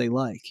 educations, which they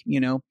like,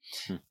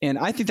 And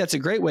I think that's a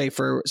great way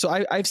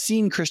I've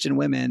seen Christian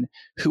women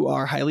who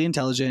are highly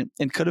intelligent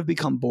and could have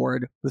become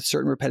bored with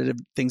certain repetitive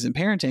things in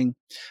parenting,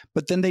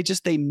 but then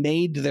they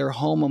made their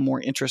home a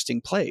more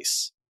interesting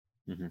place.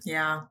 Mm-hmm.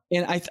 Yeah.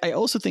 And I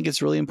also think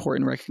it's really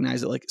important to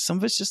recognize that like some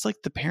of it's just like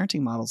the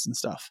parenting models and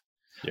stuff.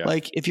 Yeah.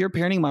 Like if your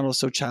parenting model is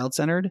so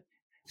child-centered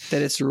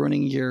that it's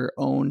ruining your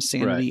own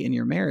sanity in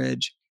your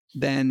marriage,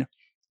 then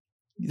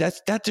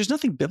there's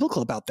nothing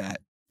biblical about that.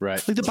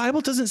 Right. Like the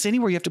Bible doesn't say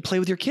anywhere you have to play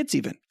with your kids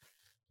even.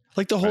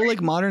 Like the whole like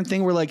modern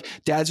thing where like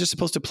dads are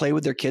supposed to play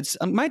with their kids.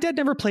 My dad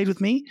never played with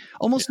me.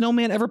 Almost no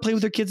man ever played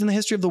with their kids in the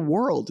history of the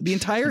world, the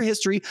entire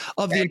history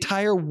of the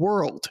entire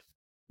world.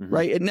 Mm-hmm.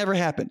 Right. It never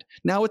happened.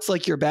 Now it's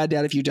like you're a bad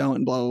dad if you don't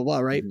and blah, blah, blah.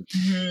 Right.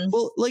 Mm-hmm.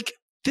 Well, like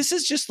this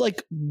is just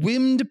like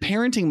whimmed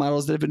parenting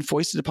models that have been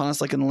foisted upon us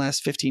like in the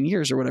last 15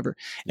 years or whatever.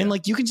 And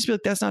like, you can just be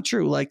like, that's not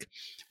true. Like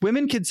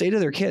women can say to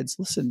their kids,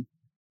 listen,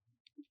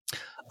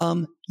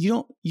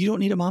 you don't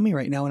need a mommy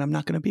right now, and I'm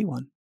not going to be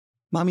one.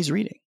 Mommy's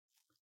reading.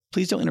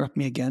 Please don't interrupt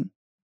me again.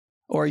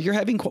 Or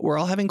we're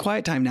all having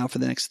quiet time now for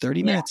the next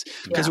 30 minutes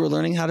because we're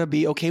learning how to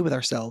be okay with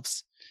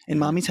ourselves. And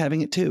mommy's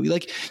having it too.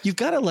 Like you've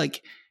got to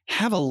like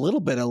have a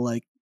little bit of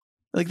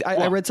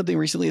I read something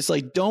recently. It's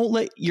like, don't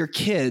let your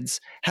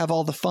kids have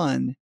all the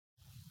fun.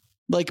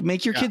 Like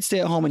make your kids stay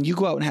at home and you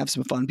go out and have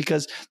some fun,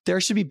 because there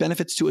should be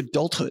benefits to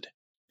adulthood,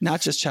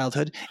 not just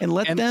childhood, and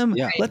let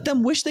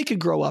them wish they could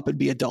grow up and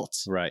be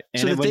adults. Right.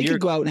 And so that they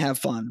could go out and have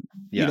fun,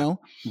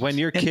 When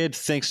your kid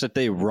thinks that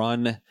they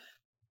run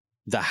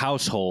the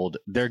household,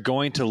 they're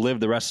going to live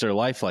the rest of their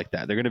life like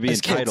that. They're going to be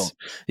entitled.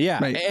 Kids.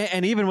 Yeah. Right.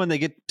 And even when they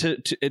get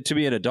to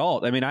be an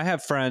adult, I mean, I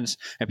have friends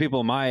and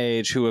people my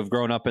age who have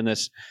grown up in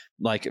this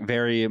like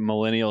very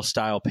millennial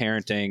style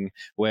parenting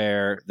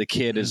where the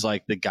kid is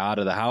like the god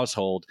of the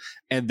household,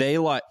 and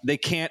they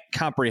can't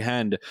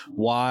comprehend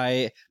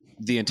why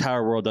the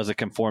entire world doesn't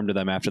conform to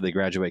them after they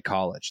graduate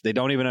college. They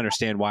don't even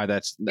understand why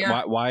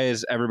why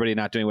is everybody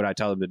not doing what I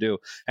tell them to do?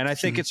 And I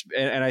think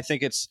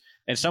it's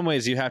in some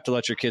ways you have to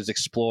let your kids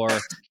explore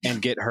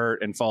and get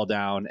hurt and fall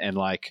down and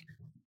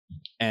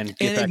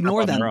get back up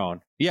on their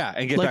own. Yeah.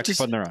 And get back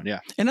up on their own. Yeah.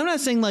 And I'm not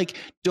saying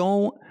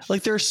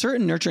there are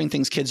certain nurturing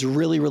things kids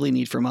really, really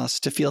need from us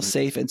to feel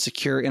safe and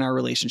secure in our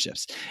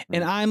relationships.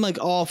 And I'm like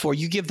all for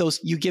you give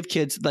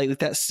kids like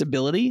that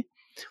stability.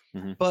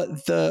 Mm-hmm.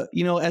 But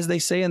as they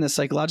say in the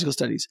psychological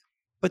studies,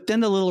 but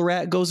then the little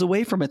rat goes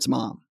away from its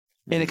mom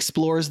and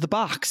explores the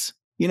box.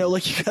 You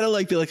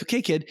gotta be like,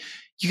 okay, kid,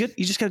 you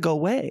just gotta go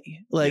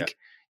away.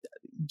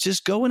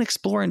 Just go and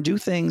explore and do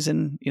things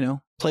and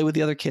play with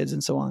the other kids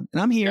and so on.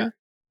 And I'm here,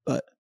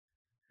 but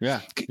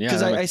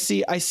because I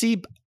see.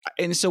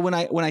 And so when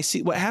I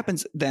see what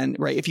happens then,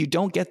 right? If you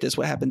don't get this,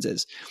 what happens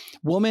is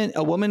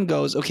a woman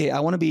goes, okay,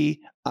 I want to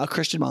be a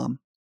Christian mom.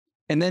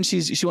 And then she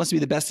wants to be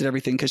the best at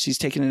everything because she's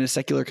taken in a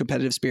secular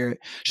competitive spirit.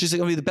 She's like,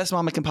 I'm going to be the best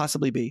mom I can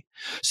possibly be.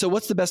 So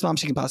what's the best mom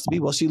she can possibly be?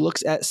 Well, she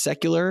looks at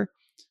secular,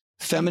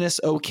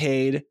 feminist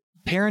okayed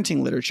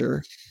parenting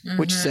literature,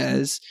 which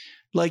says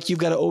like, you've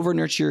got to over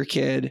nurture your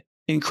kid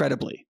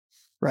incredibly.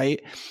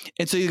 Right.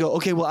 And so you go,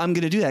 okay, well, I'm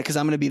going to do that because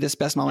I'm going to be this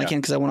best mom I can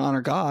because I want to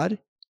honor God.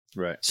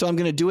 Right. So I'm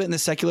going to do it in the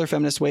secular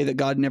feminist way that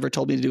God never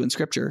told me to do in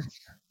scripture.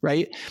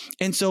 Right.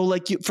 And so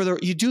like you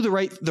do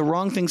the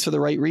wrong things for the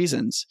right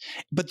reasons,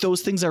 but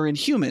those things are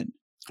inhuman,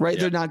 right?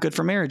 Yeah. They're not good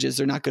for marriages.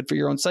 They're not good for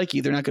your own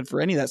psyche. They're not good for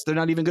any of that. They're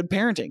not even good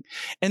parenting.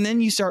 And then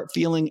you start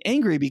feeling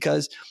angry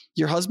because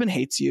your husband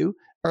hates you,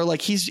 or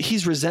like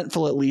he's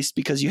resentful at least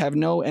because you have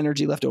no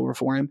energy left over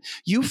for him.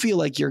 You feel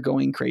like you're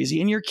going crazy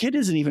and your kid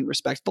isn't even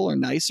respectful or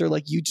nice, or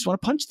like you just want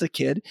to punch the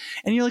kid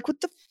and you're like, what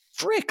the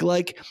frick?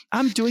 Like,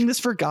 I'm doing this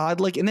for God.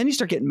 Like, and then you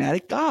start getting mad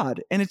at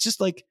God. And it's just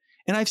like,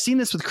 and I've seen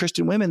this with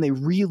Christian women, they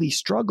really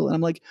struggle. And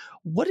I'm like,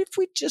 what if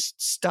we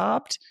just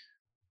stopped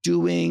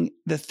doing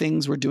the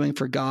things we're doing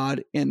for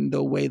God in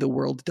the way the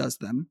world does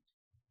them?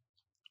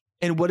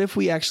 And what if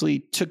we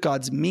actually took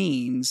God's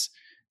means,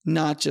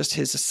 not just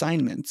his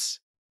assignments,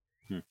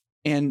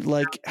 and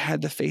like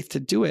had the faith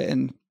to do it?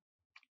 And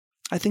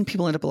I think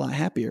people end up a lot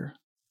happier,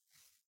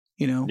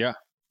 you know? Yeah.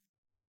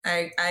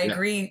 I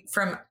agree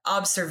from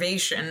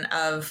observation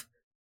of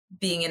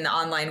being in the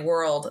online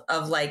world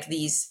of like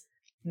these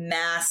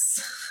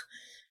mass,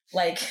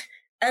 like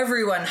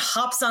everyone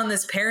hops on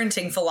this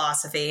parenting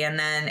philosophy and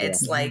then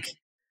it's like,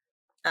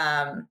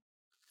 and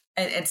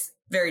it's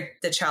very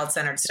the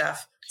child-centered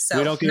stuff. So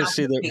we don't get to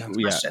see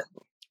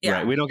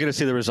Right. We don't get to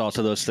see the results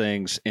of those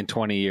things in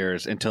 20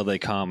 years until they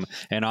come.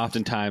 And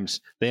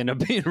oftentimes they end up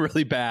being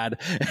really bad.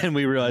 And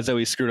we realize that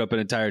we screwed up an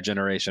entire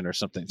generation or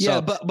something. Yeah.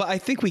 So, but I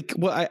think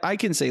I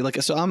can say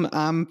like, so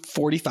I'm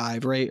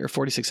 45, right? Or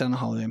 46 on the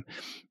holiday.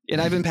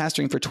 And I've been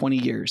pastoring for 20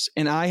 years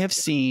and I have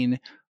seen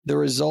the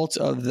results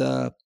of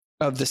the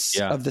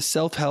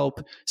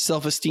self-help,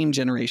 self-esteem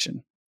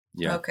generation.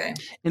 Yeah. Okay.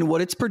 And what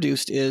it's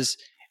produced is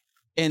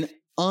an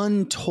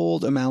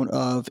untold amount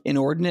of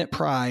inordinate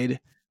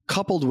pride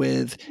coupled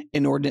with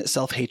inordinate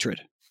self-hatred.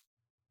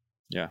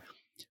 Yeah.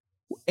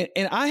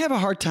 And I have a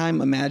hard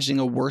time imagining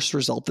a worse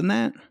result than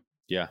that.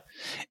 Yeah.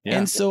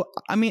 And so,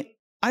 I mean,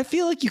 I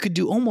feel like you could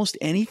do almost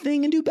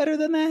anything and do better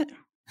than that,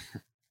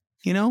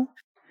 you know?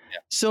 Yeah.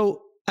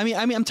 So, I mean,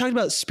 I'm talking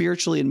about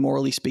spiritually and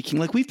morally speaking.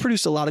 Like, we've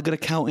produced a lot of good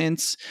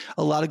accountants,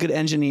 a lot of good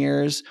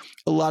engineers,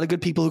 a lot of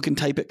good people who can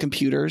type at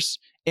computers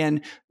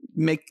and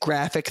make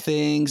graphic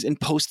things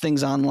and post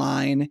things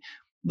online.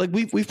 Like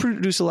we've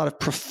produced a lot of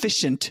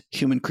proficient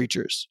human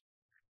creatures.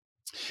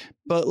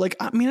 But like,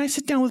 I mean, I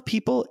sit down with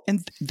people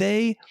and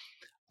they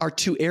are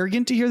too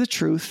arrogant to hear the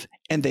truth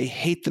and they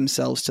hate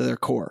themselves to their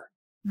core.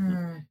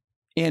 And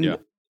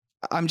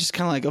I'm just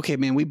kind of like, okay,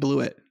 man, we blew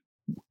it.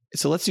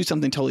 So let's do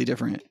something totally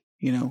different,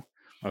 you know?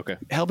 Okay.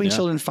 Helping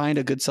children find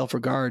a good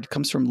self-regard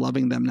comes from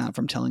loving them, not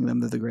from telling them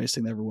they're the greatest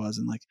thing that ever was.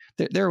 And like,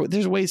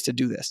 there's ways to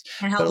do this,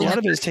 but a lot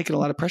of it is taking a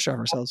lot of pressure off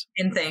ourselves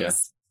in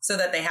things so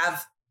that they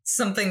have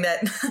something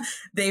that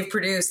they've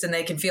produced and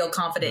they can feel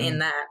confident in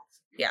that.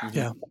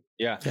 Yeah.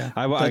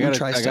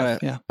 I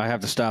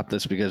have to stop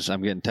this because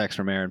I'm getting text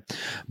from Aaron,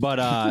 but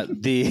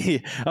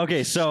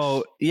okay.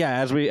 So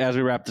as we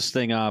wrap this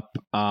thing up,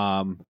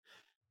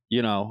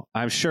 you know,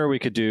 I'm sure we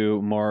could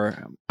do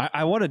more.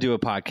 I want to do a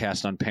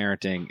podcast on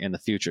parenting in the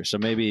future. So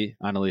maybe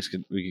Annalise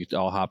we could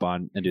all hop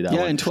on and do that. Yeah.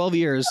 one. In 12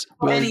 years.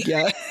 I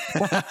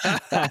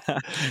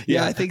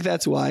think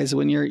that's wise.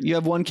 When you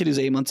have one kid who's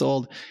 8 months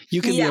old,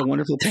 you can be a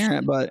wonderful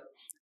parent, but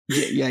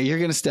you're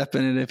going to step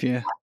in it if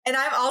you. And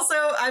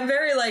I'm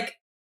very like,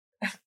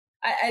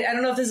 I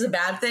don't know if this is a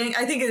bad thing.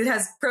 I think it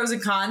has pros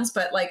and cons,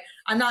 but like,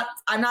 I'm not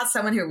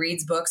someone who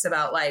reads books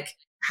about like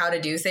how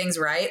to do things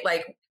right.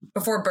 Like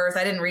before birth,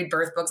 I didn't read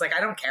birth books. Like, I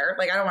don't care.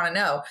 Like, I don't want to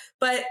know,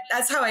 but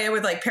that's how I am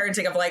with like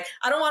parenting of like,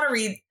 I don't want to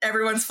read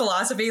everyone's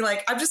philosophy.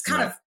 Like I'm just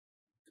kind of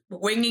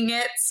winging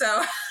it.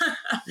 So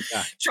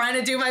trying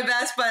to do my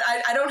best, but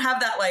I don't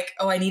have that like,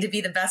 oh, I need to be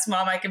the best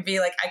mom I can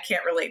be. Like, I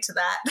can't relate to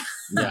that.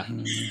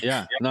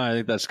 Yeah. No, I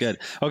think that's good.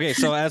 Okay.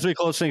 So as we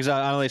close things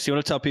out, Annalise, you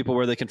want to tell people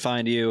where they can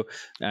find you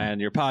and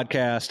your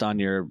podcast on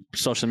your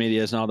social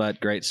medias and all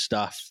that great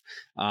stuff.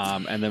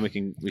 And then we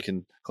can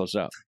close it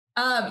out.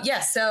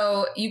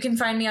 So you can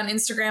find me on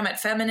Instagram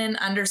at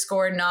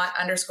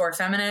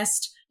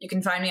feminine_not_feminist. You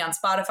can find me on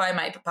Spotify.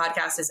 My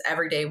podcast is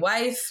Everyday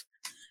Wife,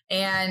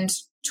 and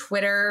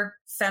Twitter,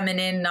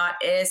 feminine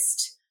not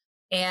ist.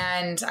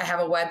 And I have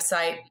a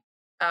website,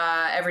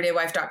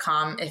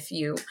 everydaywife.com. If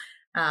you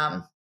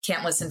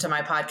can't listen to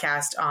my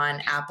podcast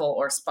on Apple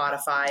or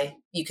Spotify,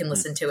 you can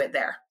listen to it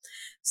there.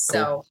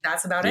 So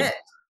that's about it.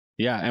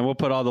 Yeah, and we'll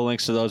put all the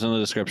links to those in the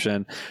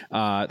description.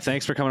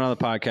 Thanks for coming on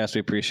the podcast.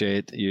 We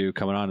appreciate you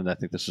coming on, and I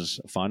think this is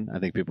fun. I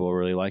think people will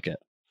really like it.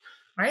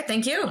 All right,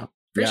 thank you.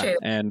 Appreciate it.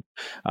 And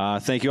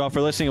thank you all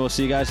for listening. We'll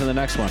see you guys in the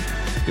next one.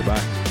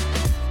 Goodbye.